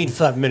 say I don't that. need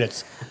 5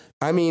 minutes.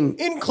 I mean,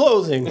 In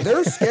closing.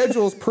 their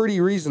schedule's pretty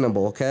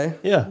reasonable, okay?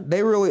 Yeah.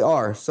 They really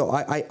are. So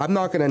I'm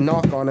not going to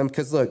knock on them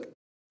because, look,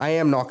 I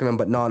am knocking them,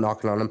 but not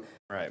knocking on them.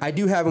 Right. I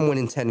do have them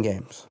winning 10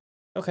 games,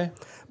 Okay.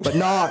 but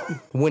not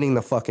winning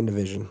the fucking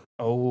division.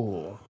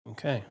 Oh,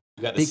 okay.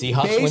 You got the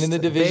Seahawks winning the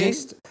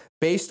division.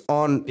 Based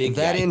on Big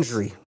that yikes.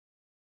 injury,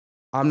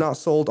 I'm not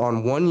sold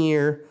on 1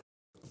 year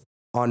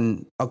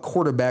on a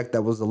quarterback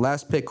that was the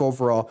last pick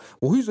overall.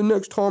 Well, he's the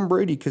next Tom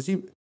Brady because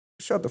he...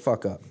 Shut the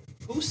fuck up.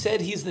 Who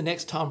said he's the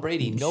next Tom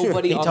Brady?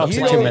 Nobody He on talks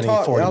the to too planet. many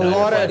A 49ers.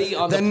 lot of Nobody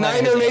on the the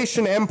planet. Niner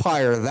Nation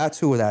Empire. That's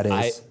who that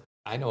is.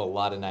 I know a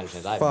lot of Niners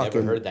fans. I've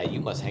Fucking- never heard that. You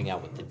must hang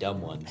out with the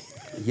dumb ones.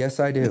 Yes,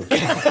 I do.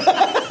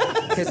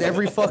 Because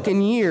every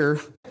fucking year,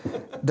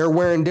 they're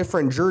wearing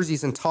different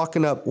jerseys and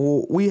talking up,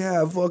 well, we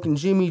have fucking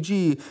Jimmy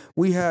G.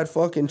 We had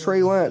fucking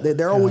Trey Lance.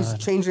 They're always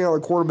changing out their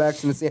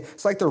quarterbacks. And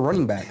it's like they're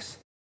running backs.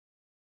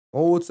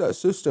 Oh, it's that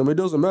system. It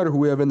doesn't matter who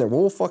we have in there.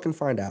 We'll fucking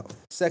find out.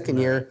 Second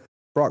year,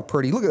 Brock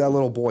Purdy. Look at that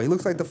little boy. He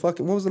looks like the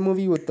fucking, what was the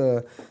movie with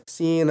the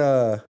seeing,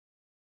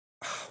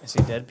 Is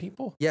he dead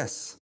people?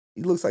 yes.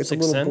 He looks like the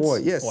Sixth little Sense? boy.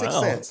 Yeah, Sixth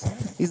Wow.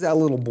 Sense. He's that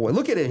little boy.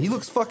 Look at him. He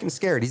looks fucking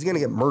scared. He's gonna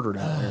get murdered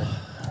out there.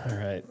 All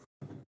right.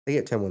 They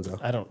get 10 wins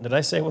though. Did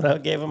I say what I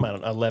gave them? I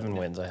don't 11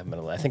 wins. I haven't been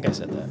 11. I think I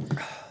said that.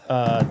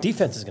 Their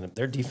defense is gonna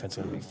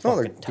be fucking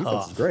their tough.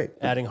 defense is great.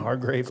 Adding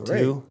Hargrave Great.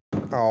 too.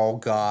 Oh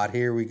God,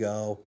 here we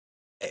go.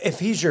 If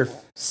he's your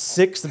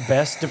 6th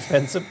best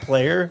defensive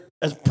player,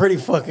 that's pretty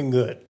fucking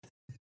good.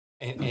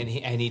 And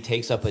he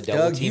takes up a double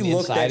Doug, team you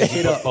looked inside that and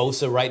you shit put up.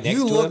 Bosa right next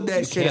You to looked him. that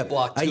You shit can't up.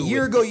 block A two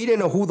year with- ago, you didn't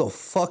know who the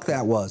fuck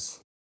that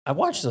was. I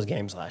watched those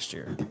games last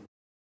year.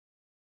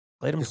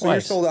 Played them So you're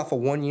twice. sold out for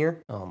 1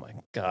 year. Oh my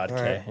God. All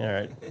Okay. All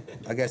right.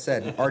 Like I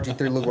said,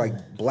 RG3 looked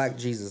like Black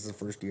Jesus the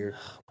first year.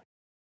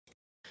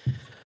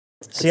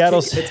 It's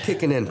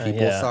kicking in, people.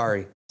 yeah.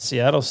 Sorry.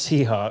 Seattle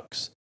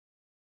Seahawks.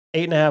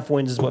 8.5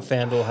 wins is what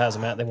FanDuel has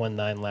them at. They won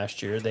 9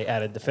 last year. They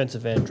added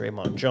defensive end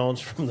Draymond Jones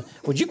from the.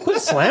 Would you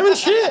quit slamming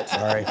shit?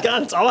 Sorry.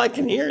 God, it's all I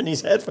can hear in these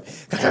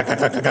headphones.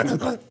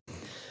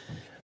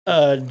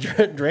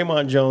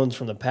 Draymond Jones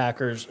from the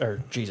Packers,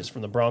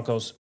 from the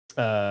Broncos.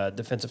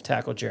 Defensive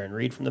tackle Jaron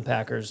Reed from the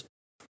Packers.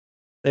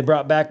 They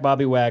brought back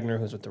Bobby Wagner,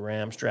 who's with the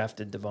Rams.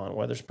 Drafted Devon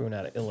Witherspoon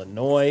out of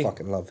Illinois.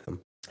 Fucking love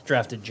him.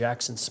 Drafted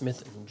Jackson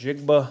Smith and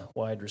Jigba,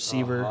 wide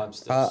receiver. Oh, I'm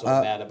still so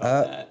mad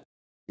about that.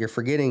 You're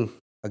forgetting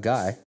a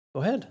guy.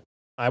 Go ahead.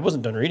 I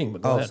wasn't done reading,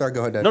 but go ahead. Sorry.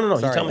 Go ahead. Dad. No,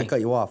 Sorry, you tell me. I cut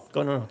you off.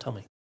 No, tell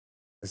me.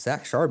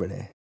 Zach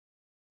Charbonnet.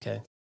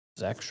 Okay.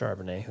 Zach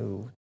Charbonnet,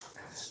 who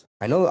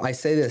I know I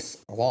say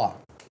this a lot.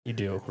 you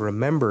do.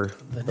 Remember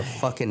the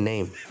fucking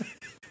name.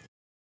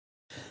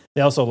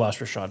 They also lost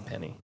Rashad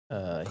Penny.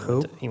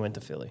 Who? He went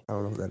to Philly. I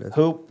don't know who that is.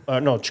 Who?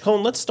 No,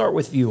 Chacon, let's start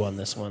with you on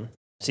this one.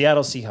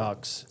 Seattle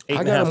Seahawks.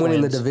 I got him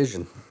winning wins. the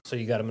division. So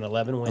you got him in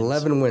 11 wins.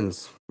 11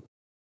 wins.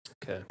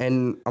 Okay.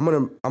 And I'm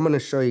gonna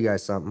show you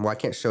guys something. Well, I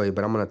can't show you,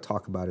 but I'm gonna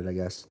talk about it, I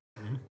guess.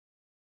 Mhm.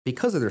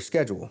 Because of their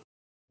schedule.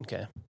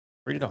 Okay.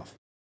 Read it off.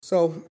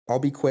 So I'll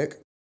be quick.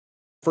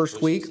 First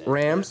What week, she said.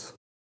 Rams.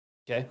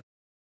 Okay.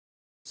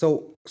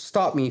 So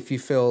stop me if you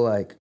feel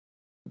like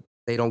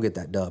they don't get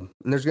that dub.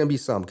 And there's gonna be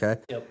some, okay?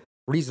 Yep.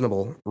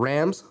 Reasonable.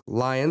 Rams,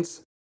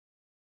 Lions.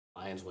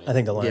 Lions win. I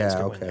think the Lions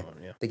Yeah, could win okay. that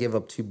one. Yeah. They give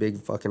up 2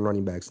 big fucking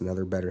running backs, and now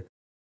they're better.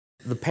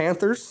 The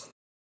Panthers,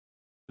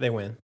 They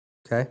win.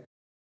 okay?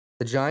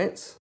 The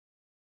Giants,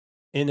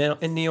 In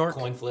New York?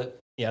 Coin flip.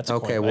 Yeah, it's a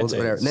okay, coin. well, I'd say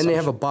whatever. it's Then they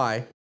have a assumption. bye.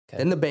 Okay.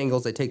 Then the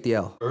Bengals, they take the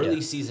L. Early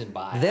Yeah. season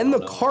bye. Then I the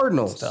don't know.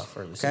 Cardinals, It's tough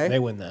early season. okay? They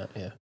win that,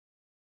 yeah.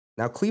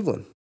 Now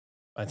Cleveland,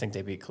 I think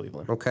they beat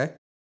Cleveland. okay?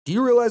 Do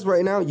you realize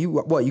right now, you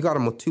got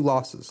them with 2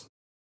 losses?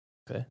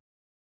 I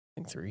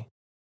think 3.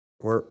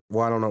 Or,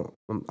 well, I don't know.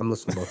 I'm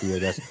listening to both of you, I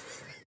guess.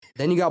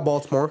 Then you got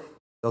Baltimore.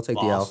 They'll take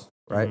the Loss. L,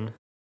 right? Mhm.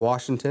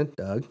 Washington,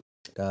 Doug.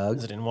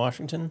 Is it in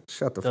Washington?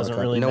 Shut the Doesn't fuck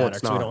up. really No, matter it's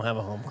because we not. don't have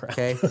a home crowd.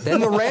 Okay. Then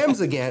the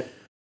Rams again.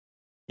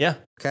 Yeah.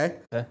 Okay.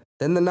 Okay.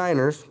 Then the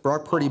Niners.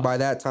 Brock Purdy by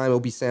that time it'll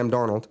be Sam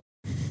Darnold.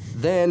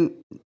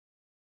 Then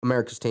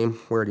America's team.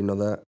 We already know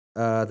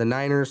that. The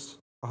Niners.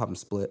 I'll have them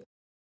split.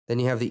 Then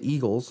you have the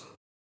Eagles.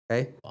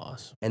 Okay.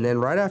 Loss. And then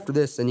right after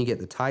this, then you get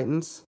the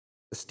Titans,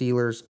 the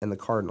Steelers, and the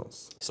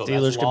Cardinals. So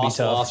Steelers that's could be loss,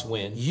 tough. Loss,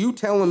 win. You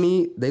telling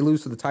me they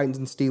lose to the Titans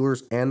and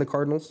Steelers and the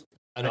Cardinals?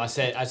 I know. I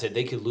said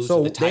they could lose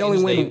So to the they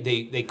Titans. only They,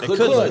 win- they could could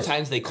lose to lose. the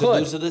Titans. They could Could.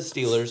 lose to the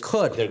Steelers.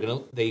 Could.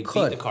 They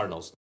Could. beat the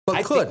Cardinals. But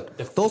I could. think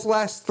the- Those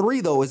last 3,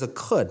 though, is a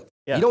could.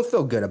 Yeah. You don't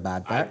feel good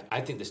about that. I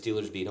think the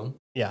Steelers beat them.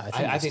 Yeah,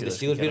 I think the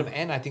Steelers beat can them,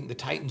 and I think the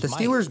Titans. The might.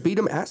 Steelers beat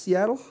them at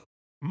Seattle?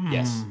 get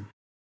Yes. them.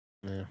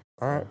 Yeah.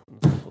 All right.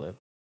 Flip.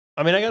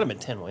 I mean, I got them at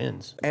 10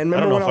 wins. And I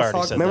don't remember know when if I I was already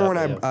talking, said remember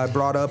that, when but I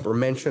brought up or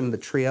mentioned the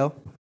trio?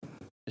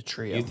 The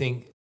trio. You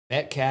think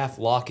Metcalf,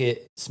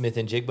 Lockett, Smith,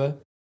 and Jigba?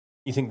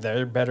 You think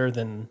they're better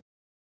than?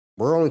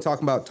 We're only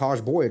talking about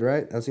Taj Boyd,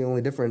 right? That's the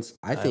only difference.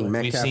 I think We've We've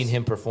Metcalf's, seen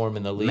him perform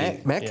in the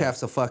league.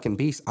 Metcalf's a fucking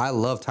beast. I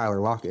love Tyler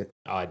Lockett.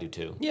 Oh, I do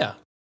too. Yeah,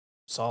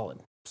 solid.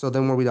 So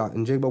then what we got?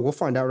 And Jigba, we'll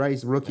find out, right?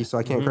 He's a rookie, so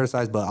I can't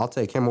criticize, but I'll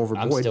take him over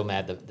I'm Boyd. still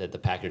mad that the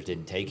Packers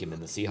didn't take him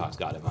and the Seahawks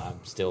got him. I'm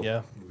still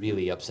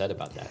really upset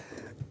about that.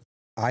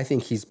 I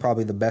think he's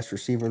probably the best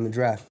receiver in the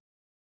draft.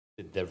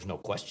 There's no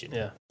question.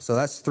 Yeah. So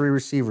that's 3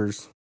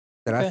 receivers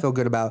that I Okay. feel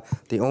good about.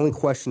 The only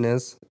question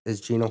is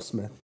Geno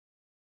Smith.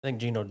 I think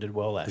Gino did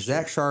well last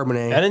Zach year.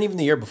 Charbonnet. And even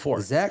the year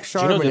before. Zach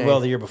Gino did well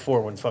Charbonnet. the year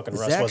before when fucking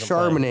Russ Zach wasn't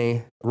playing.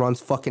 Charbonnet runs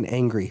fucking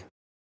angry.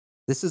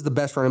 This is the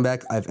best running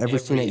back I've ever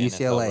seen at Every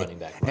UCLA. NFL running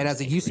back And runs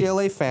as a angry.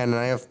 UCLA fan, and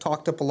I have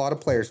talked up a lot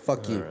of players,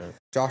 fuck you. right.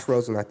 Josh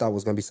Rosen, I thought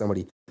was going to be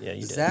somebody. Yeah,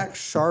 you did. Zach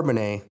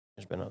Charbonnet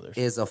There's been others.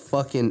 is a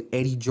fucking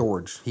Eddie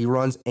George. He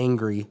runs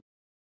angry.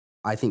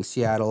 I think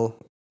Seattle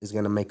is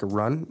going to make a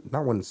run.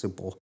 Not win the Super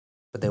Bowl,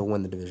 but they will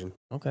win the division.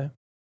 Okay.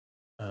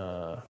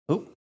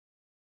 Who?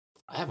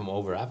 I have them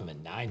over. I have them at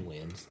 9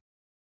 wins.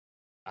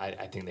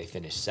 I think they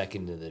finished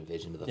second in the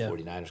division to the Yeah.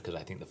 49ers because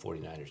I think the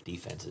 49ers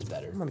defense is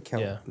better. I'm going to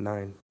count Yeah.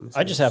 9.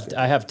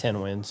 I have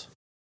 10 wins.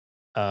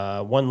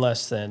 1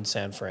 less than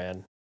San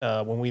Fran.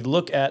 When we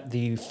look at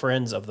the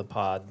friends of the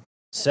pod,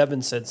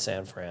 7 said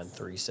San Fran,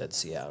 3 said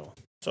Seattle.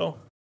 So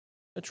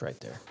it's right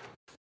there.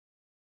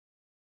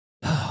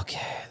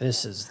 Okay,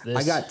 this is this.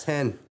 I got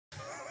 10.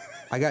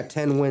 I got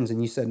 10 wins,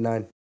 and you said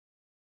 9.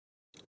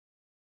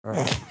 All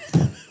right.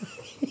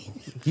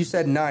 You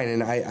said 9,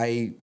 and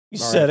I You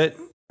said it.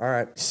 All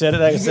right. You said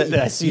it.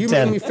 I see you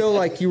 10. made me feel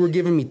like you were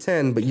giving me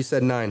 10, but you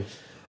said 9.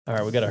 All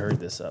right, we got to hurry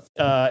this up.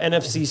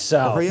 NFC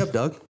South. Hurry up,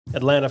 Doug.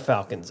 Atlanta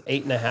Falcons,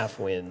 8.5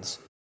 wins,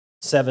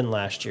 7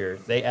 last year.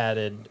 They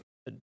added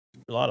a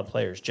lot of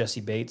players.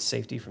 Jesse Bates,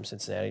 safety from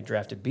Cincinnati,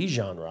 drafted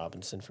Bijan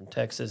Robinson from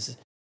Texas.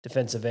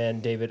 Defensive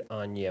end David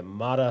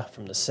Onyemata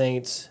from the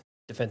Saints.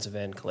 Defensive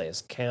end Calais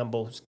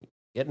Campbell, who's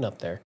getting up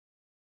there.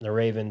 And the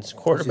Ravens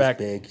quarterback.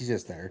 He's just big. He's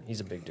just there. He's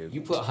a big dude.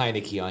 You put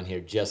Heineke on here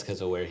just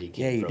because of where he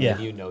came from. Yeah.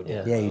 You know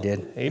that. Yeah, you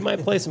did. He might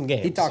play some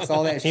games. He talks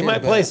all that shit. He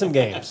might play some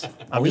games.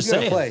 I'm just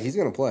saying. Play. He's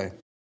going to play.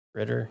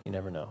 Ritter, you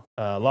never know.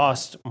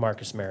 Lost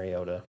Marcus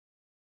Mariota.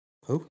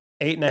 Who?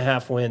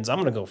 8.5 wins. I'm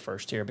going to go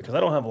first here because I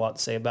don't have a lot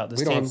to say about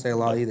this team. We don't have to say a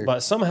lot either.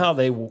 But somehow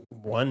they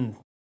won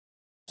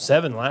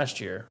 7 last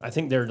year. I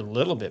think they're a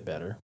little bit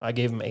better. I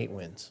gave them 8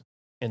 wins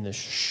in this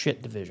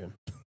shit division.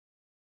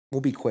 We'll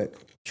be quick.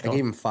 I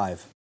gave him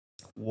 5.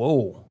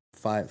 Whoa.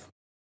 5.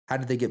 How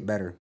did they get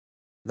better?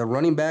 The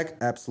running back,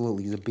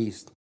 absolutely. He's a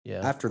beast.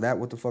 Yeah. After that,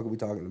 what the fuck are we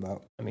talking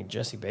about? I mean,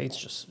 Jesse Bates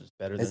just is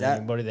better than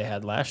anybody they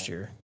had last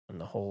year in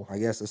the whole. I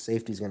guess the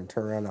safety's going to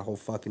turn around that whole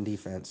fucking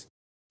defense.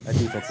 That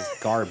defense is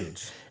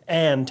garbage.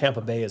 And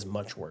Tampa Bay is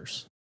much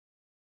worse.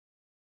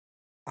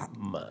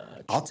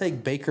 I'll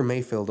take Baker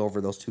Mayfield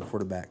over those 2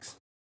 quarterbacks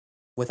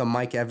with a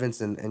Mike Evans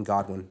and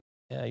Godwin.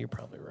 Yeah, you're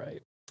probably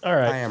right. All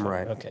right. I am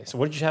right. Okay, so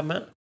what did you have,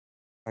 Matt?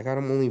 I got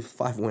him only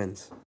 5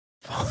 wins.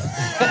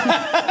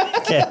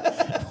 Okay.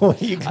 What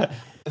do you got?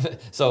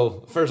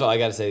 So, first of all, I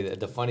got to say that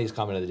the funniest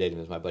comment of the day to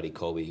me was my buddy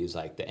Colby. He was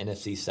like, the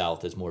NFC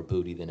South is more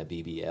booty than a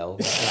BBL.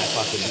 And I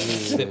fucking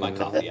spit my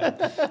coffee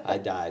out. I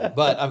died.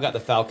 But I've got the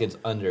Falcons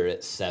under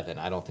at 7.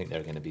 I don't think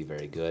they're going to be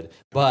very good.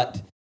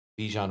 But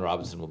Bijan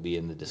Robinson will be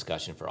in the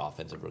discussion for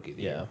Offensive Rookie of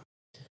the Year.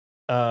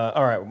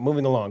 All right,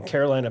 moving along.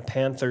 Carolina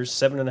Panthers,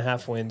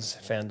 7.5 wins.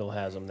 FanDuel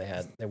has them.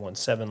 They won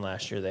 7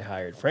 last year. They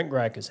hired Frank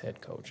Reich as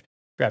head coach.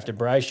 Drafted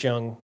Bryce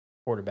Young,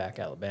 quarterback,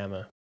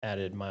 Alabama.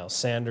 Added Miles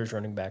Sanders,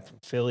 running back from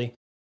Philly.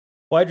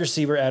 Wide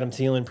receiver, Adam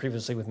Thielen,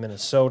 previously with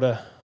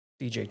Minnesota.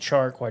 DJ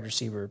Chark, wide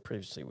receiver,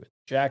 previously with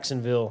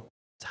Jacksonville.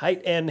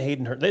 Tight end,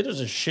 Hayden Hurst. There's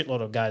a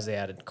shitload of guys they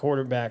added.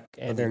 Quarterback,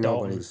 and they're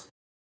nobodies.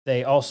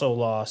 They also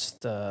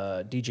lost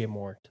DJ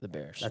Moore to the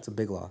Bears. That's a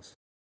big loss.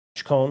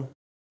 Chacon.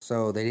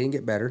 So they didn't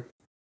get better.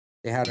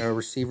 They had a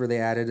receiver they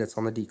added that's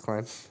on the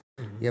decline.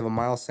 Mm-hmm. You have a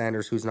Miles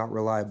Sanders who's not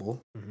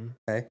reliable. Mm-hmm.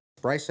 Okay.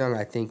 Bryce Young,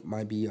 I think,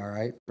 might be all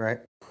right?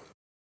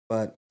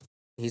 But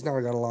he's not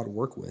got a lot to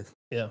work with.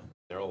 Yeah.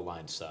 Their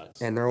O-line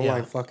sucks. And their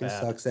O-line fucking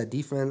sucks. That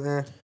defense,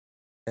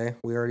 okay.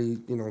 We already,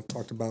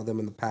 talked about them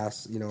in the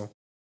past,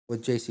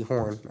 with J.C.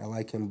 Horn. I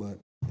like him, but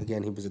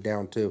again, he was a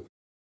down too.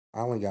 I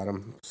only got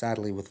him,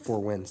 sadly, with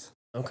 4 wins.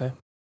 Okay.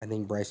 I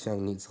think Bryce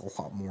Young needs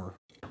a lot more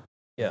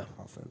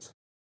offense.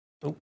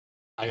 Oh.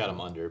 I got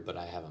him under, but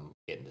I have him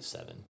getting to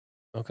 7.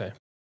 Okay.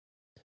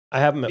 I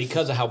have them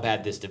because of how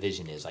bad this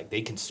division is. Like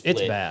they can split.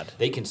 It's bad.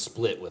 They can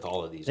split with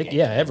all of these games.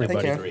 Yeah, everybody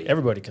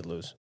could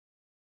lose.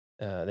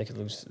 They could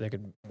lose. They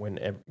could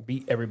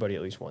beat everybody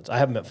at least once. I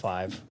have them at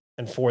 5,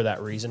 and for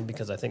that reason,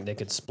 because I think they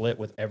could split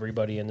with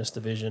everybody in this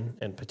division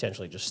and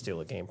potentially just steal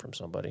a game from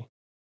somebody.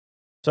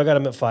 So I got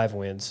them at 5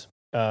 wins.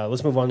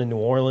 Let's move on to New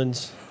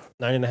Orleans.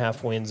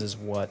 9.5 wins is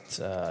what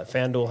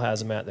FanDuel has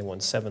them at. They won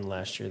 7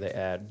 last year. They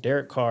add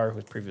Derek Carr, who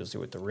was previously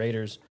with the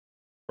Raiders,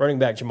 running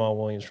back Jamal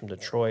Williams from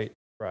Detroit,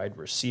 wide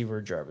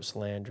receiver Jarvis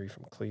Landry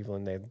from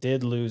Cleveland. They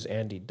did lose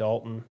Andy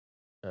Dalton,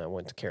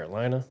 went to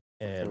Carolina,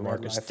 and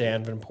Marcus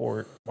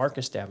Davenport,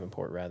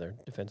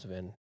 defensive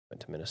end, went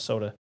to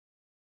Minnesota.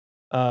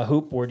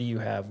 Hoop, where do you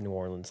have New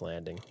Orleans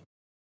landing?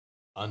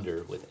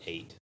 Under with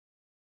 8.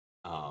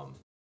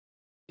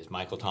 Is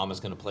Michael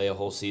Thomas going to play a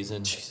whole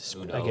season? Jesus,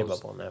 who knows? I gave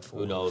up on that.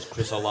 Who knows?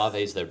 Chris Olave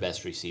is their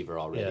best receiver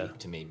already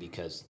to me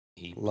because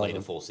he played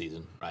a full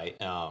season, right?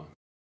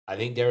 I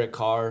think Derek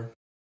Carr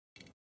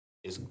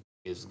is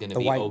going to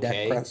be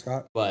okay,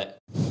 but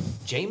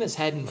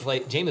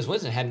Jameis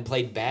Winston hadn't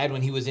played bad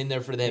when he was in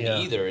there for them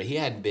either. He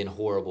hadn't been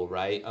horrible,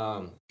 right?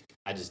 They're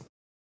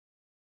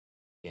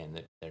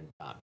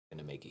not going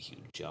to make a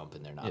huge jump,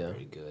 and they're not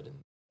very good, and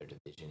their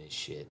division is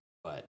shit,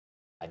 but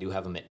I do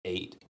have them at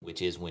 8,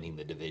 which is winning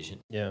the division.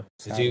 Yeah.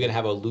 So you're going to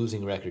have a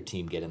losing record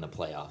team get in the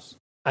playoffs.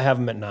 I have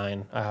them at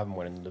 9. I have them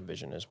winning the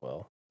division as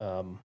well.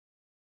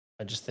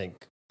 I just think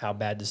how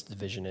bad this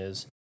division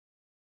is.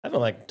 I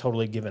haven't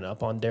totally given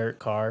up on Derek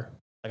Carr.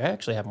 I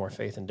actually have more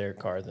faith in Derek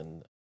Carr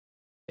than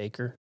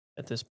Baker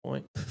at this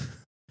point.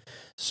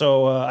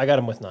 So I got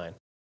him with 9.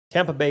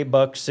 Tampa Bay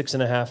Bucks,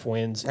 6.5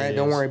 wins. Hey,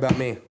 don't worry about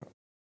me.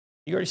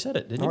 You already said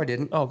it, didn't you? No, I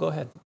didn't. Oh, go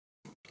ahead.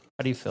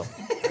 How do you feel?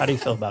 How do you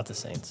feel about the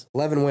Saints?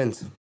 11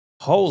 wins.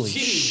 Holy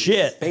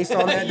shit. Based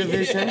on that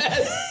division.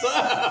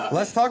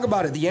 Let's talk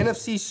about it. The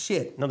NFC's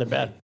shit. No, they're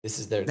bad. This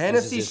is their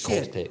NFC's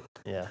shit. Pick.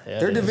 Yeah.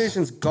 Their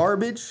division's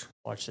garbage.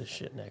 Watch this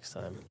shit next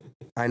time.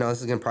 I know this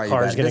is going to probably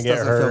Carr's be bad. Gonna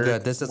get hurt. Feel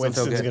good. This doesn't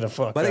Winston's feel good. Gonna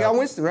fuck but they got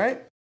Winston,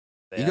 right?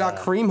 You got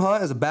Kareem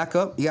Hunt as a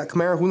backup. You got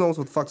Kamara. Who knows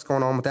what the fuck's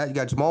going on with that? You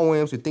got Jamal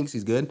Williams, who thinks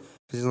he's good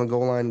because he's on the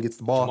goal line and gets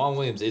the ball. Jamal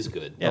Williams is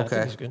good. Yeah,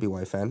 okay, he's good.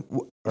 BYU fan.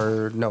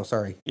 Or no,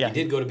 sorry. Yeah, he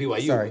did go to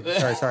BYU.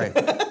 Sorry.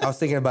 I was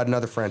thinking about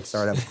another friend.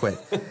 Sorry, that was quick.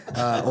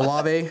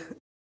 Olave.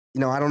 I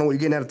don't know what you're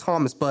getting out of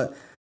Thomas, but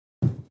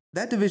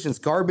that division's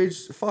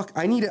garbage. Fuck,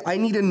 I need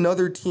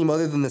another team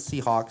other than the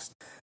Seahawks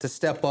to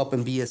step up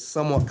and be a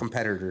somewhat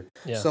competitor.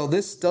 Yeah. So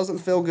this doesn't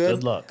feel good.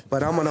 Good luck.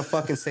 But I'm gonna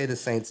fucking say the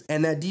Saints,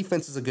 and that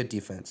defense is a good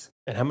defense.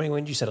 And how many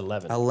wins? You said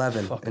 11.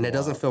 11, Fucking and it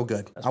doesn't feel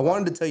good. I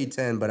wanted to tell you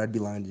 10, but I'd be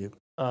lying to you.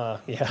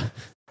 Yeah.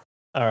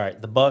 All right.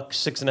 The Bucks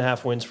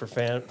 6.5 wins for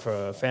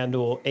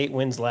FanDuel. 8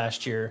 wins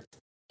last year.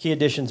 Key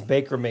additions: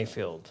 Baker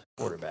Mayfield,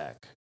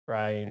 quarterback.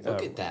 Ryan.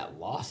 Look at that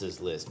losses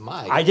list.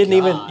 I didn't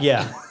even.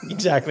 Yeah,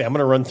 exactly. I'm going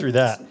to run through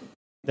that.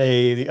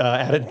 They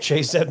added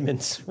Chase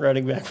Edmonds,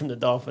 running back from the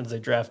Dolphins. They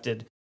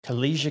drafted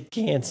Kalijah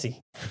Kancey,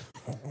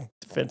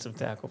 defensive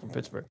tackle from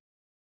Pittsburgh.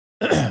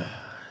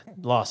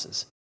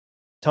 Losses: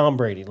 Tom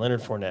Brady,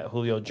 Leonard Fournette,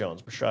 Julio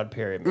Jones, Rashad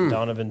Perry,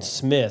 Donovan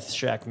Smith,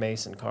 Shaq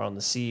Mason, Carl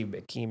Nassib,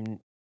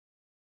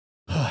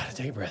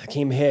 take a breath.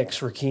 Akeem Hicks,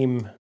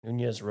 Rakeem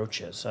Nunez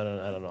Roches. I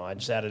don't know. I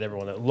just added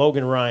everyone.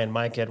 Logan Ryan,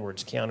 Mike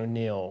Edwards, Keanu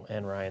Neal,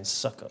 and Ryan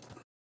Suckup.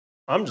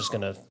 I'm just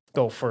gonna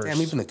go first.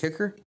 Damn, even the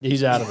kicker?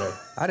 He's out of there.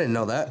 I didn't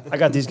know that. I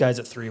got these guys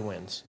at 3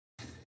 wins.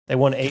 They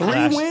won 8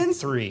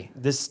 last 3.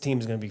 This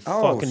team's going to be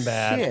Oh, fucking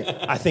bad. shit.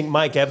 I think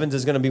Mike Evans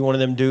is going to be one of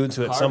them dudes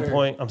who at some Carter.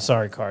 point, I'm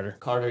sorry, Carter.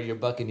 Carter, your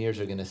Buccaneers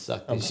are going to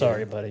suck this I'm year.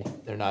 sorry, buddy.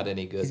 They're not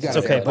any good. He's got It's a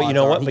okay, but you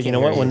know what? He But you can't know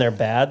hear what? you. When they're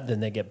bad,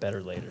 then they get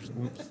better later.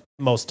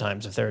 Most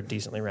times, if they're a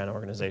decently ran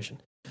organization.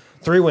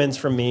 3 wins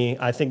from me.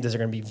 I think these are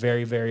going to be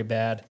very, very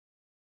bad.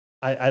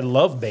 I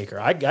love Baker.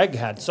 I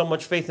had so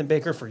much faith in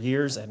Baker for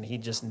years, and he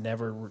just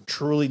never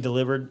truly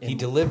delivered. He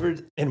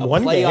delivered in a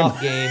one playoff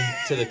game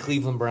to the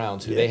Cleveland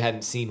Browns, who Yeah. they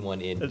hadn't seen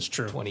one in That's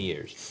true. 20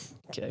 years.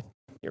 Okay,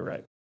 you're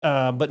right.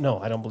 But no,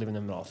 I don't believe in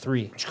them at all.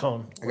 3.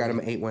 Chacon. I got him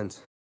at 8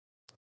 wins.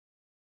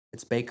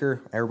 It's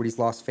Baker. Everybody's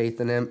lost faith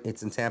in him.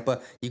 It's in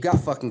Tampa. You got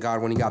fucking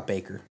Godwin. You got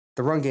Baker.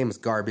 The run game is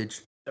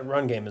garbage. The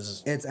run game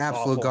is It's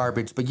absolute awful.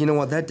 garbage. But you know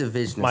what? That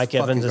division is Mike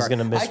fucking Evans is garbage.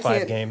 gonna miss I 5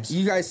 can't- games.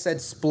 You guys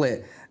said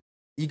split.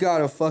 You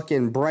got a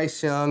fucking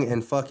Bryce Young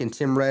and fucking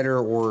Tim Redder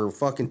or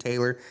fucking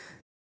Taylor.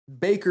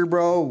 Baker,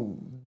 bro.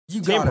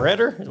 You got Tim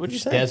Ritter? What'd you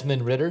say?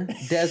 Desmond Ritter?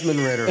 Desmond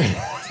Ritter.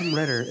 Tim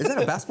Ritter. Is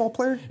that a basketball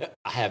player?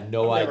 I have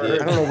no never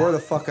idea. I don't know where the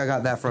fuck I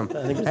got that from.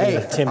 I think it's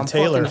Hey, Tim I'm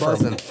Taylor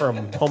fucking buzzing. from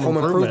Home Home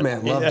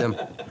Improvement. Improvement. Loved Yeah.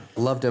 him.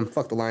 Loved him.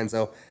 Fuck the Lions,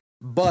 though.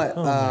 But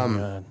Oh my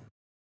God.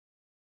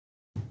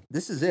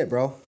 this is it,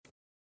 bro.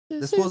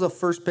 This was a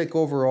first pick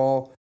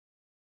overall.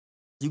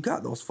 You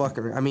got those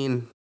fucking. I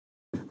mean,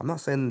 I'm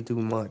not saying to do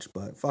much,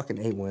 but fucking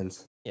 8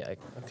 wins. Yeah,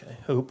 okay.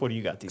 Hoop, what do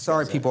you got these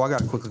Sorry, guys at? people. I got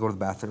to quickly go to the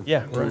bathroom.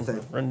 Yeah, What do you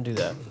think? run and do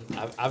that.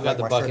 I've got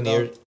the My shirt,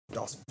 Buccaneers.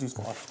 though. Juice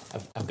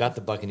cloth. I've got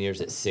the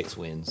Buccaneers at 6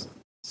 wins.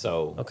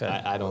 So Okay.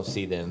 I don't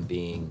see them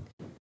being.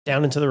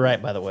 Down and to the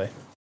right, by the way.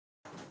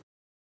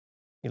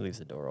 He leaves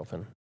the door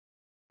open.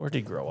 Where'd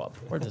he grow up?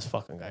 Where'd this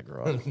fucking guy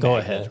grow up? Go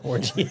ahead.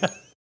 Where'd you,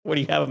 what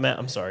do you have him at?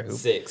 I'm sorry, Hoop.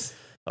 6.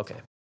 Okay.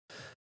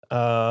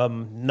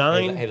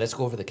 9. Hey, let's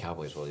go over the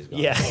Cowboys while he's gone.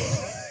 Yeah.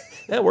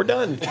 Yeah, we're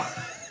done.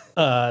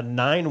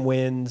 9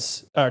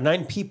 wins, or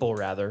 9 people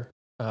rather,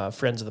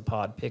 friends of the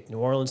pod picked New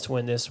Orleans to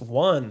win this.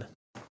 1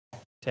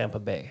 Tampa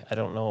Bay. I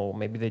don't know.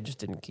 Maybe they just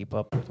didn't keep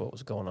up with what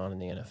was going on in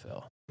the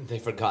NFL. They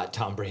forgot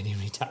Tom Brady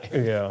retired.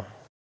 Yeah.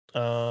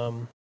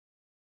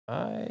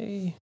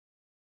 I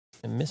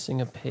am missing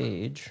a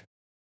page.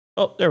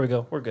 Oh, there we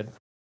go. We're good.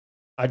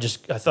 I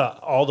thought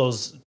all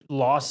those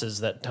losses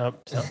that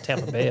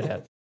Tampa Bay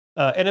had.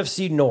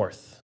 NFC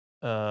North.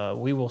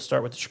 We will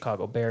start with the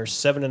Chicago Bears.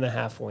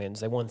 7.5 wins.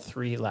 They won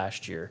 3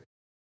 last year.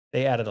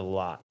 They added a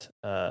lot.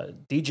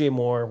 DJ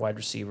Moore, wide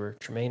receiver.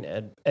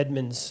 Tremaine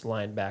Edmonds,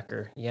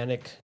 linebacker.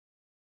 Yannick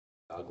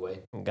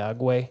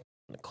Ngakoue.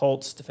 The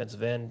Colts,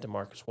 defensive end.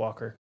 DeMarcus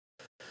Walker.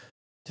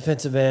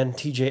 Defensive end.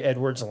 TJ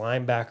Edwards,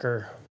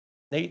 linebacker.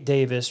 Nate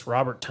Davis,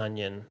 Robert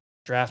Tonyan.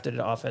 Drafted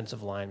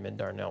offensive lineman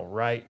Darnell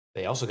Wright.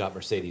 They also got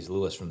Mercedes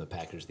Lewis from the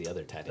Packers, the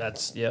other tight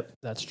end.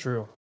 That's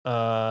true.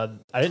 I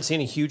didn't see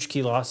any huge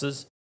key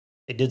losses.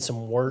 They did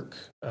some work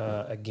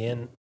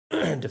again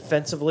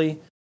defensively.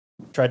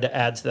 Tried to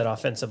add to that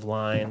offensive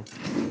line.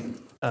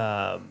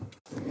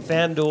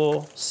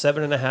 FanDuel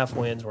 7.5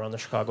 wins. We're on the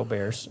Chicago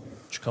Bears.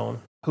 Chacon.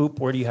 Hoop.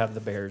 Where do you have the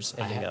Bears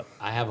ending up?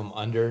 I have them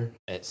under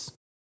at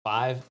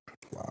 5.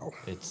 Wow.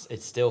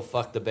 It's still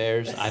fuck the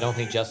Bears. I don't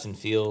think Justin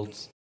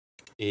Fields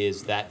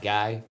is that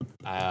guy.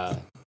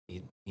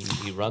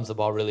 He runs the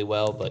ball really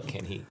well, but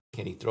can he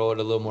throw it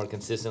a little more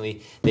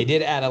consistently? They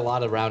did add a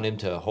lot around him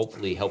to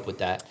hopefully help with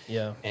that.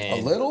 Yeah. And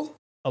A little?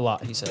 A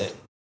lot, he said.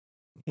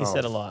 He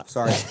said a lot.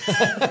 Sorry.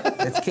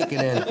 It's kicking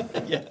in.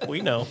 Yeah,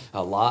 we know.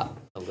 A lot,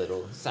 a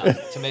little. Sounds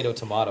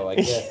tomato, I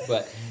guess.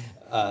 But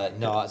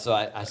no, so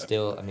I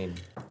still, I mean,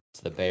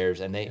 it's the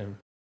Bears, and they,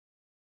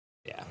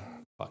 yeah,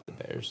 fuck the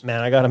Bears.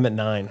 Man, I got them at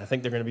 9. I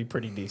think they're going to be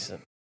pretty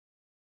decent.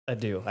 I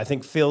do. I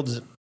think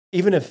Fields,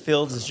 even if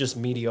Fields is just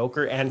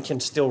mediocre and can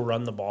still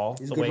run the ball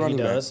He's a the good way he running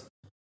back. does,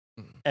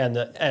 And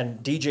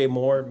DJ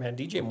Moore, man,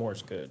 DJ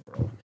Moore's good,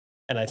 bro.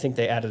 And I think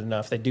they added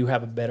enough. They do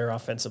have a better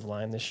offensive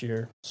line this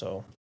year.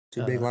 So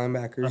 2 big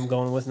linebackers. I'm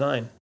going with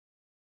 9.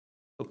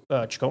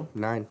 Chacon?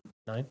 9.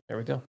 9. There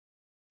we go.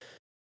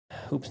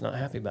 Hoop's not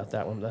happy about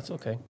that one, but that's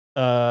okay.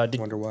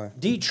 Wonder why.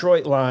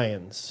 Detroit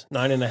Lions,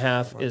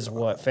 9.5 is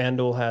what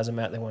FanDuel has them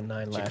at. They won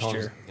 9 last Chacon's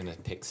year. Gonna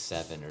pick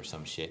 7 or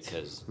some shit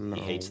because he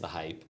hates the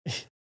hype.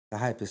 The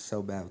hype is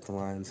so bad with the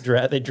Lions.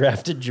 They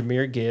drafted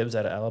Jahmyr Gibbs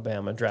out of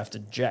Alabama.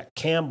 Drafted Jack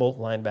Campbell,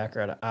 linebacker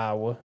out of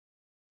Iowa.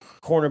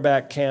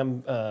 Cornerback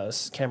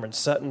Cameron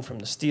Sutton from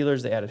the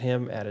Steelers. They added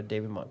him. Added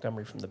David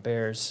Montgomery from the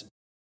Bears.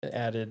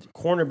 Added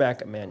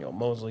cornerback Emmanuel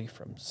Mosley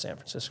from San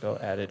Francisco.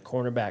 Added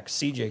cornerback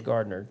C.J.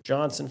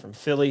 Gardner-Johnson from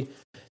Philly.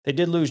 They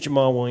did lose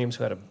Jamal Williams,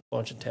 who had a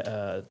bunch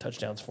of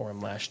touchdowns for him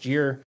last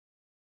year.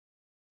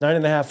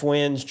 9.5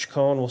 wins.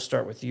 Chacon, we'll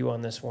start with you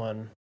on this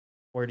one.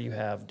 Where do you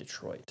have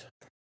Detroit?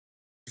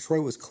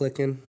 Detroit was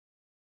clicking.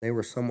 They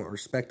were somewhat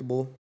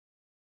respectable.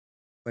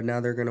 But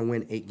now they're going to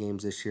win 8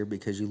 games this year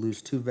because you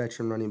lose 2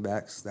 veteran running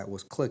backs that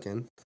was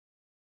clicking.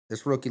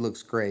 This rookie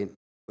looks great,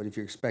 but if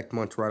you expect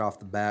much right off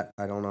the bat,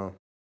 I don't know.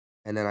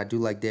 And then I do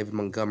like David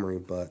Montgomery,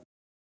 but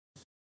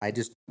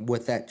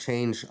with that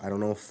change, I don't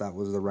know if that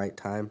was the right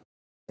time.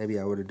 Maybe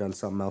I would have done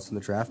something else in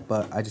the draft,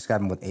 but I just got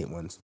him with 8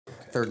 wins.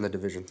 Okay. 3rd in the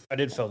division. I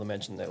did fail to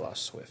mention they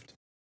lost Swift.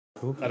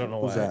 I don't know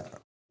why. Who's that?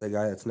 The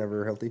guy that's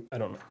never healthy? I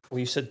don't know. Well,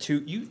 you said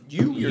 2. You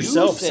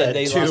yourself said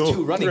they 2. lost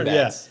 2 running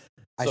backs.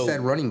 Yeah. So I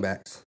said running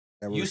backs.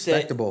 That were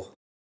respectable.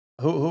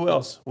 Who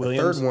else?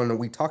 Williams? The 3rd one that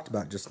we talked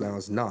about just now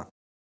is not.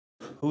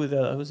 Who's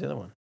the other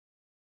one?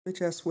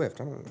 Bitch ass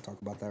Swift. I don't want to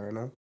talk about that right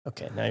now.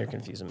 Okay, now you're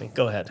confusing me.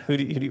 Go ahead. What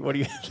do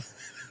you?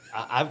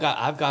 I've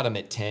got him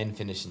at 10,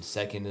 finishing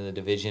 2nd in the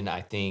division.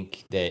 I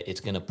think that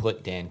it's going to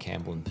put Dan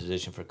Campbell in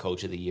position for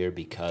Coach of the Year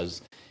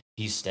because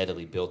he's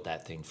steadily built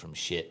that thing from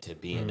shit to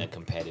being a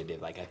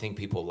competitive. Like I think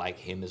people like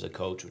him as a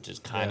coach, which is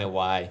kind of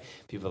why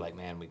people are like,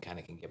 man, we kind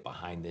of can get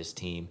behind this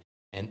team.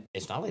 And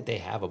it's not like they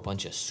have a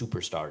bunch of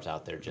superstars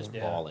out there just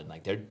balling.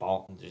 Like they're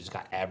balling. They just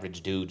got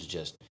average dudes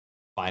just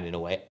finding a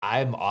way.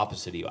 I'm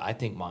opposite of you. I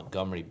think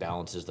Montgomery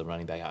balances the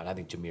running back out. And I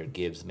think Jahmyr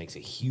Gibbs makes a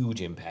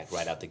huge impact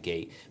right out the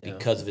gate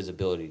because of his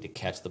ability to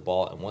catch the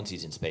ball. And once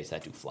he's in space,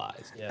 that dude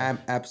flies. Yeah.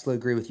 I absolutely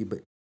agree with you,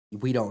 but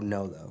we don't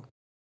know though.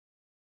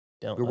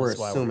 We're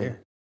assuming.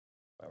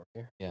 Why we're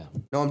here. Yeah.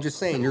 No, I'm just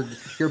saying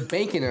you're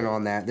banking it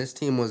on that. This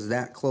team was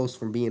that close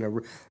from being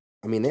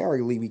they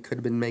arguably could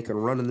have been making a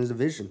run in the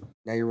division.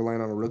 Now you're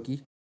relying on a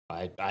rookie.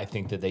 I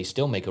think that they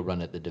still make a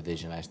run at the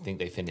division. I think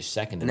they finished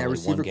 2nd and only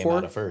 1 game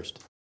out of 1st.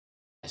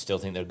 I still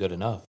think they're good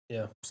enough.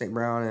 Yeah. St.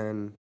 Brown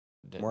and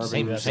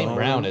Marvin. St.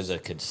 Brown is a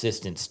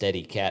consistent,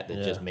 steady cat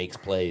that just makes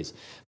plays.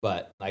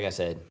 But like I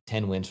said,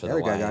 10 wins for the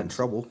Lions. The other guy got in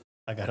trouble.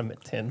 I got him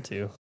at 10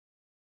 too.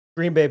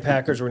 Green Bay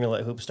Packers, we're going to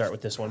let Hoop start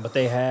with this one, but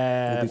they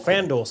had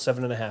FanDuel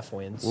 7.5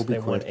 wins. They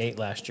won 8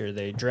 last year.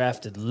 They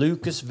drafted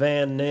Lucas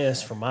Van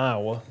Ness from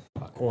Iowa,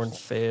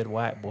 corn-fed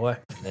white boy.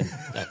 And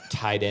a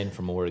tight end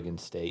from Oregon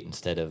State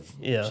instead of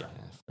Jeff.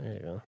 There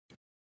you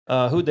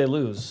go. Who'd they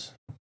lose?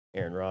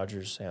 Aaron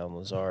Rodgers, Allen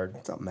Lazard.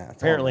 What's up, Matt?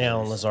 Apparently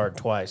Allen Lazard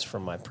twice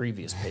from my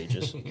previous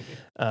pages.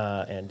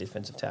 And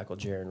defensive tackle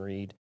Jaron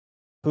Reed.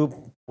 Hoop,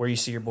 where you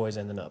see your boys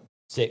ending up?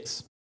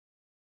 6.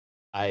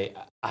 I'm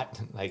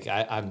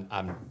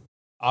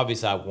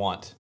obviously I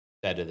want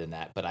better than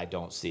that, but I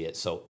don't see it.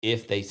 So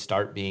if they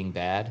start being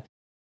bad,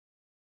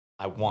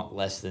 I want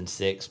less than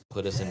 6.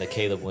 Put us in the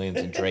Caleb Williams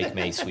and Drake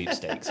May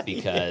sweepstakes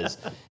because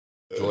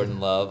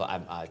Jordan Love,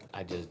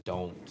 I just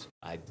don't.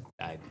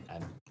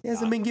 He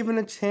hasn't been given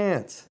a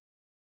chance.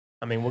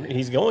 I mean,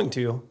 he's going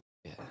to.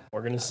 Yeah.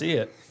 We're gonna see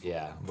it.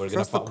 Yeah, we're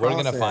gonna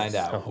find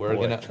out. Oh,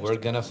 we're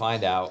gonna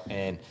find out.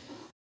 And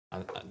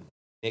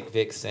Nick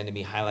Vick sending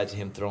me highlights of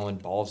him throwing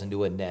balls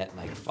into a net.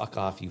 Like, fuck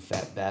off, you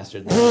fat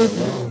bastard.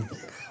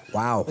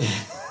 Wow.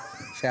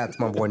 Shout out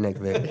to my boy Nick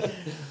Vick.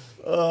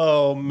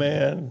 Oh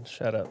man!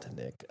 Shout out to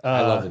Nick.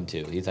 I love him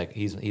too.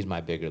 He's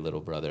my bigger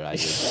little brother. I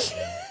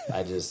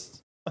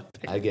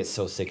get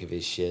so sick of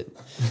his shit.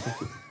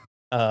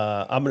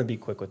 I'm going to be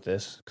quick with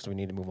this because we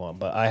need to move on.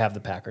 But I have the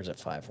Packers at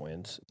 5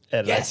 wins.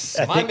 And yes,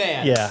 I think,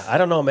 man. Yeah, I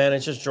don't know, man.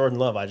 It's just Jordan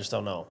Love. I just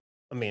don't know.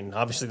 I mean,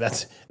 obviously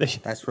that's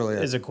really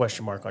is a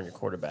question mark on your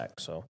quarterback.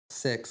 So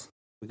 6.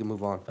 We can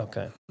move on.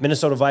 Okay.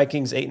 Minnesota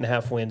Vikings,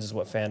 8.5 wins is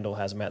what FanDuel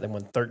has them at. They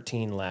won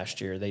 13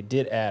 last year. They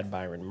did add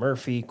Byron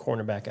Murphy,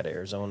 cornerback out of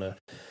Arizona.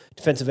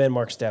 Defensive end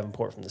Marcus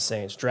Davenport from the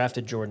Saints.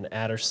 Drafted Jordan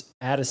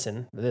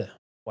Addison,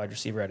 wide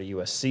receiver out of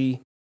USC.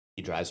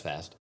 He drives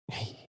fast.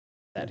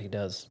 That he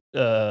does.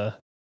 They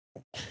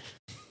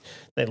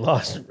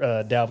lost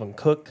Dalvin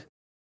Cook,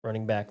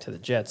 running back to the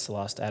Jets.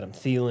 Lost Adam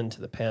Thielen to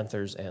the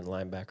Panthers and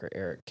linebacker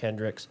Eric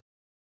Kendricks.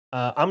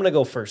 I'm going to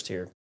go first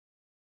here.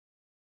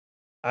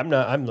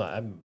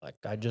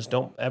 I just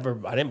don't ever,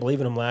 I didn't believe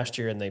in them last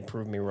year and they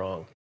proved me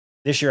wrong.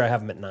 This year I have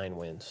them at 9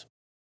 wins,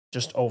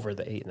 just over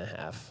the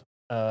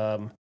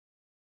 8.5.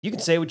 You can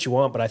say what you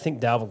want, but I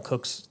think Dalvin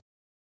Cook's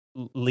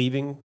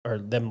leaving or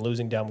them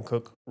losing Dalvin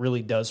Cook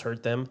really does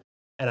hurt them.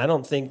 And I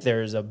don't think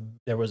there was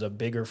a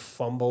bigger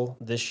fumble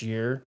this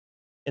year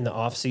in the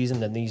offseason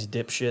than these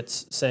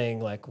dipshits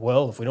saying, like,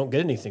 well, if we don't get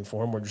anything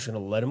for him, we're just going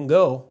to let him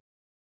go.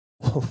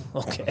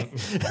 Okay.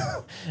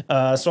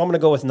 So I'm going to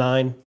go with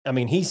 9. I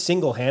mean, he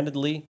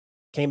single-handedly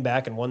came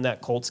back and won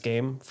that Colts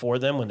game for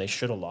them when they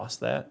should have lost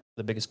that.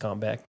 The biggest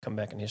comeback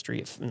in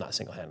history. Not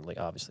single-handedly,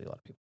 obviously, a lot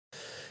of people.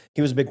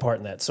 He was a big part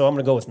in that. So I'm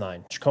going to go with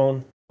 9.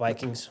 Chacon,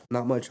 Vikings.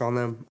 Not much on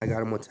them. I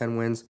got him with 10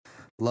 wins.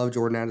 Love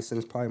Jordan Addison.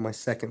 Is probably my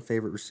second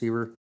favorite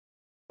receiver.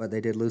 But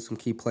they did lose some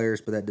key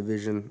players, but that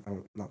division,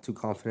 I'm not too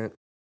confident.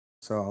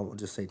 So I'll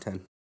just say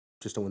 10,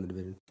 just to win the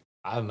division.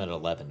 I'm at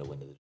 11 to win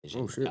the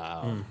division. Oh, shit.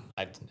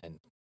 And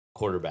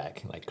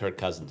quarterback, like Kirk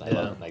Cousins. I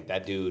love him. Like,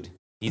 that dude,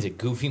 he's a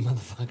goofy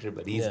motherfucker,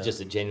 but he's just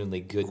a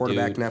genuinely good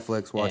quarterback. dude.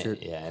 Netflix, watch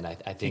it. Yeah, and I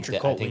think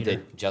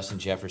that Justin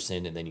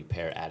Jefferson, and then you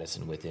pair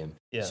Addison with him.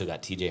 Yeah. So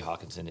got T.J.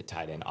 Hawkinson at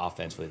tight end.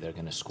 Offensively, they're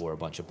going to score a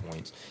bunch of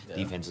points. Yeah.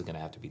 Defense is going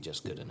to have to be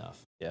just good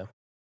enough. Yeah.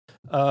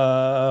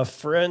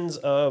 Friends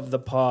of the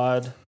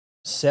pod,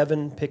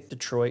 7 picked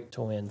Detroit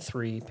to win,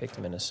 3 picked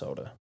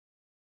Minnesota.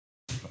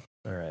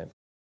 All right.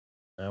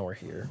 Now we're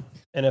here.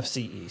 NFC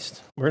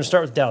East. We're going to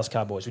start with Dallas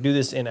Cowboys. We do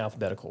this in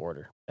alphabetical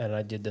order. And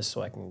I did this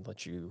so I can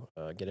let you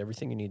get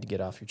everything you need to get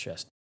off your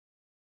chest.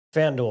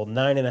 FanDuel,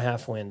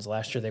 9.5 wins.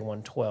 Last year they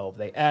won 12.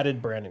 They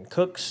added Brandon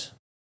Cooks,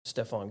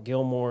 Stephon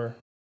Gilmore.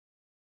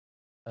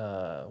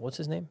 What's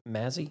his name?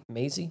 Maisie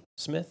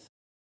Smith?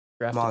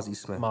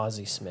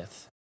 Mozzie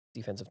Smith,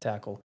 defensive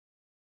tackle.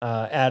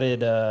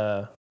 Added,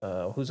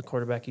 who's the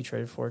quarterback he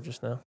traded for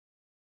just now?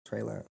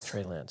 Trey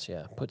Lance,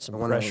 yeah. Put some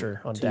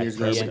pressure on Dak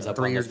Prescott. Prescott.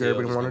 3 years ago,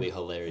 everybody wanted. Be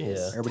hilarious.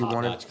 Yeah. Everybody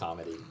wanted. Top-notch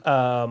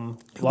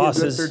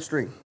comedy. Third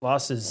string.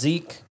 Losses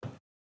Zeke,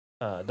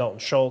 Dalton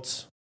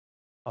Schultz,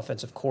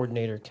 offensive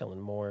coordinator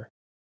Kellen Moore.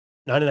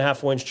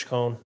 9.5 wins,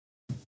 Chacon.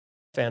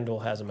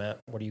 FanDuel has him at.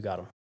 What do you got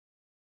him?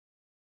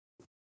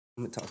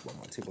 Let me talk about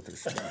my team with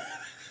this.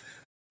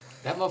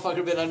 That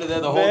motherfucker been under there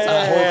the whole time.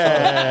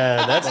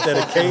 Yeah, that's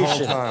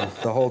dedication.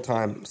 The whole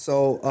time.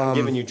 So, I'm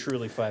giving you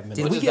truly 5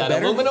 minutes. Did we get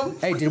better? Aluminum?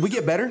 Hey, did we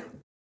get better?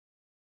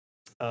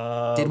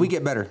 Did we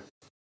get better?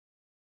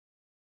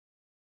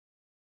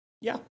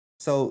 Yeah.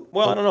 So,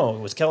 well, I don't know.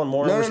 Was Kellen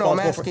Moore responsible? I'm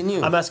asking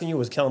you. I'm asking you.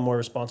 Was Kellen Moore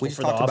responsible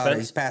for the offense? About it.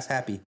 He's pass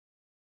happy.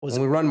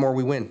 When we run more,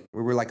 we win.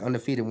 We were like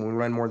undefeated when we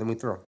run more than we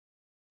throw.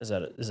 Is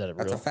that a real?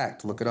 That's a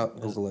fact. Look it up.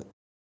 Google it.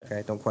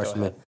 Okay, don't question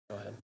me. Go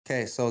ahead.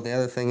 Okay, so the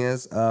other thing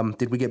is,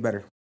 did we get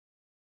better?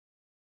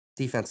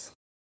 Defense.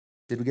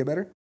 Did we get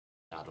better?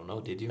 I don't know.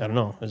 Did you? I don't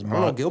know. I don't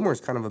know. Gilmore's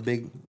kind of a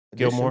big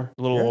addition. Gilmore,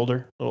 a little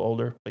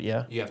older, but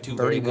yeah. You have 2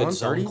 very good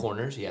zone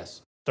corners,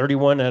 yes.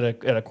 31 at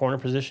a corner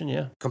position,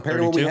 yeah. Compared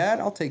to what we had,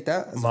 I'll take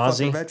that as a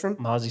fucking veteran.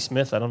 Mozzie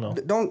Smith, I don't know.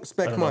 Don't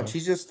expect much.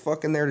 He's just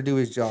fucking there to do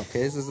his job,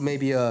 okay? This is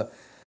maybe a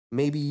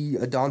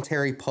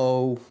Dontari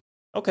Poe.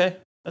 Okay,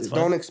 that's fine.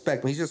 Don't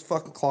expect him. He's just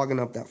fucking clogging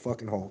up that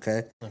fucking hole,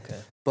 okay? Okay.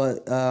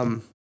 But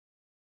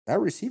that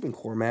receiving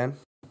core, man.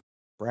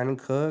 Brandon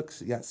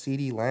Cooks, you got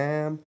CeeDee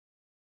Lamb.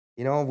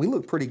 You know, we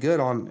look pretty good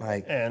on,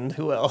 like... And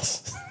who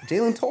else?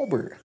 Jalen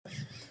Tolbert.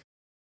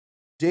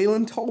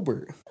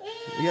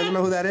 You guys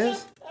know who that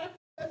is?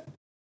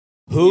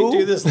 Who? You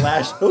do this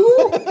last...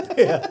 Who?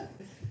 Yeah.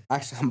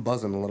 Actually, I'm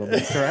buzzing a little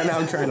bit. So right now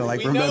I'm trying to,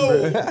 like,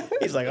 remember.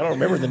 He's like, I don't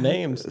remember the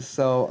names.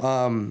 So,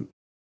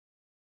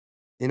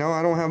 you know,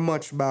 I don't have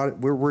much about it.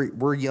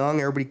 We're young.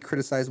 Everybody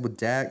criticized with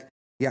Dak.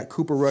 You got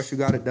Cooper Rush who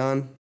got it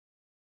done.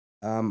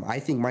 I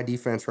think my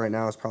defense right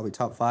now is probably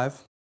top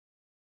 5.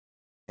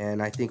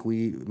 And I think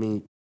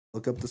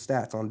look up the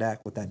stats on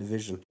Dak with that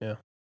division. Yeah.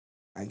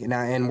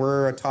 And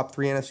we're a top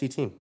 3 NFC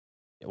team.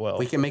 Well,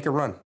 we can make a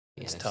run.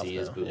 It's tough.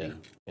 Yeah.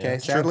 Okay,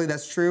 sadly,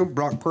 that's true.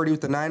 Brock Purdy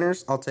with the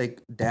Niners. I'll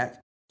take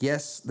Dak.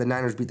 Yes, the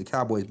Niners beat the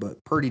Cowboys,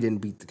 but Purdy didn't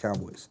beat the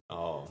Cowboys.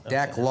 Oh.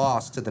 Dak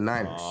lost to the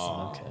Niners.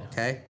 Oh.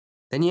 Okay.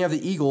 Then you have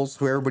the Eagles,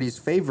 who everybody's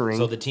favoring.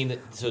 So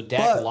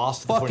Dak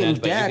lost to the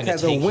 49ers, but Dak you're going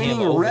has to take a winning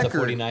him over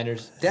record. the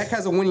 49ers? Dak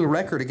has a winning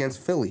record against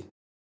Philly.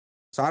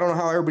 So I don't know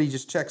how everybody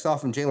just checks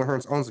off and Jalen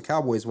Hurts owns the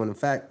Cowboys when, in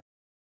fact,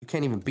 you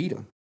can't even beat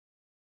them.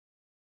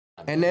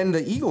 And then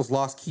the Eagles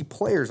lost key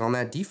players on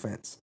that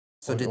defense.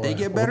 So did they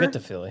get better? We'll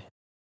get to Philly.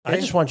 Okay. I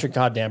just want your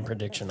goddamn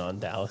prediction on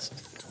Dallas.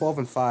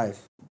 12-5.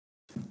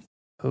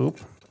 Hoop.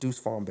 Deuce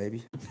Vaughn,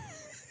 baby.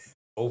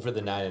 Over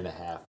the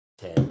 9.5,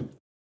 10.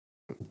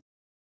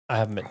 I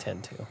have him at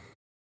 10 too.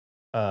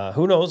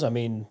 Who knows? I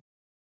mean,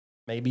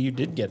 maybe you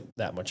did get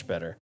that much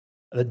better.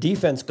 The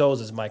defense goes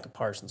as Micah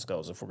Parsons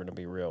goes, if we're going to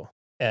be real.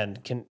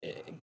 And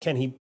can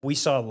he? We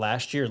saw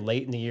last year,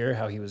 late in the year,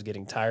 how he was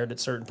getting tired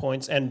at certain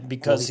points, and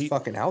because he's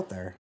fucking out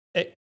there.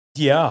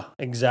 Yeah,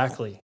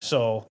 exactly.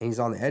 So he's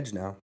on the edge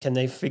now. Can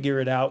they figure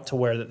it out to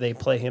where that they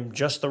play him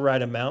just the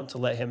right amount to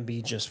let him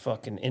be just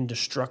fucking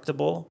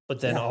indestructible,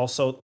 but then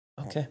also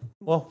okay?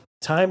 Well,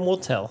 time will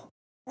tell.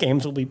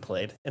 Games will be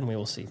played, and we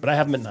will see. But I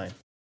have him at 9.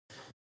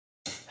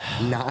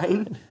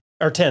 9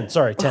 or 10?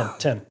 Sorry,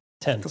 10.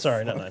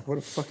 Sorry, not 9. What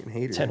a fucking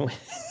hater. 10 win.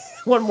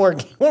 One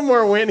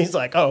more win. He's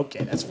like, oh,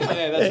 okay, that's fine.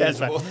 Yeah, that's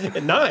fine.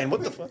 At 9,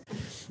 what the fuck?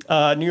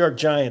 New York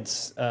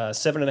Giants,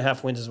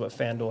 7.5 wins is what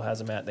FanDuel has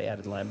them at. They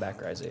added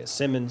linebacker Isaiah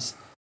Simmons.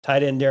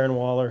 Tight end Darren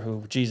Waller,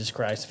 who, Jesus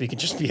Christ, if he could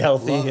just be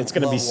healthy, it's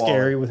going to be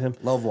scary with him.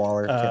 Love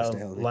Waller. Can't stay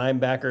healthy.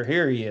 Linebacker,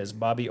 here he is,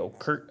 Bobby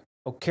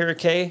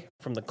Okereke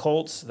from the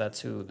Colts. That's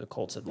who the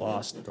Colts had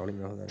lost. Don't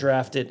even know who that is.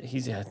 Drafted.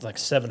 He's had like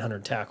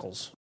 700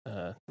 tackles.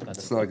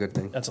 That's not a good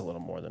thing. That's a little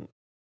more than.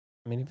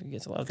 I mean, if he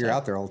gets a lot of If you're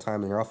out there all the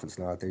time and your offense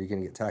not out there, you're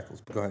going to get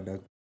tackles. But go ahead,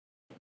 Doug.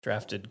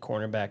 Drafted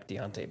cornerback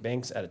Deontay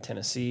Banks out of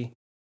Tennessee.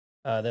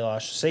 They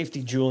lost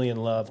safety Julian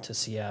Love to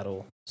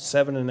Seattle.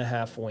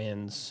 7.5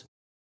 wins.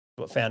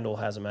 What FanDuel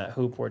has him at.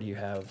 Hoop, where do you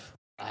have?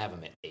 I have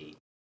him at 8,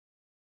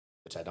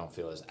 which I don't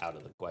feel is out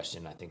of the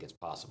question. I think it's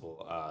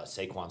possible.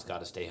 Saquon's got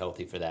to stay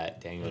healthy for that.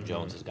 Daniel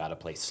Jones has got to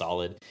play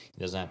solid. He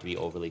doesn't have to be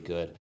overly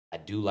good. I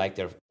do like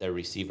their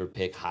receiver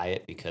pick,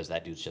 Hyatt, because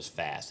that dude's just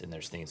fast, and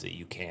there's things that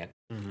you can't.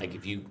 Like,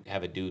 if you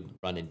have a dude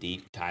running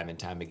deep time and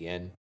time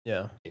again,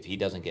 if he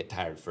doesn't get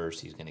tired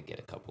first, he's going to get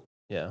a couple.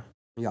 Yeah.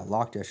 You got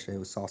locked yesterday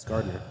with Sauce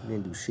Gardner. He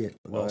didn't do shit.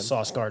 Well,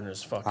 Sauce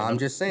Gardner's fucking. I'm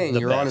just saying,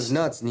 you're on his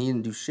nuts, and he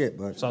didn't do shit.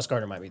 But Sauce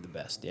Gardner might be the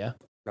best, yeah?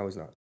 No, he's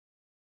not.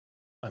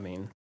 I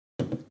mean,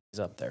 he's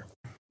up there.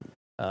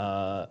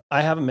 I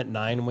have him at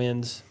 9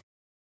 wins.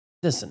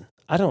 Listen,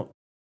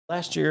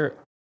 last year,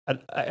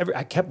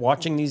 I kept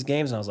watching these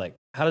games, and I was like,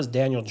 how does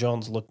Daniel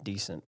Jones look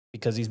decent?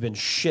 Because he's been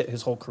shit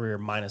his whole career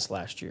minus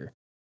last year.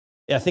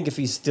 Yeah, I think if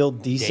he's still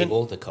decent.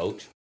 Dable, the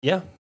coach?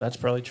 Yeah, that's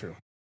probably true.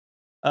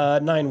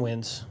 9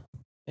 wins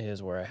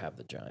is where I have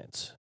the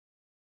Giants.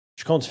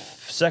 Chacon's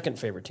second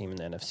favorite team in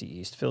the NFC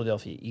East,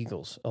 Philadelphia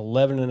Eagles.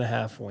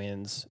 11.5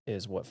 wins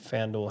is what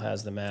FanDuel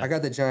has them at. I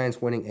got the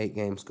Giants winning 8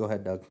 games. Go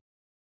ahead, Doug.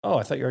 Oh,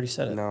 I thought you already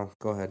said it. No,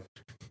 go ahead.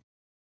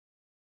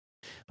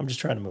 I'm just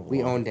trying to move We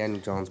along. own Daniel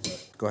Jones,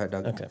 but go ahead,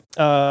 Doug. Okay.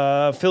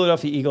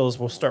 Philadelphia Eagles,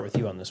 we'll start with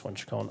you on this one,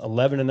 Chacon.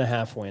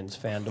 11.5 wins,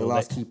 FanDuel. They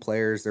lost key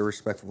players. They're a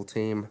respectable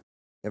team.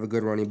 They have a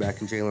good running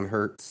back in Jalen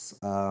Hurts.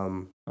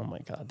 Oh, my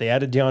God. They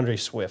added DeAndre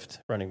Swift,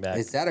 running back.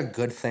 Is that a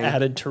good thing?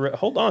 Added Terrell.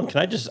 Hold on.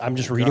 I'm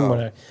just reading what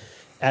I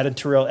added.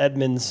 Terrell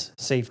Edmonds,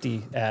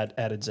 safety.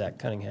 Added Zach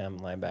Cunningham,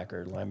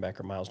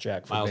 linebacker Miles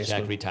Jack. Miles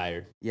Jack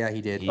retired. Yeah,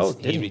 he did.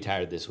 He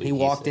retired this week. He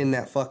walked in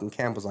that fucking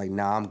camp, was like,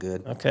 nah, I'm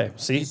good. Okay.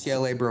 See?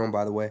 UCLA Bruin,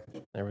 by the way.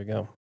 There we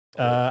go.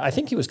 I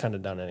think he was kind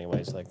of done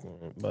anyways.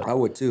 But I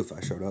would too if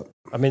I showed up.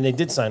 I mean, they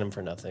did sign him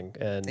for nothing.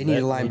 And they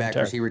needed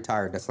linebackers. He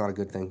retired. That's not a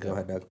good thing. Go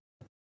ahead, Doug.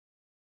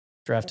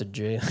 Drafted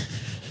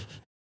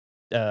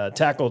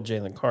tackled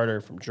Jalen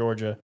Carter from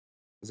Georgia.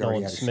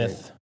 Nolan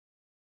Smith.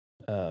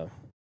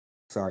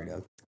 Sorry,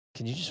 Doug.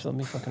 Can you just let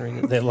me fucking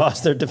read it? They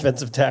lost their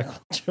defensive tackle,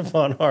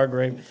 Javon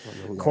Hargrave.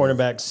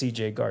 Cornerback,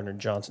 C.J.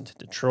 Gardner-Johnson to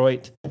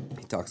Detroit.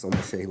 He talks so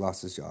much shit. He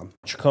lost his job.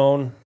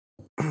 Chacon,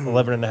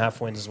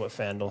 11.5 wins is what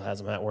FanDuel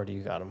has him at. Where do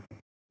you got him?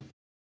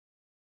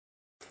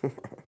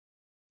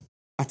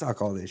 I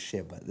talk all this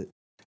shit, but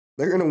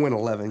they're going to win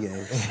 11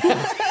 games.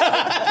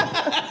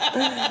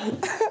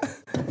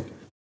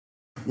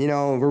 You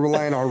know, we're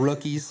relying on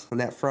rookies on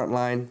that front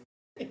line.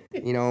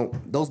 You know,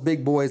 those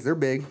big boys, they're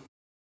big.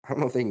 I don't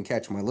know if they can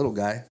catch my little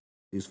guy,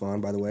 who's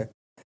fun, by the way.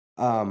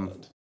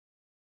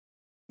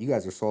 You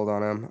guys are sold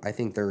on them. I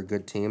think they're a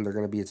good team. They're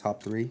going to be a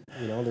top 3.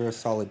 You know, they're a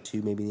solid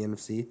 2, maybe the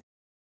NFC.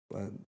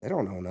 But they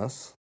don't own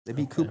us. They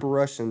beat Cooper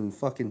Rush and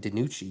fucking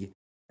DiNucci,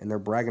 and they're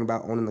bragging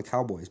about owning the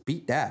Cowboys.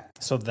 Beat Dak.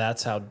 So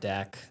that's how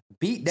Dak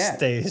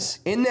stays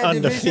in that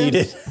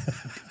undefeated. Division.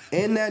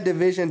 In that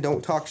division,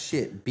 don't talk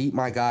shit. Beat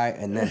my guy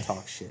and then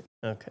talk shit.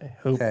 Okay.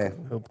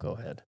 Hoop, go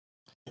ahead.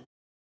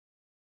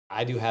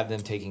 I do have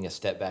them taking a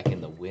step back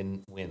in the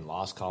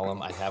win-loss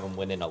column. I have them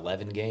winning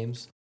 11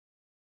 games,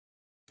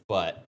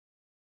 but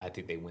I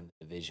think they win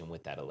the division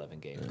with that 11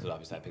 games because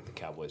obviously I picked the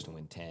Cowboys to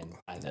win 10.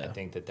 I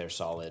think that they're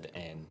solid.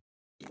 And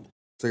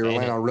so you're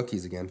relying on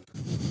rookies again?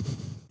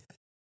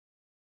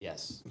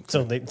 Yes.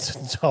 So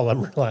that's all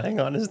I'm relying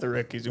on is the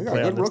rookies who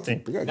play on this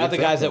team. Not the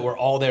guys that were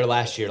all there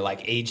last year,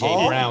 like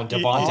A.J. Brown,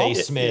 Devontae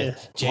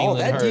Smith, Jalen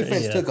Hurts. That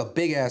defense took a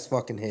big-ass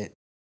fucking hit.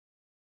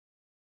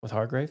 With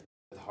Hargrave?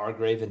 With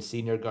Hargrave and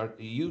Senior Guard.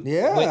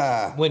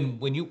 When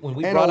we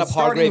and brought up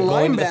Hargrave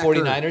going to the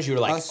 49ers, you were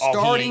like, a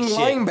starting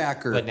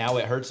linebacker. Shit. But now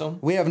it hurts them?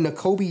 We have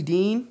Nakobe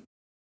Dean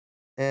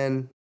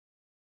and...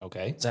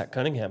 Okay. Zach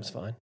Cunningham's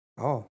fine.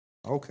 Oh,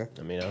 okay.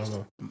 I mean, I don't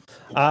know.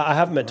 I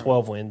have him at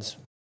 12 wins.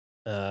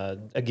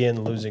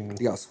 Again, losing.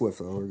 You got Swift,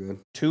 though. We're good.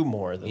 2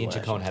 more than me and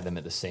Chacon had them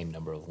at the same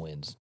number of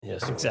wins.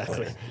 Yes,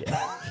 exactly.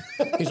 Yeah.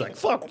 He's like,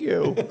 fuck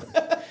you.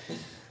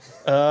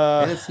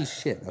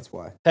 NFC shit, that's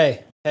why.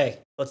 Hey,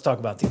 let's talk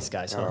about these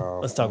guys, huh?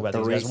 Let's talk about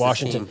these guys.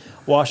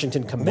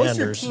 Washington Commanders. What's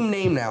your team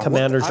name now?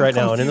 Commanders right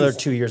now, and in another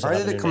 2 years. Are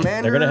they the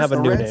Commanders? They're going to have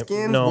a new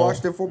Redskins, name.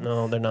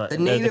 No, they're not. The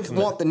natives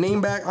want the name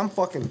back? I'm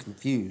fucking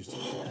confused.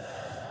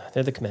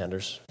 They're the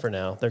Commanders for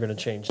now. They're going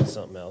to change to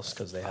something else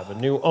because they have a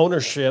new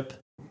ownership.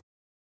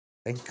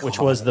 Which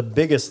was the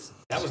biggest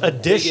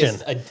addition.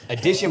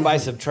 Addition by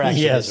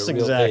subtraction. Yes, is a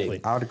real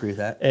exactly. I would agree with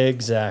that.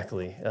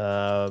 Exactly.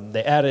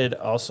 They added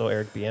also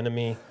Eric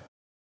Bieniemy,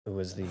 who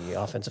was the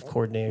offensive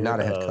coordinator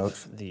Not a head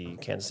coach. The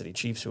Kansas City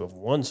Chiefs, who have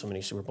won so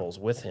many Super Bowls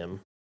with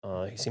him.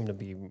 He seemed to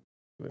be doing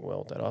well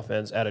with that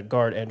offense. Added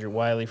guard Andrew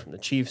Wiley from the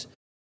Chiefs.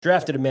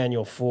 Drafted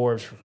Emmanuel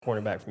Forbes,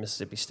 cornerback from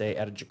Mississippi State.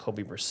 Added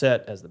Jacoby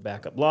Brissett as the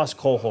backup. Lost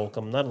Cole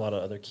Holcomb. Not a lot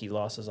of other key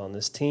losses on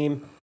this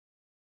team.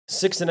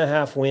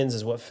 6.5 wins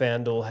is what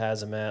FanDuel has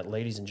them at.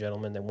 Ladies and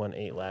gentlemen, they won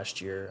 8 last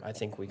year. I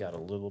think we got a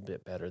little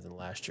bit better than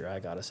last year. I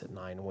got us at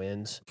 9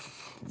 wins.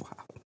 Wow.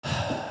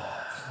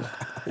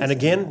 And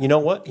again, you know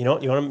what? You want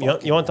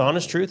the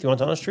honest truth? You want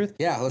the honest truth?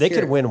 Yeah, they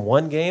could win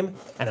one game,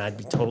 and I'd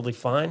be totally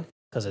fine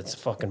because it's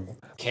fucking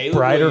Caleb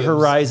brighter Williams.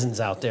 horizons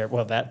out there.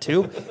 Well, that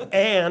too.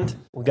 And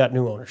we got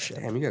new ownership.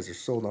 Damn, you guys are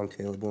sold on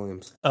Caleb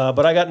Williams.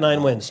 But I got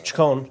 9 wins.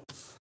 Chacon.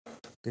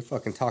 They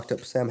fucking talked up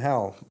Sam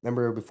Howell.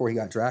 Remember before he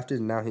got drafted,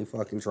 and now he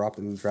fucking dropped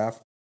in the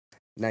draft.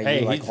 Now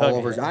you like all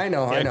over. I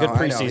know. Good I know.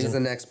 preseason. He's the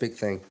next big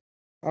thing.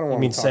 I don't You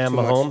want mean to talk Sam too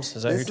much. Mahomes?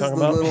 Is that who you're talking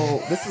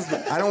about? This is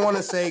the, I don't want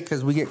to say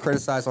because we get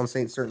criticized on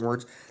saying certain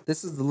words.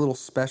 This is the little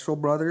special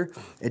brother.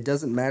 It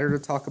doesn't matter to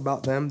talk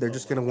about them. They're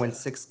just going to win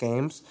 6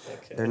 games.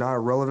 Okay. They're not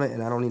irrelevant,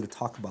 and I don't need to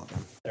talk about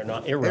them. They're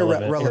not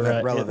irrelevant.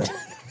 Relevant.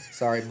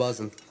 Sorry,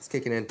 buzzing. It's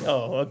kicking in.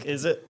 Oh, okay.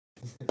 Is it?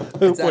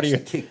 It's actually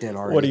kicked in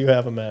already. What do you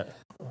have him at?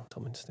 Oh,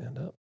 tell me to stand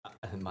up.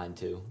 Mine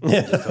too.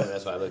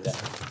 That's why I looked at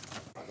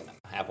fucking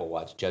Apple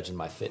Watch, judging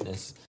my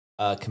fitness.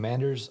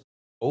 Commanders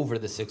over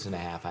the 6.5.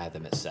 I had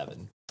them at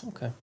 7.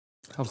 Okay.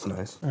 That was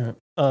nice. All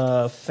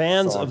right.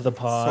 Fans of the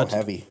pod. So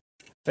heavy.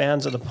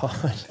 Fans of the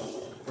pod.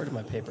 Where did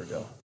my paper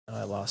go? Oh,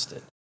 I lost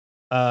it.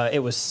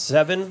 It was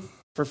 7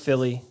 for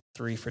Philly,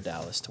 3 for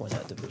Dallas to win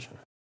that division,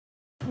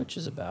 which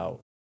is about,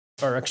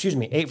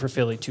 8 for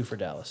Philly, 2 for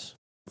Dallas.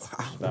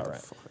 Wow. About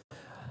right.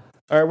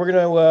 All right, we're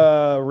going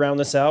to round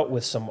this out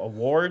with some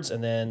awards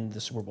and then the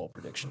Super Bowl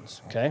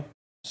predictions, okay?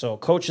 So,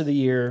 Coach of the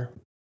Year,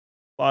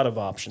 a lot of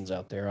options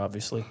out there,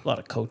 obviously. A lot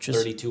of coaches.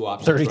 32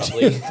 options,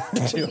 roughly.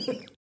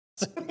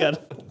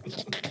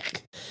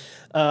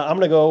 I'm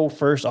going to go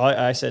first.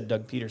 I said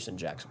Doug Peterson,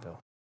 Jacksonville.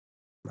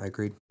 I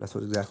agreed. That's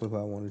exactly what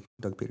I wanted,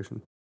 Doug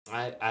Peterson.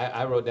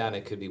 I wrote down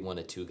it could be one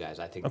of 2 guys.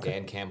 I think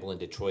Dan Campbell in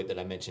Detroit that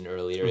I mentioned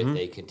earlier, if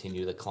they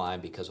continue the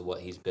climb because of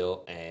what he's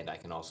built, and I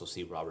can also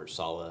see Robert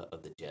Saleh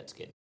of the Jets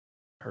getting.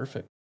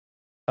 Perfect.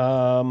 I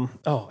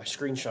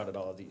screenshotted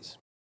all of these.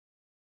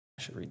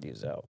 I should read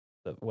these out.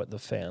 What the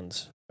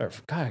fans or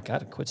God, I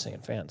gotta quit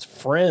saying fans.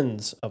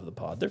 Friends of the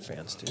pod. They're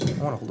fans too. I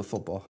want to hold the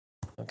football.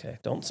 Okay,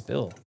 don't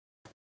spill.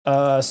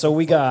 So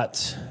we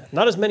got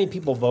not as many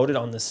people voted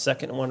on the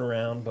second one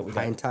around, but we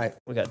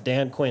got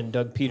Dan Quinn,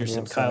 Doug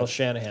Peterson, Kyle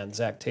Shanahan,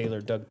 Zach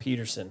Taylor, Doug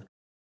Peterson.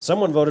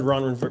 Someone voted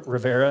Ron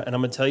Rivera, and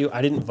I'm gonna tell you,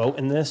 I didn't vote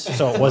in this,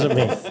 so it wasn't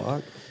me.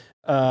 Fuck.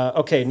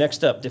 Okay,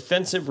 next up,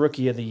 Defensive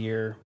Rookie of the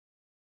Year.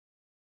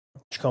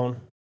 Chacon, what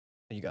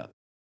you got?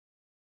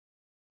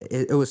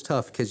 It was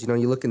tough because,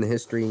 you look in the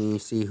history and you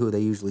see who they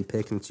usually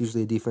pick, and it's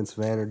usually a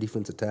defensive end or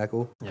defensive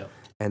tackle. Yeah.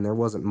 And there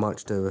wasn't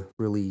much to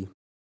really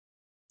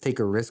take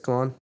a risk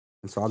on.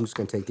 And so I'm just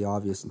going to take the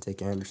obvious and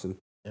take Anderson.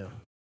 Yeah.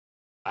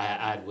 I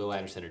had Will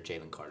Anderson or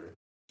Jalen Carter.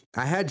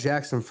 I had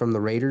Jackson from the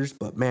Raiders,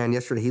 but, man,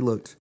 yesterday he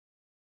looked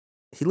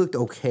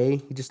okay.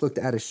 He just looked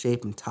out of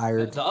shape and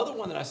tired. The other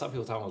one that I saw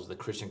people talking about was the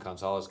Christian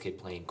Gonzalez kid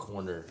playing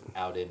corner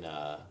out in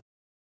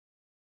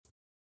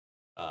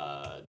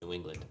New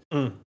England.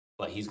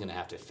 But he's going to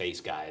have to face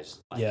guys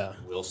like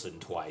Wilson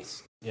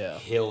twice,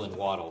 Hill and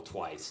Waddle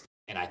twice,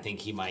 and I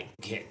think he might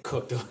get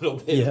cooked a little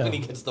bit when he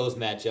gets those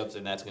matchups,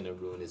 and that's going to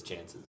ruin his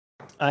chances.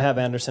 I have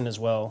Anderson as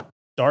well.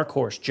 Dark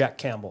horse, Jack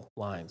Campbell,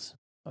 Lions.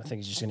 I think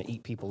he's just going to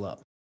eat people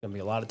up. Going to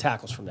be a lot of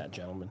tackles from that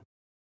gentleman.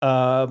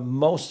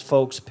 Most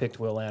folks picked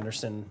Will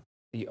Anderson.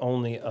 The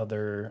only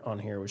other on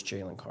here was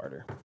Jalen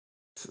Carter.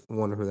 I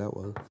wonder who that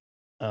was.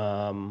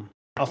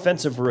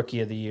 Offensive Rookie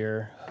of the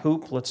Year.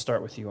 Hoop, let's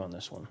start with you on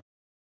this one.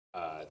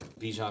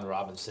 Bijan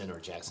Robinson or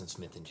Jackson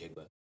Smith and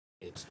Jigba.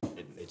 It's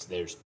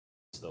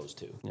those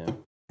 2. Yeah.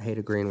 I hate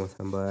agreeing with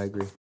him, but I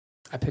agree.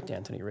 I picked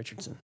Anthony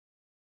Richardson.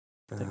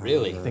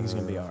 Really? I think he's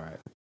going to be all right.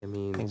 I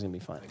mean, I think he's going to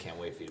be fine. I can't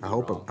wait for you to I be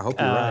hope wrong. you're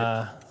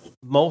right.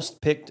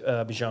 Most picked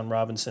Bijan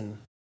Robinson.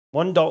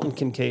 1 Dalton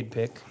Kincaid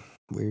pick.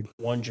 Weird.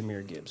 1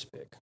 Jahmyr Gibbs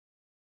pick.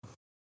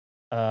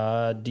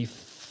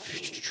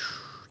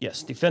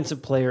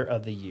 Defensive Player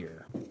of the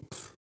Year.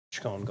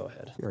 Chacon, go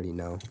ahead. You already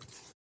know.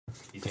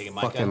 You taking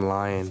Micah? Fucking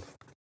Lion.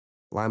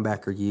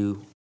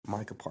 Linebacker,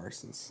 Micah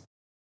Parsons.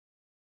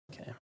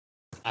 Okay.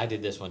 I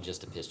did this one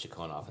just to piss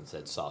Chacon off and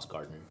said Sauce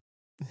Gardner.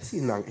 He's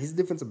a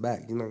defensive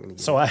back. You're not going to get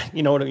So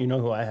you know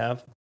who I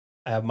have?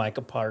 I have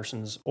Micah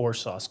Parsons or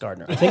Sauce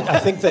Gardner. I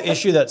think the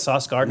issue that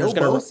Sauce Gardner is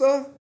going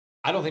to.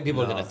 I don't think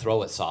people are going to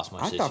throw at Sauce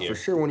much this year. I thought for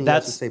sure when he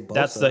has to say Bosa.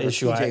 That's the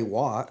issue. TJ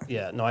Watt.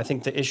 Yeah, no, I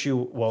think the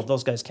issue. Well,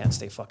 those guys can't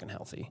stay fucking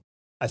healthy.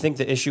 I think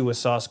the issue with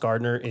Sauce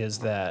Gardner is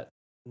that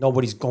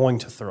nobody's going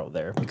to throw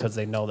there because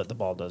they know that the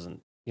ball doesn't.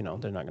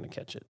 They're not going to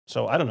catch it.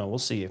 So I don't know. We'll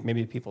see if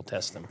maybe people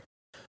test them.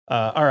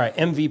 All right,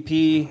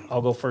 MVP.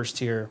 I'll go first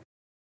here.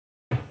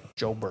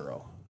 Joe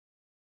Burrow.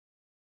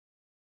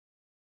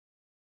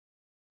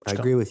 I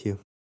agree with you.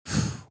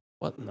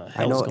 What in the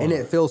hell? I know, and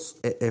it feels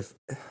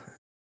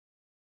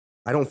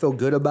I don't feel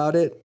good about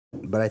it,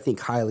 but I think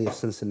highly of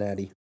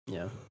Cincinnati.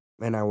 Yeah,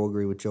 and I will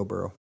agree with Joe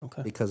Burrow.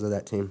 Okay, because of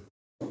that team.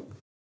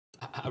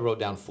 I wrote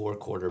down 4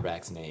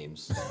 quarterbacks'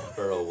 names.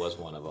 Burrow was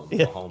one of them.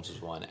 Yeah. Mahomes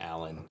was one.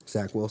 Allen.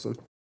 Zach Wilson.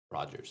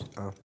 Rodgers.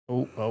 Oh.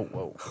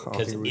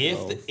 Because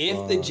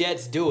if the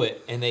Jets do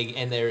it and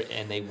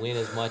they win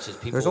as much as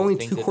people, there's only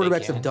think 2 that quarterbacks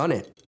they can, have done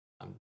it,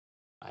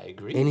 I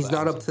agree. and he's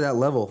not up to that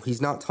level.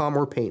 He's not Tom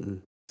or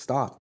Peyton.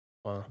 Stop.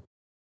 Wow.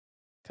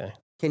 Okay.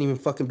 Can't even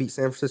fucking beat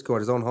San Francisco at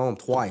his own home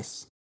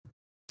twice.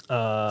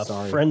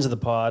 Sorry. Friends of the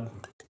pod.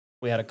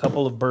 We had a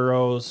couple of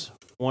Burrows,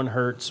 1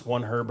 Hurts,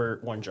 1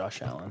 Herbert, 1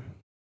 Josh Allen,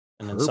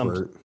 and then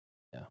Herbert.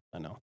 Yeah, I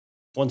know.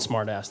 1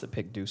 smart ass that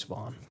picked Deuce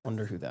Vaughn.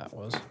 Wonder who that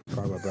was.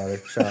 Probably my brother.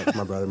 Shout out to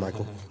my brother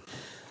Michael.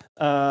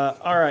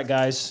 All right,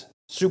 guys.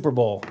 Super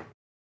Bowl.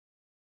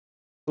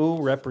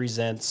 Who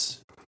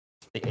represents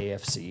the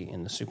AFC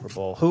in the Super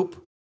Bowl?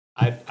 Hoop.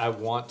 I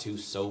want to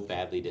so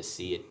badly to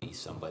see it be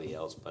somebody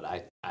else, but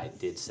I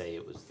did say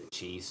it was the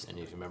Chiefs. And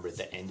if you remember at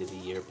the end of the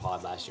year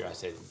pod last year, I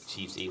said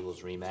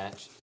Chiefs-Eagles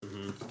rematch.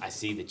 Mm-hmm. I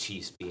see the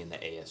Chiefs being the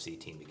AFC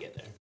team to get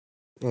there.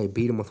 Yeah, he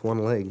beat him with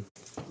 1 leg,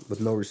 with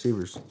no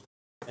receivers.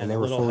 And they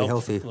were fully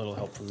healthy. A little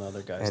help from the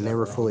other guys. And they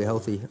were fully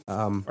healthy.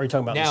 Are you talking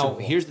about now? the Super Bowl?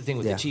 Here's the thing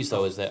with the Chiefs,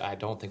 though, is that I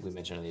don't think we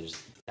mentioned it.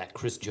 Is that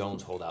Chris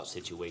Jones holdout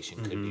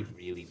situation could be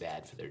really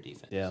bad for their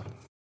defense. Yeah.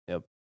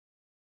 Yep.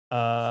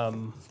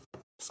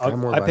 Sky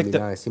Moore might be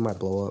nice. He might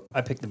blow up.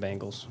 I picked the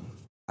Bengals.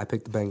 I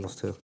picked the Bengals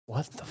too.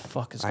 What the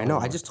fuck is I going know.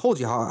 on? I just told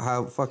you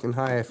how fucking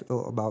high I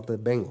feel about the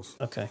Bengals.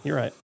 Okay, you're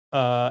right.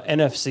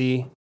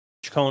 NFC.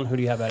 Chacon, who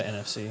do you have at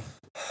NFC?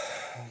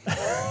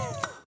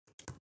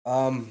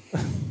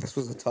 This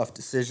was a tough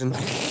decision.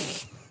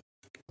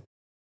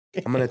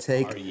 I'm gonna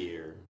take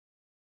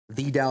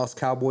the Dallas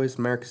Cowboys,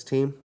 America's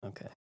team.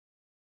 Okay.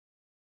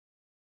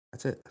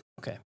 That's it.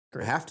 Okay,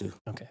 great. I have to.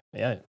 Okay,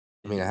 yeah.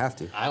 I mean, I have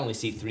to. I only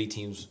see 3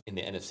 teams in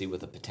the NFC with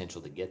the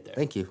potential to get there.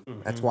 Thank you.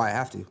 Mm-hmm. That's why I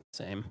have to.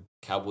 Same.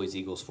 Cowboys,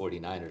 Eagles,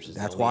 49ers is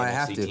That's the only why I NFC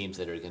have to. teams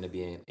that are going to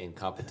be in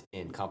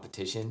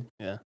competition.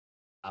 Yeah.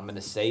 I'm going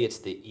to say it's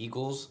the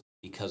Eagles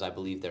because I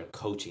believe their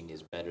coaching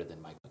is better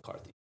than Mike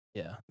McCarthy.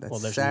 Yeah. That's well,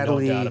 there's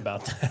sadly no doubt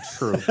about that.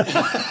 True.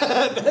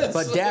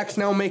 But Dak's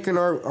now making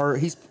our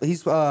he's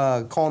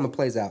calling the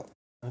plays out.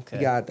 Okay.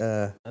 He got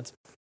that's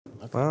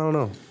okay. I don't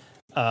know.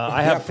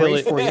 I have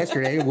Philly for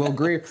yesterday. Will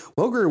Greer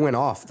went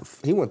off.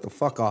 He went the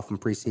fuck off in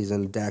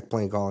preseason. Dak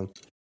playing calling.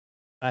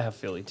 I have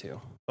Philly too.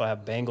 So I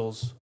have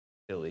Bengals,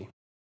 Philly.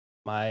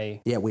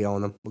 Yeah, we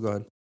own them. We'll go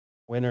ahead.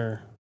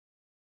 Winner.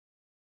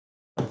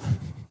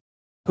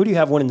 Who do you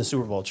have winning the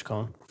Super Bowl,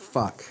 Chacon?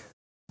 Fuck.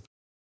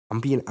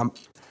 I'm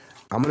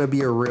gonna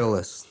be a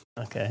realist.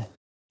 Okay.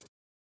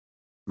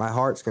 My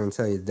heart's gonna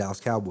tell you the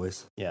Dallas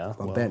Cowboys. Yeah.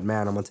 But bet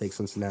man, I'm gonna take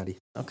Cincinnati.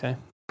 Okay.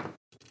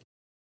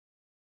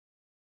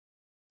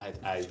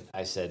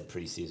 I said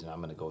preseason I'm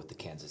going to go with the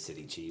Kansas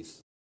City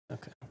Chiefs.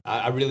 Okay.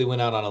 I really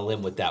went out on a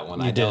limb with that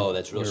one. I know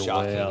that's real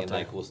shocking, and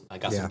I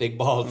got some big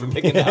balls for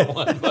picking that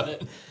one.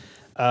 But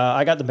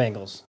I got the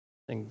Bengals.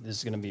 I think this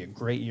is going to be a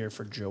great year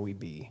for Joey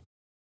B.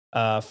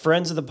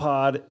 Friends of the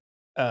pod,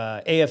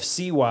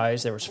 AFC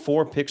wise, there was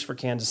 4 picks for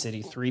Kansas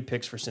City, 3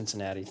 picks for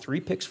Cincinnati,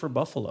 3 picks for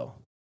Buffalo.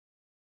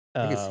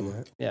 I can see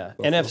that. Yeah.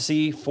 Buffalo.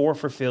 NFC, 4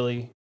 for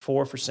Philly,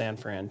 4 for San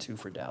Fran, 2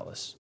 for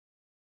Dallas.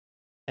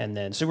 And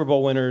then Super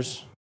Bowl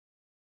winners.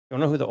 You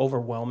want to know who the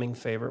overwhelming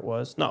favorite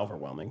was? Not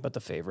overwhelming, but the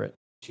favorite.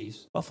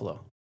 Chiefs.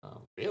 Buffalo.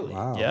 Oh, really?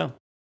 Wow.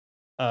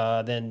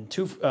 Yeah. Then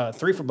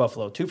 3 for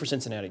Buffalo, 2 for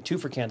Cincinnati, 2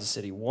 for Kansas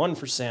City, 1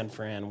 for San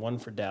Fran, 1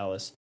 for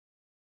Dallas.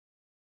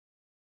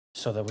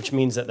 So that, which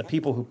means that the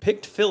people who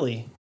picked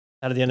Philly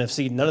out of the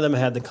NFC, none of them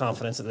had the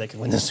confidence that they could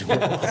win the Super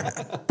Bowl.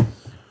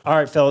 All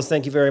right, fellas,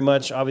 thank you very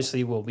much.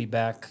 Obviously, we'll be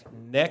back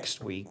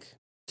next week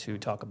to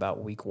talk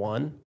about week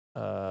 1,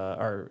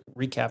 or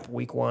recap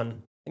week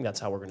 1. I think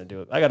that's how we're going to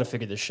do it. I got to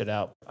figure this shit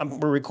out.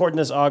 We're recording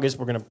this August.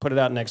 We're going to put it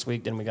out next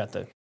week. Then we got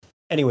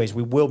anyways,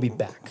 we will be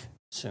back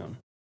soon.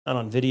 Not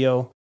on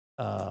video,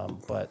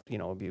 but,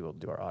 we'll be able to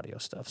do our audio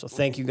stuff. So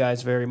thank you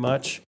guys very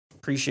much.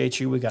 Appreciate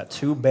you. We got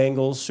 2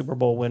 Bengals Super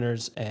Bowl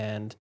winners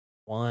and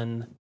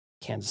 1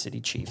 Kansas City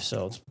Chiefs.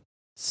 So it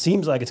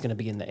seems like it's going to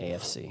be in the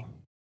AFC.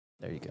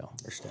 There you go.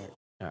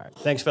 All right.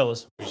 Thanks,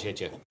 fellas.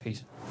 Appreciate you.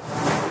 Peace.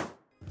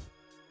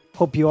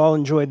 Hope you all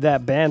enjoyed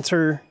that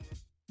banter.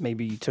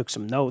 Maybe you took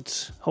some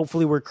notes.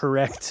 Hopefully we're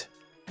correct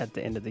at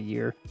the end of the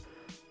year.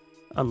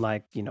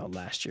 Unlike,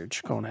 last year,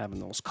 Chacon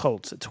having those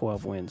Colts at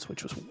 12 wins,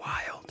 which was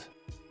wild.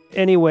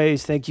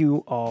 Anyways, thank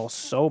you all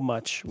so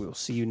much. We'll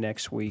see you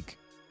next week.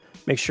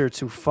 Make sure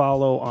to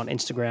follow on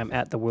Instagram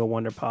at The Will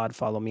Wonder Pod.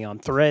 Follow me on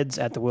Threads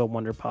at The Will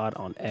Wonder Pod,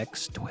 on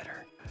X,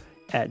 Twitter,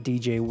 at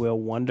DJ Will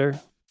Wonder.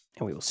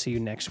 And we will see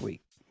you next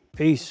week.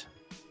 Peace.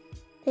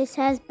 This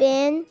has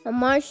been a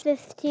March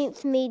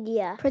 15th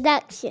Media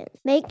production.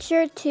 Make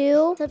sure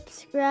to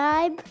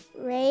subscribe,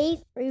 rate,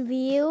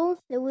 review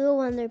the Will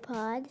Wonder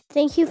Pod.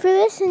 Thank you for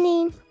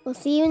listening. We'll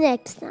see you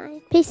next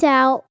time. Peace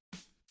out.